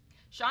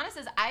 Shauna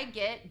says, I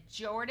get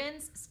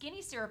Jordan's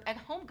skinny syrup at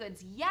Home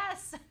Goods.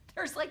 Yes.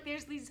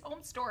 There's these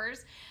home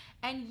stores.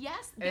 And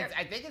yes,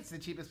 I think it's the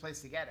cheapest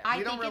place to get it.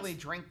 We don't really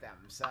drink them,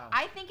 so.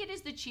 I think it is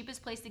the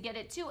cheapest place to get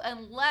it too,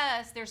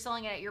 unless they're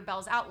selling it at your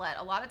Bell's Outlet.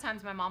 A lot of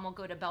times my mom will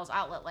go to Bell's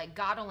Outlet. Like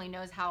God only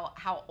knows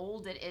how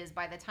old it is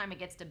by the time it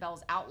gets to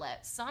Bell's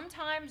Outlet.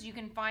 Sometimes you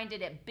can find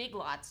it at Big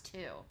Lots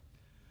too.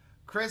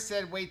 Chris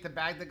said, wait, the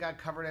bag that got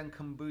covered in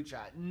kombucha.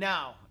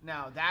 No,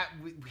 that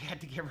we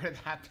had to get rid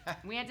of that bag.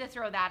 We had to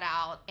throw that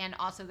out, and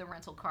also the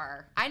rental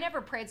car. I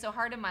never prayed so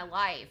hard in my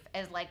life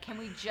as like, can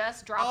we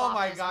just drop off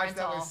this rental? Oh my gosh,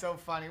 that was so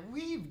funny.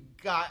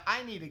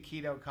 I need a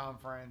keto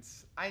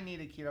conference. I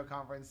need a keto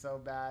conference so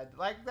bad.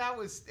 Like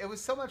it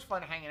was so much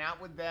fun hanging out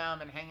with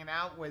them and hanging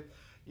out with,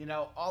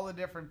 all the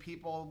different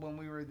people when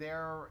we were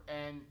there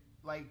and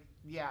like,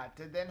 yeah,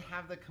 to then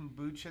have the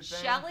kombucha thing.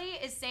 Shelly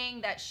is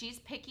saying that she's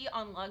picky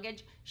on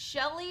luggage.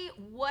 Shelly,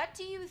 what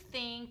do you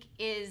think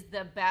is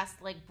the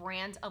best like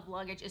brand of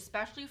luggage,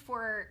 especially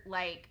for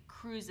like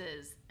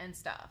cruises and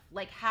stuff?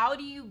 Like how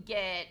do you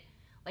get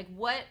like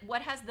what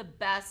has the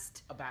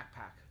best? A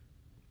backpack.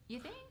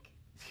 You think?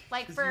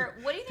 Like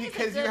what do you think?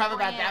 Because you have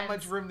about that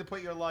much room to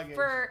put your luggage.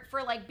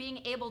 For like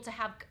being able to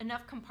have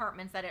enough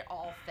compartments that it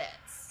all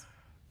fits.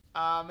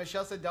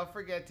 Michelle said, don't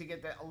forget to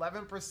get the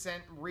 11%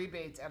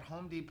 rebates at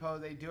Home Depot.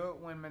 They do it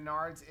when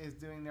Menards is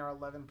doing their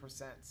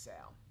 11%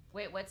 sale.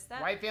 Wait, what's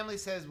that? Right Family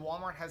says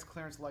Walmart has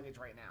clearance luggage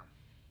right now.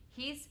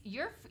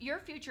 Your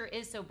future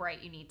is so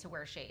bright you need to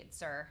wear shades,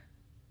 sir.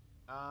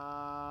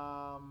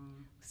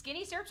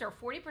 Skinny syrups are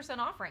 40%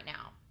 off right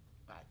now.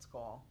 That's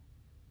cool.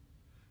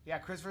 Yeah,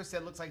 Christopher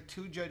said, looks like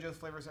 2 JoJo's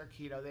flavors are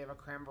keto. They have a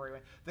cranberry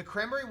one. The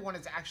cranberry one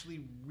is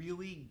actually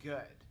really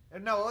good.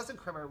 No, it wasn't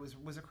cranberry.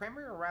 Was it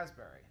cranberry or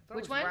raspberry? I thought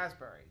Which it was one?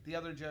 Raspberry. The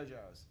other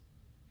JoJo's.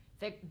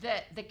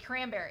 The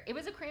cranberry. It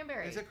was a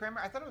cranberry. Is it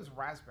cranberry? I thought it was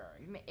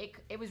raspberry.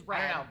 It was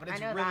red. I don't know, but it's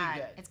really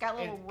good. It's got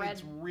little red.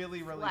 It's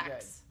really, really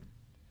flecks.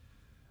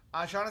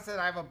 good. Shauna said,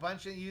 I have a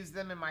bunch and use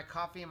them in my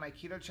coffee and my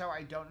keto chow.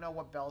 I don't know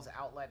what Bell's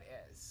Outlet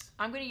is.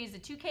 I'm going to use the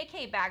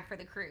 2KK bag for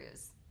the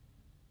cruise.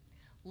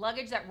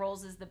 Luggage that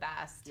rolls is the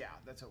best. Yeah,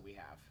 that's what we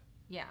have.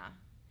 Yeah.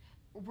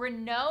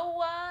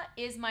 Renoa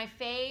is my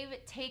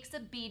fave. Takes a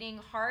beating,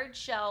 hard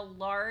shell,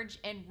 large,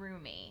 and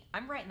roomy.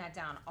 I'm writing that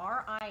down.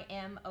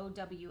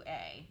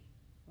 RIMOWA.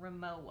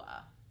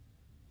 Rimowa.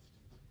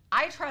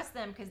 I trust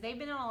them because they've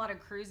been on a lot of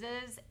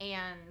cruises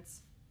and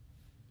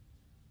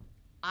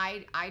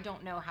I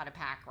don't know how to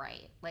pack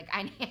right. Like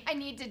I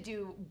need to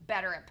do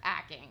better at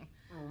packing.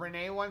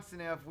 Renee wants to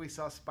know if we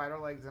saw spider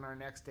legs in our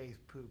next day's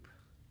poop.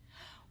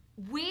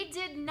 We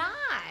did not.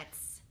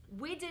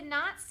 We did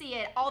not see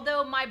it.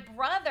 Although my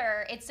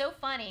brother, it's so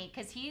funny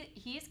because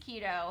he's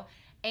keto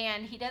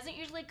and he doesn't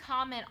usually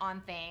comment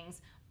on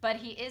things, but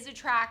he is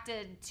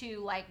attracted to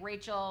like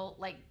Rachel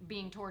like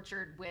being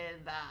tortured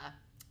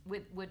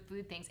with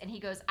food things. And he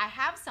goes, I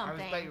have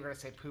something. I thought you were gonna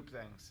say poop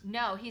things.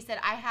 No, he said,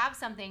 I have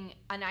something,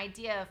 an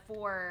idea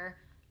for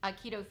a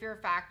keto fear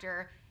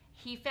factor.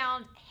 He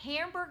found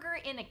hamburger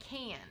in a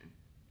can.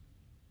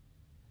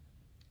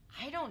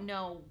 I don't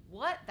know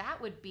what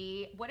that would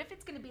be. What if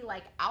it's going to be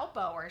like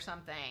Alpo or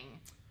something?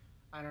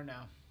 I don't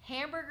know.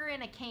 Hamburger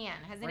in a can.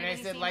 Has anybody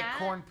seen that? Renee said like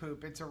corn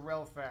poop. It's a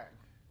real thing.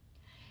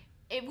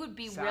 It would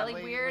be Sadly,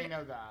 really weird we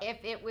know that. if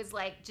it was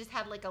like just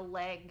had like a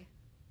leg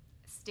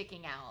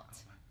sticking out.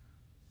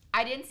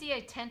 I didn't see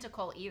a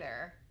tentacle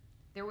either.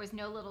 There was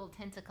no little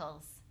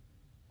tentacles.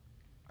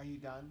 Are you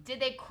done? Did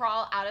they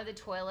crawl out of the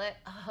toilet?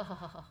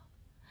 Oh,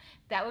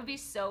 that would be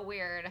so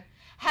weird.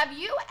 Have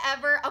you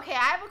ever, okay, I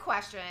have a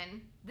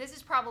question. This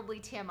is probably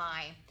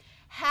TMI.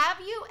 Have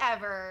you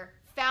ever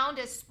found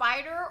a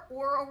spider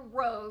or a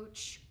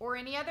roach or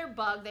any other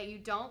bug that you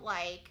don't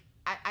like?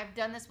 I've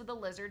done this with a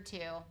lizard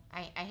too.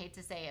 I hate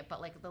to say it, but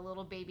like the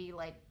little baby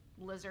like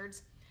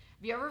lizards.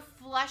 Have you ever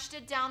flushed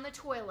it down the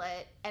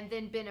toilet and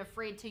then been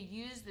afraid to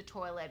use the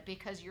toilet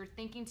because you're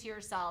thinking to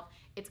yourself,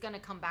 it's going to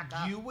come back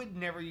up? You would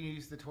never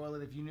use the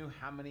toilet if you knew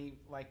how many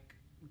like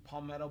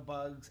palmetto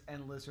bugs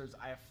and lizards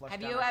I have flushed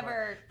Have down you my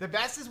ever toilet. The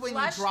best is when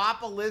flushed? you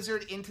drop a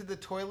lizard into the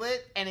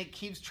toilet and it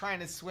keeps trying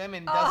to swim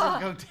and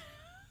doesn't go down.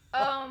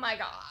 Oh my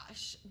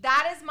gosh.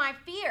 That is my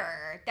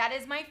fear. That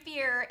is my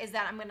fear, is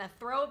that I'm going to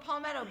throw a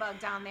palmetto bug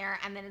down there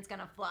and then it's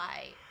going to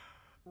fly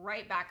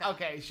right back up.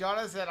 Okay,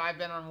 Shauna said, I've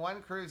been on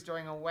one cruise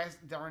during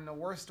the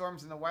worst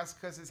storms in the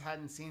West Coast has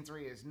hadn't seen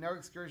 3 years. No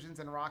excursions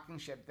and rocking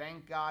ship.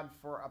 Thank God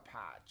for a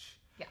patch.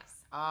 Yes.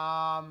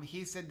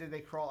 He said, did they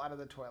crawl out of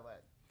the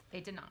toilet? They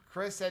did not.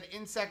 Chris said,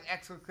 insect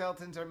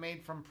exoskeletons are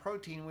made from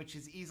protein, which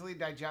is easily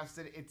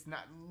digested. It's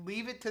not,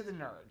 leave it to the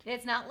nerd.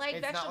 It's not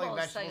like vegetable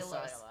vegetable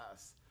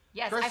cellulose.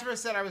 Yes. Christopher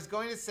said, I was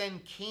going to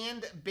send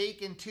canned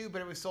bacon too,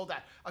 but it was sold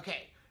out.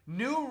 Okay,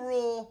 new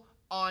rule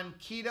on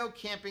keto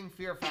camping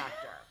fear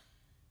factor.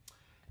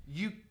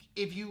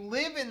 If you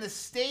live in the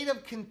state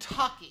of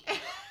Kentucky,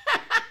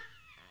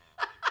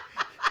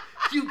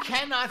 you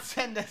cannot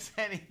send us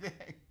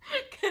anything.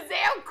 Because they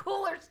have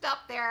cooler stuff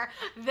there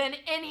than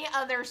any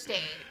other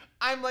state.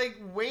 I'm like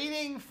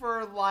waiting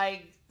for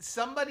like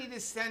somebody to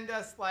send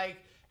us like,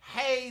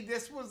 hey,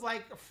 this was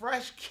like a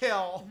fresh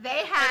kill. They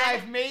had.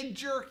 And I've made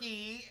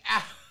jerky.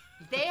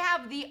 They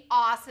have the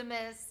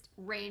awesomest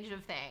range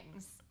of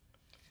things.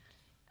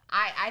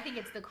 I think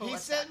it's the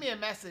coolest. He sent me a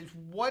message.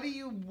 What do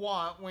you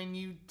want when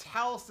you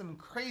tell some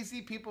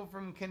crazy people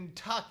from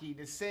Kentucky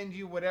to send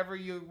you whatever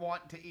you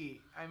want to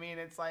eat? I mean,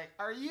 it's like,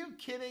 are you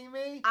kidding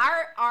me?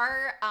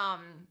 Our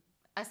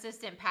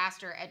assistant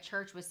pastor at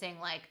church was saying,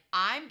 like,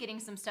 I'm getting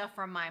some stuff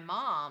from my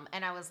mom.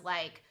 And I was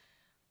like,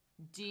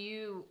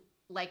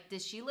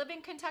 does she live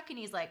in Kentucky? And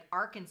he's like,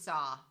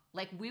 Arkansas.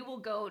 Like, we will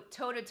go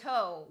toe to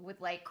toe with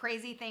like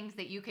crazy things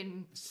that you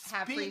can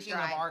have freeze-dried. Speaking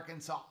of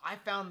Arkansas, I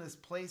found this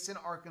place in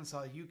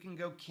Arkansas. You can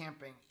go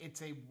camping.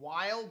 It's a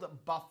wild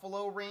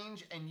buffalo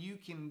range, and you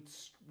can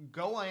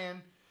go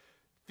in,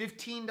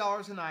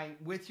 $15 a night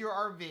with your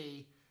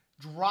RV,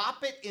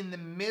 drop it in the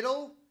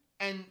middle,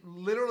 and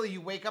literally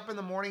you wake up in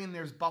the morning and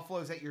there's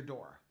buffaloes at your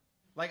door.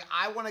 Like,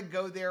 I want to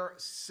go there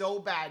so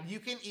bad. You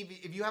can,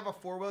 if you have a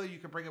 4-wheeler, you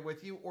can bring it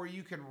with you, or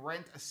you can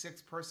rent a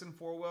 6-person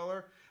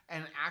 4-wheeler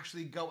and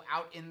actually go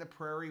out in the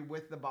prairie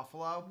with the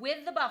buffalo.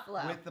 With the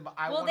buffalo.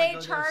 Will they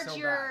charge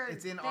your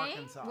It's in thing?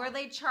 Arkansas. Will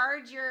they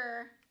charge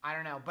your... I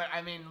don't know, but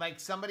I mean,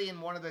 like somebody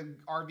in one of the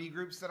RV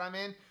groups that I'm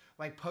in,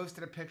 like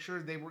posted a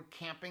picture. They were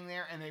camping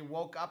there and they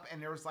woke up and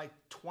there was like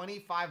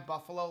 25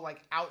 buffalo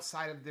like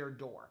outside of their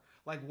door.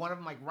 Like one of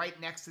them like right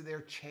next to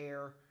their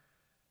chair.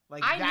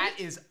 Like, that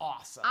is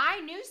awesome.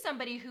 I knew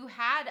somebody who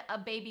had a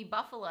baby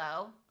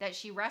buffalo that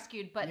she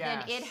rescued, but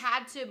then it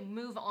had to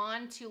move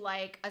on to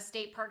like a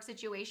state park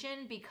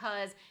situation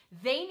because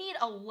they need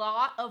a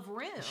lot of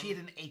room. She had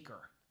an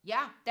acre.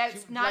 Yeah,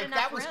 that's not enough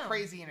room. That was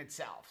crazy in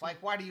itself. Like,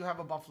 why do you have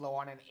a buffalo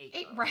on an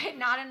acre? Right,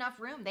 not enough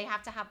room. They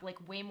have to have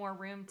like way more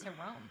room to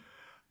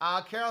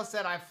roam. Carol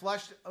said, I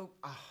flushed...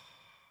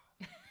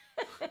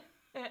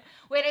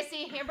 Wait, I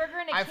see hamburger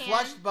in a can. I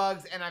flushed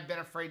bugs and I've been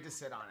afraid to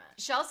sit on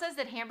it. Shell says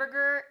that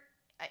hamburger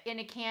in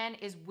a can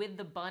is with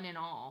the bun and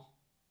all.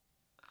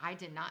 I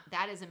did not.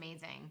 That is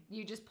amazing.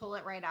 You just pull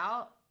it right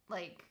out?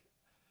 Like...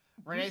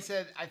 Renee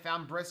said, I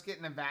found brisket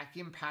in a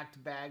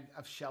vacuum-packed bag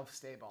of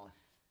shelf-stable.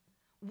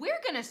 We're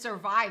going to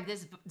survive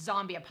this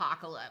zombie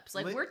apocalypse.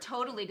 Like, we're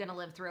totally going to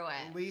live through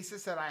it. Lisa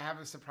said, I have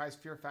a surprise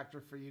fear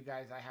factor for you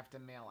guys I have to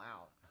mail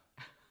out.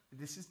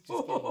 This is just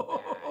getting bad.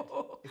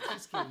 It's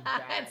just getting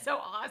bad. That's so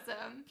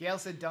awesome. Gail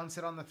said, don't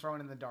sit on the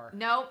throne in the dark.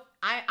 No,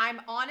 I'm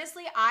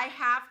honestly, I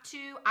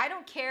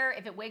don't care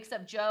if it wakes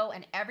up Joe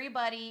and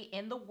everybody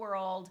in the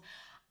world.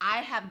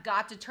 I have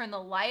got to turn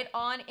the light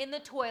on in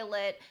the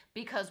toilet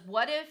because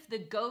what if the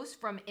ghosts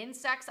from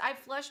insects I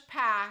flushed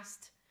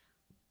past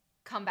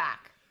come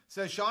back?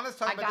 So Shauna's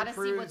talking about the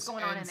cruise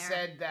and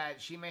said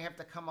that she may have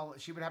to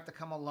she would have to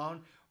come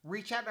alone.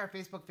 Reach out to our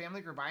Facebook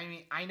family group. I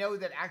mean, I know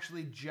that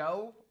actually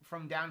Joe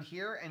from down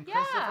here and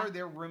Christopher,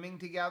 they're rooming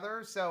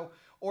together. So,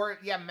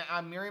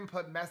 Miriam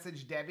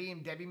message Debbie,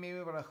 and Debbie may be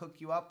able to hook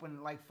you up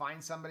and like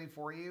find somebody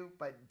for you.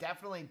 But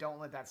definitely don't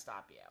let that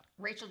stop you.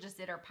 Rachel just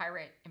did her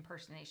pirate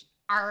impersonation.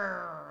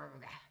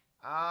 Arrgh.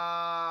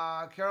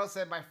 Carol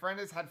said, my friend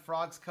has had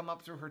frogs come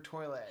up through her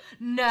toilet.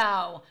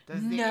 No.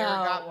 Does the air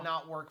gap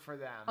not work for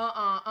them?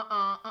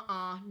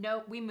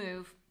 No, we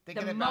move.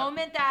 The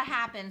moment that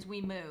happens,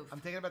 we move. I'm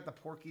thinking about the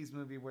Porky's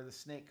movie where the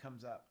snake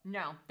comes up.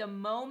 No. The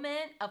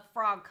moment a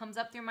frog comes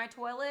up through my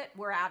toilet,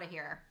 we're out of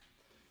here.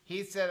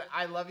 He said,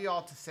 I love you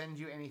all to send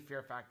you any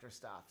Fear Factor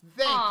stuff.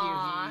 Thank you,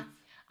 Heath.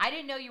 I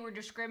didn't know you were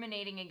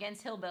discriminating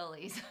against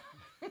hillbillies.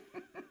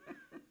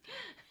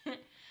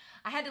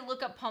 I had to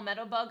look up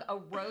palmetto bug. A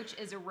roach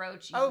is a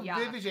roach. Oh,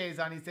 Vivajay's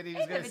on. He said he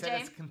was going to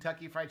send us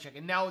Kentucky Fried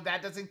Chicken. No,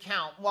 that doesn't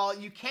count. Well,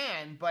 you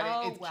can, but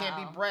it can't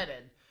be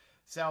breaded.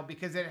 So,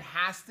 because it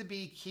has to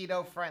be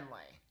keto friendly.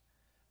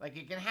 Like,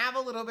 it can have a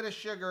little bit of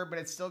sugar, but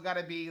it's still got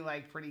to be,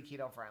 like, pretty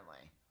keto friendly.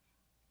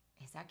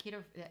 Is that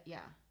keto? Yeah.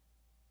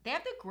 They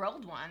have the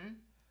grilled one.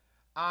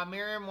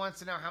 Miriam wants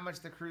to know how much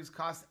the cruise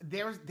cost.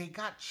 They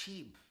got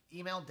cheap.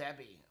 Email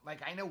Debbie. Like,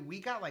 I know we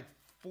got, like,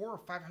 $400 or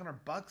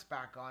 $500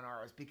 back on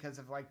ours because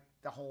of, like,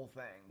 the whole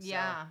thing. So,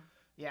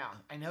 Yeah,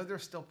 I know they're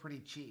still pretty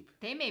cheap.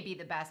 They may be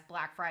the best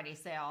Black Friday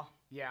sale.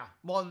 Yeah.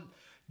 Well,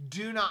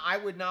 I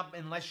would not,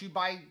 unless you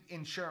buy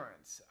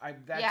insurance.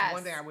 That's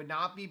one thing. I would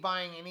not be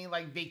buying any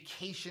like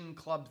vacation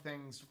club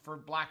things for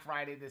Black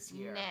Friday this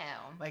year. No.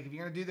 Like if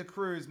you're going to do the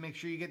cruise, make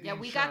sure you get the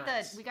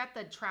insurance. we got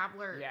the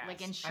traveler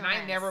like insurance. And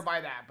I never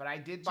buy that, but I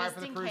did buy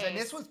for the cruise.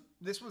 Case. And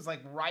this was like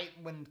right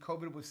when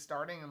COVID was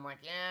starting. I'm like,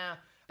 yeah,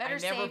 better I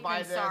never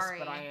buy this,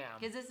 but I am.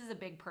 Because this is a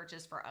big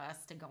purchase for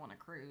us to go on a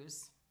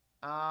cruise.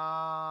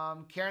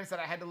 Karen said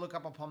I had to look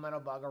up a palmetto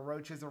bug. A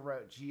roach is a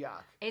roach.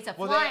 Yuck. It's a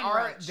flying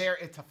roach.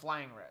 It's a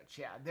flying roach.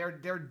 Yeah,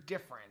 they're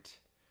different.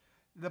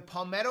 The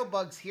palmetto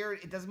bugs here,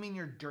 it doesn't mean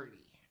you're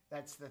dirty.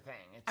 That's the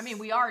thing.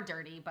 We are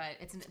dirty, but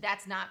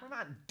we're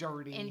not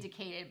dirty.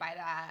 Indicated by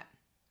that.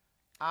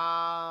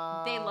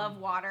 They love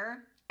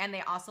water, and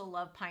they also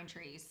love pine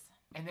trees.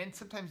 And then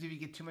sometimes if you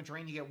get too much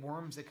rain, you get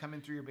worms that come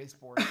in through your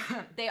baseboard.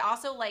 They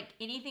also like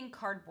anything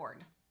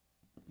cardboard.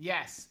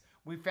 Yes.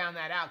 We found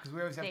that out because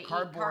we always have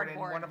cardboard, and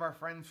one of our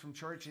friends from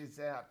church is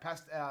a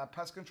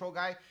pest control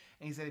guy,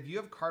 and he said if you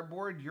have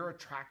cardboard, you're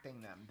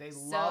attracting them. They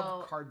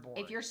love cardboard.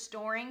 If you're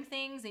storing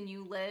things and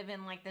you live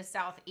in like the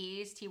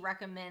Southeast, he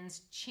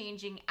recommends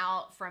changing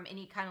out from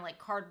any kind of like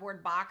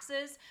cardboard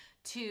boxes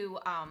to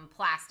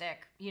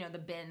plastic. You know, the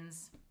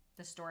bins,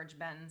 the storage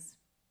bins,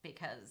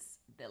 because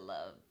they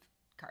love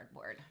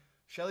cardboard.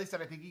 Shelly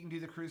said, I think you can do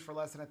the cruise for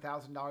less than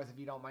 $1,000 if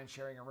you don't mind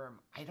sharing a room.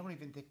 I don't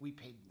think we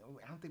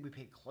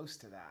paid close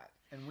to that.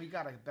 And we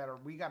got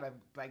a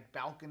like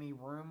balcony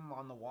room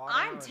on the water.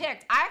 I'm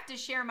ticked. I have to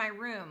share my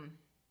room.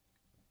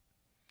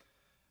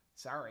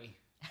 Sorry.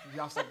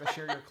 You also have to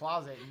share your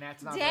closet, and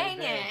that's not Dang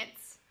very big. it.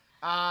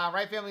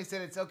 Right Family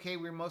said, it's okay.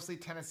 We're mostly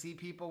Tennessee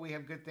people. We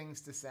have good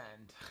things to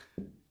send.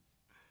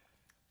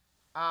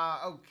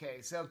 Okay.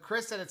 So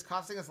Chris said it's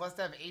costing us less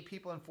to have 8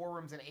 people in 4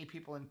 rooms than 8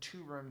 people in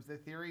 2 rooms. The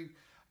theory...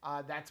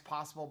 that's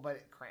possible, but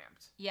it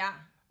cramped. Yeah.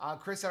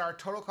 Chris said our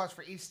total cost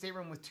for each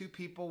stateroom with 2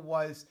 people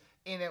was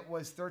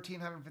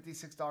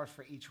 $1,356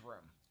 for each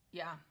room.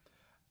 Yeah.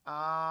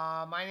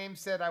 My name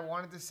said I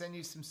wanted to send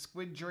you some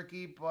squid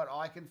jerky, but all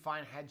I could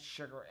find had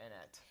sugar in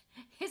it.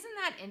 Isn't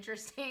that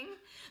interesting?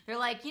 They're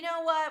like, you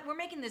know what? We're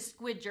making this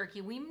squid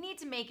jerky. We need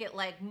to make it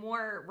like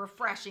more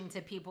refreshing to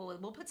people.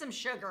 We'll put some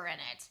sugar in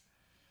it.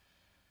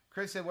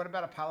 Chris said, what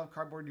about a pile of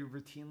cardboard you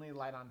routinely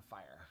light on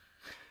fire?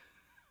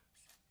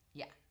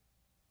 Yeah.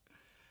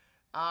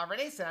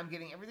 Renee said, I'm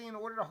getting everything in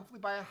order to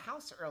hopefully buy a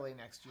house early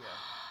next year.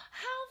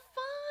 How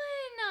fun.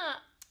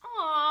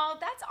 Aw,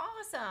 that's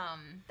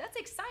awesome. That's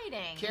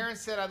exciting. Karen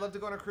said, I'd love to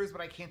go on a cruise,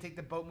 but I can't take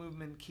the boat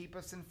movement. Keep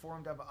us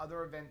informed of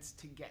other events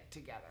to get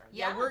together.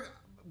 Yeah,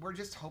 we're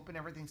just hoping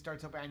everything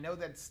starts open. I know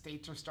that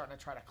states are starting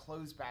to try to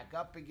close back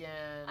up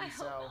again. I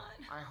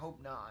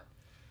hope not.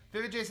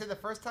 Vivid J said, the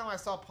first time I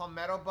saw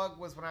palmetto bug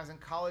was when I was in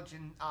college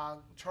in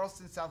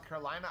Charleston, South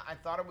Carolina. I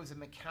thought it was a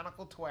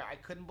mechanical toy. I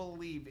couldn't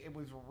believe it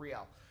was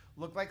real.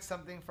 Looked like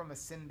something from a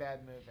Sinbad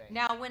movie.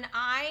 Now, when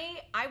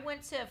I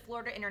went to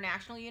Florida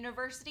International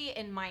University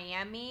in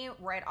Miami,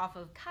 right off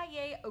of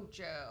Calle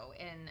Ocho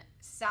in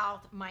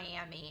South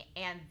Miami,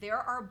 and there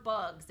are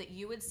bugs that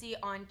you would see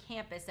on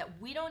campus that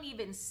we don't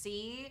even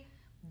see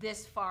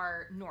this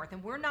far north,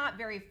 and we're not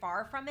very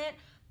far from it,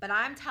 but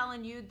I'm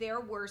telling you,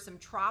 there were some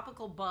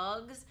tropical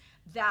bugs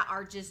that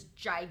are just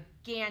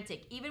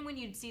gigantic. Even when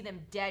you'd see them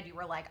dead, you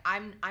were like,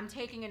 I'm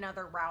taking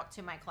another route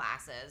to my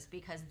classes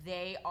because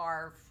they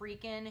are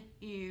freaking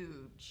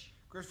huge.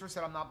 Christopher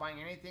said, I'm not buying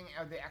anything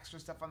of the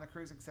extra stuff on the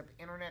cruise except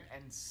internet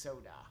and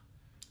soda.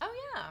 Oh,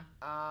 yeah.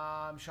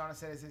 Shauna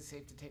said, is it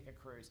safe to take a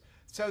cruise?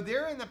 So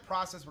they're in the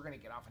process, we're going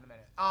to get off in a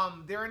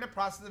minute. They're in the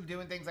process of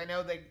doing things. I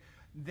know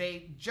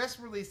they just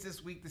released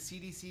this week, the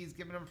CDC has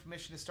given them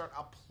permission to start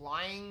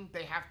applying.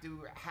 They have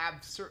to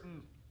have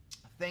certain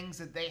things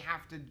that they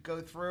have to go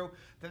through.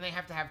 Then they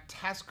have to have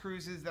test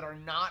cruises that are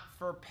not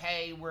for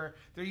pay, where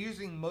they're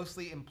using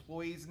mostly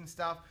employees and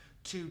stuff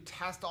to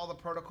test all the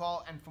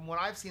protocol. And from what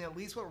I've seen, at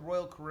least with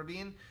Royal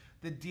Caribbean,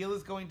 the deal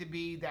is going to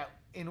be that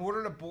in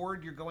order to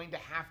board, you're going to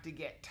have to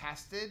get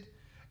tested.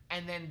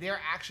 And then they're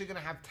actually going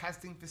to have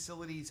testing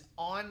facilities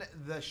on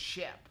the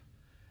ship.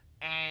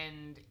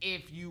 And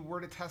if you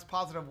were to test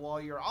positive while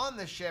you're on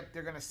the ship,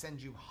 they're going to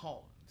send you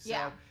home.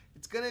 So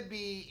it's going to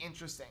be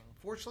interesting.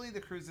 Fortunately, the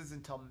cruise is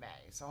until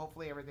May, so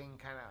hopefully everything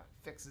kind of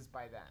fixes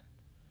by then.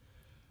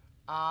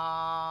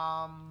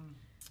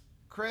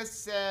 Chris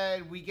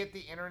said, we get the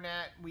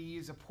internet. We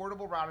use a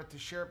portable router to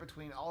share it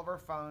between all of our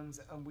phones,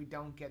 and we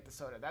don't get the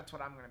soda. That's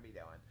what I'm going to be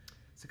doing.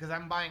 So, because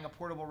I'm buying a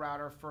portable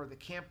router for the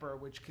camper,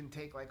 which can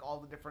take like all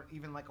the different,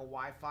 even like a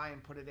Wi-Fi,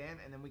 and put it in,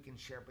 and then we can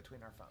share it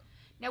between our phones.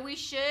 Now, we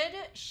should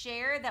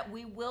share that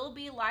we will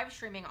be live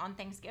streaming on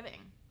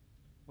Thanksgiving.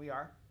 We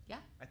are? Yeah.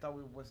 I thought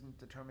we wasn't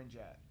determined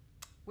yet.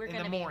 We're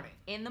going to be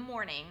in the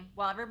morning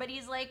while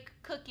everybody's like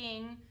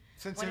cooking.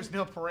 Since there's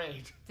no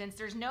parade. Since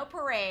there's no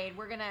parade,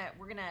 we're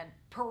gonna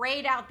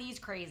parade out these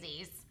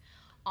crazies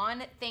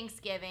on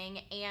Thanksgiving.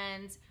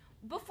 And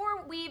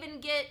before we even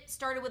get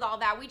started with all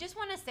that, we just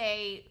want to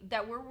say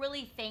that we're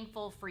really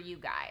thankful for you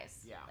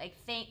guys. Yeah.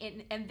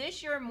 And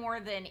this year more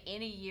than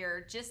any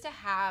year, just to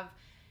have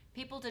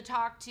people to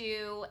talk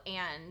to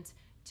and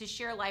to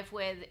share life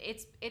with.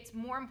 It's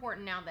more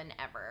important now than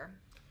ever.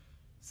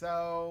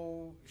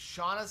 So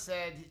Shauna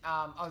said,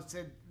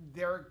 said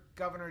their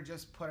governor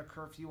just put a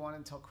curfew on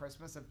until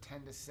Christmas of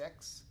 10 to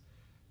 6.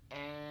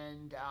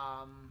 And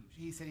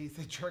he said he's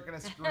jerking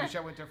a Scrooge. I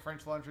went to a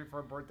French Laundry for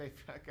a birthday.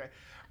 Okay.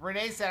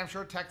 Renee said, I'm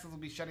sure Texas will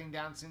be shutting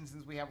down soon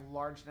since we have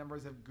large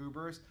numbers of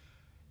goobers.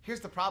 Here's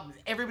the problem.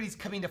 Everybody's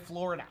coming to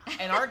Florida.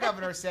 And our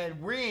governor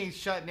said, we ain't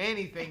shutting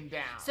anything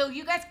down. So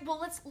you guys, well,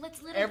 let's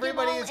literally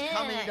everybody is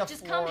coming to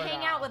just Florida. Come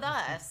hang out with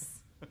us.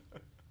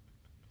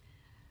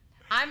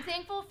 I'm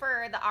thankful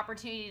for the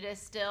opportunity to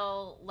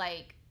still,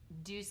 like,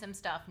 do some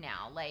stuff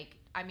now. Like,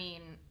 I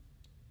mean,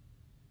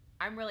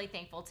 I'm really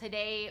thankful.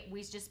 Today,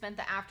 we just spent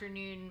the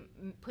afternoon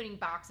putting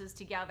boxes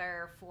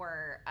together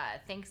for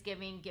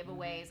Thanksgiving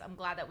giveaways. I'm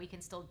glad that we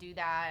can still do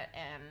that.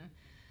 And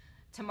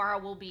tomorrow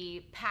we'll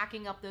be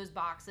packing up those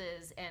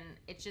boxes. And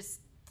it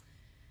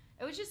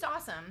was just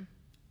awesome.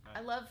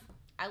 I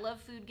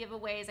love food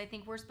giveaways. I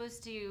think we're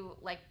supposed to,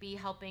 like, be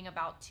helping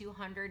about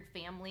 200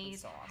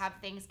 families have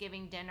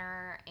Thanksgiving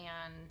dinner.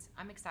 And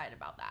I'm excited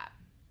about that.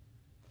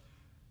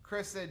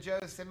 Chris said, Joe,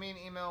 send me an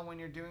email when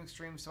you're doing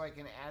streams so I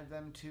can add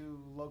them to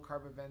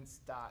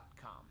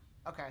lowcarbevents.com.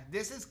 Okay,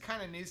 this is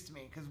kind of news to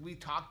me because we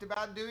talked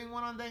about doing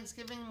one on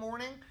Thanksgiving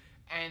morning,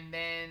 and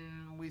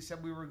then we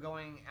said we were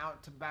going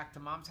out back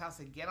to Mom's house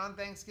again on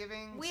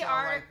Thanksgiving. We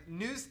are. Like,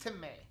 news to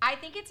me. I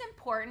think it's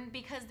important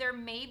because there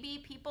may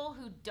be people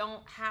who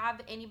don't have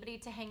anybody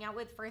to hang out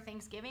with for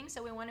Thanksgiving,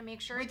 so we want to make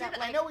sure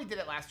I know we did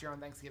it last year on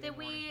Thanksgiving that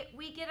morning.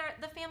 we get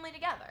the family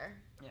together.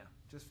 Yeah,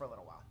 just for a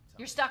little while. So.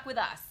 You're stuck with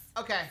us.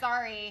 Okay.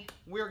 Sorry.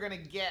 We're going to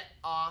get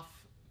off.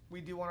 We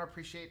do want to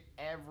appreciate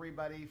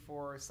everybody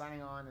for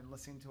signing on and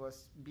listening to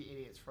us be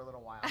idiots for a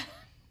little while.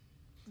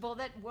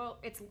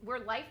 We're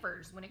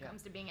lifers when it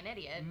comes to being an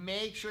idiot.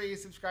 Make sure you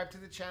subscribe to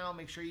the channel.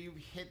 Make sure you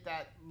hit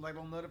that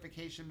little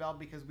notification bell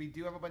because we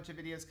do have a bunch of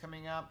videos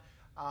coming up.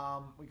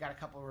 We got a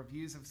couple of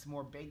reviews of some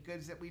more baked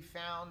goods that we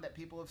found that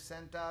people have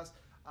sent us.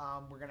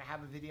 We're going to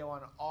have a video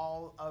on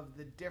all of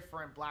the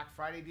different Black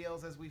Friday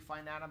deals as we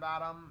find out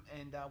about them.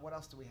 And what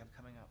else do we have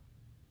coming up?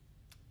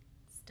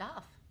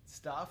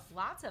 Stuff.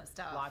 Lots of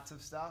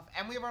stuff.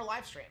 And we have our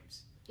live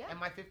streams. Yeah. And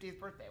my 50th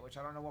birthday, which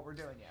I don't know what we're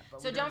doing yet.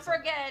 But so don't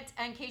forget,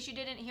 in case you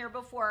didn't hear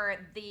before,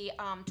 the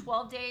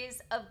 12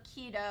 days of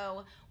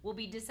keto will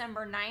be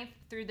December 9th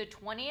through the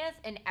 20th.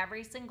 And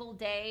every single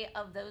day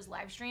of those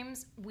live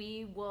streams,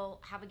 we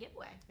will have a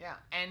giveaway. Yeah.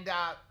 And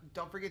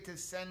don't forget to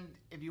send,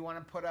 if you want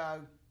to put a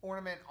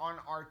ornament on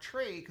our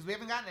tree, because we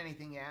haven't gotten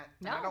anything yet.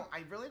 No.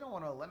 I really don't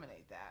want to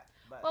eliminate that.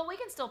 But well, we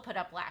can still put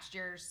up last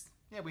year's.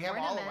 Yeah, we have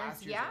all of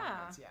last year's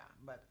ornaments. Yeah.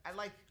 But I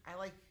like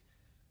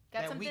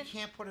that we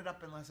can't put it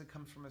up unless it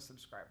comes from a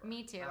subscriber.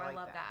 Me too. I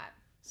love that.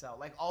 So,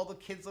 like all the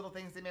kids' little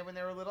things they made when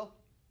they were little.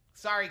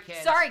 Sorry,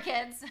 kids.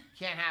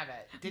 Can't have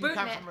it. Didn't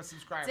come from a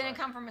subscriber. Didn't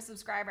come from a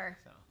subscriber.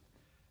 So,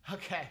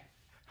 okay.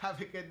 Have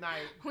a good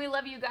night. We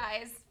love you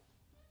guys.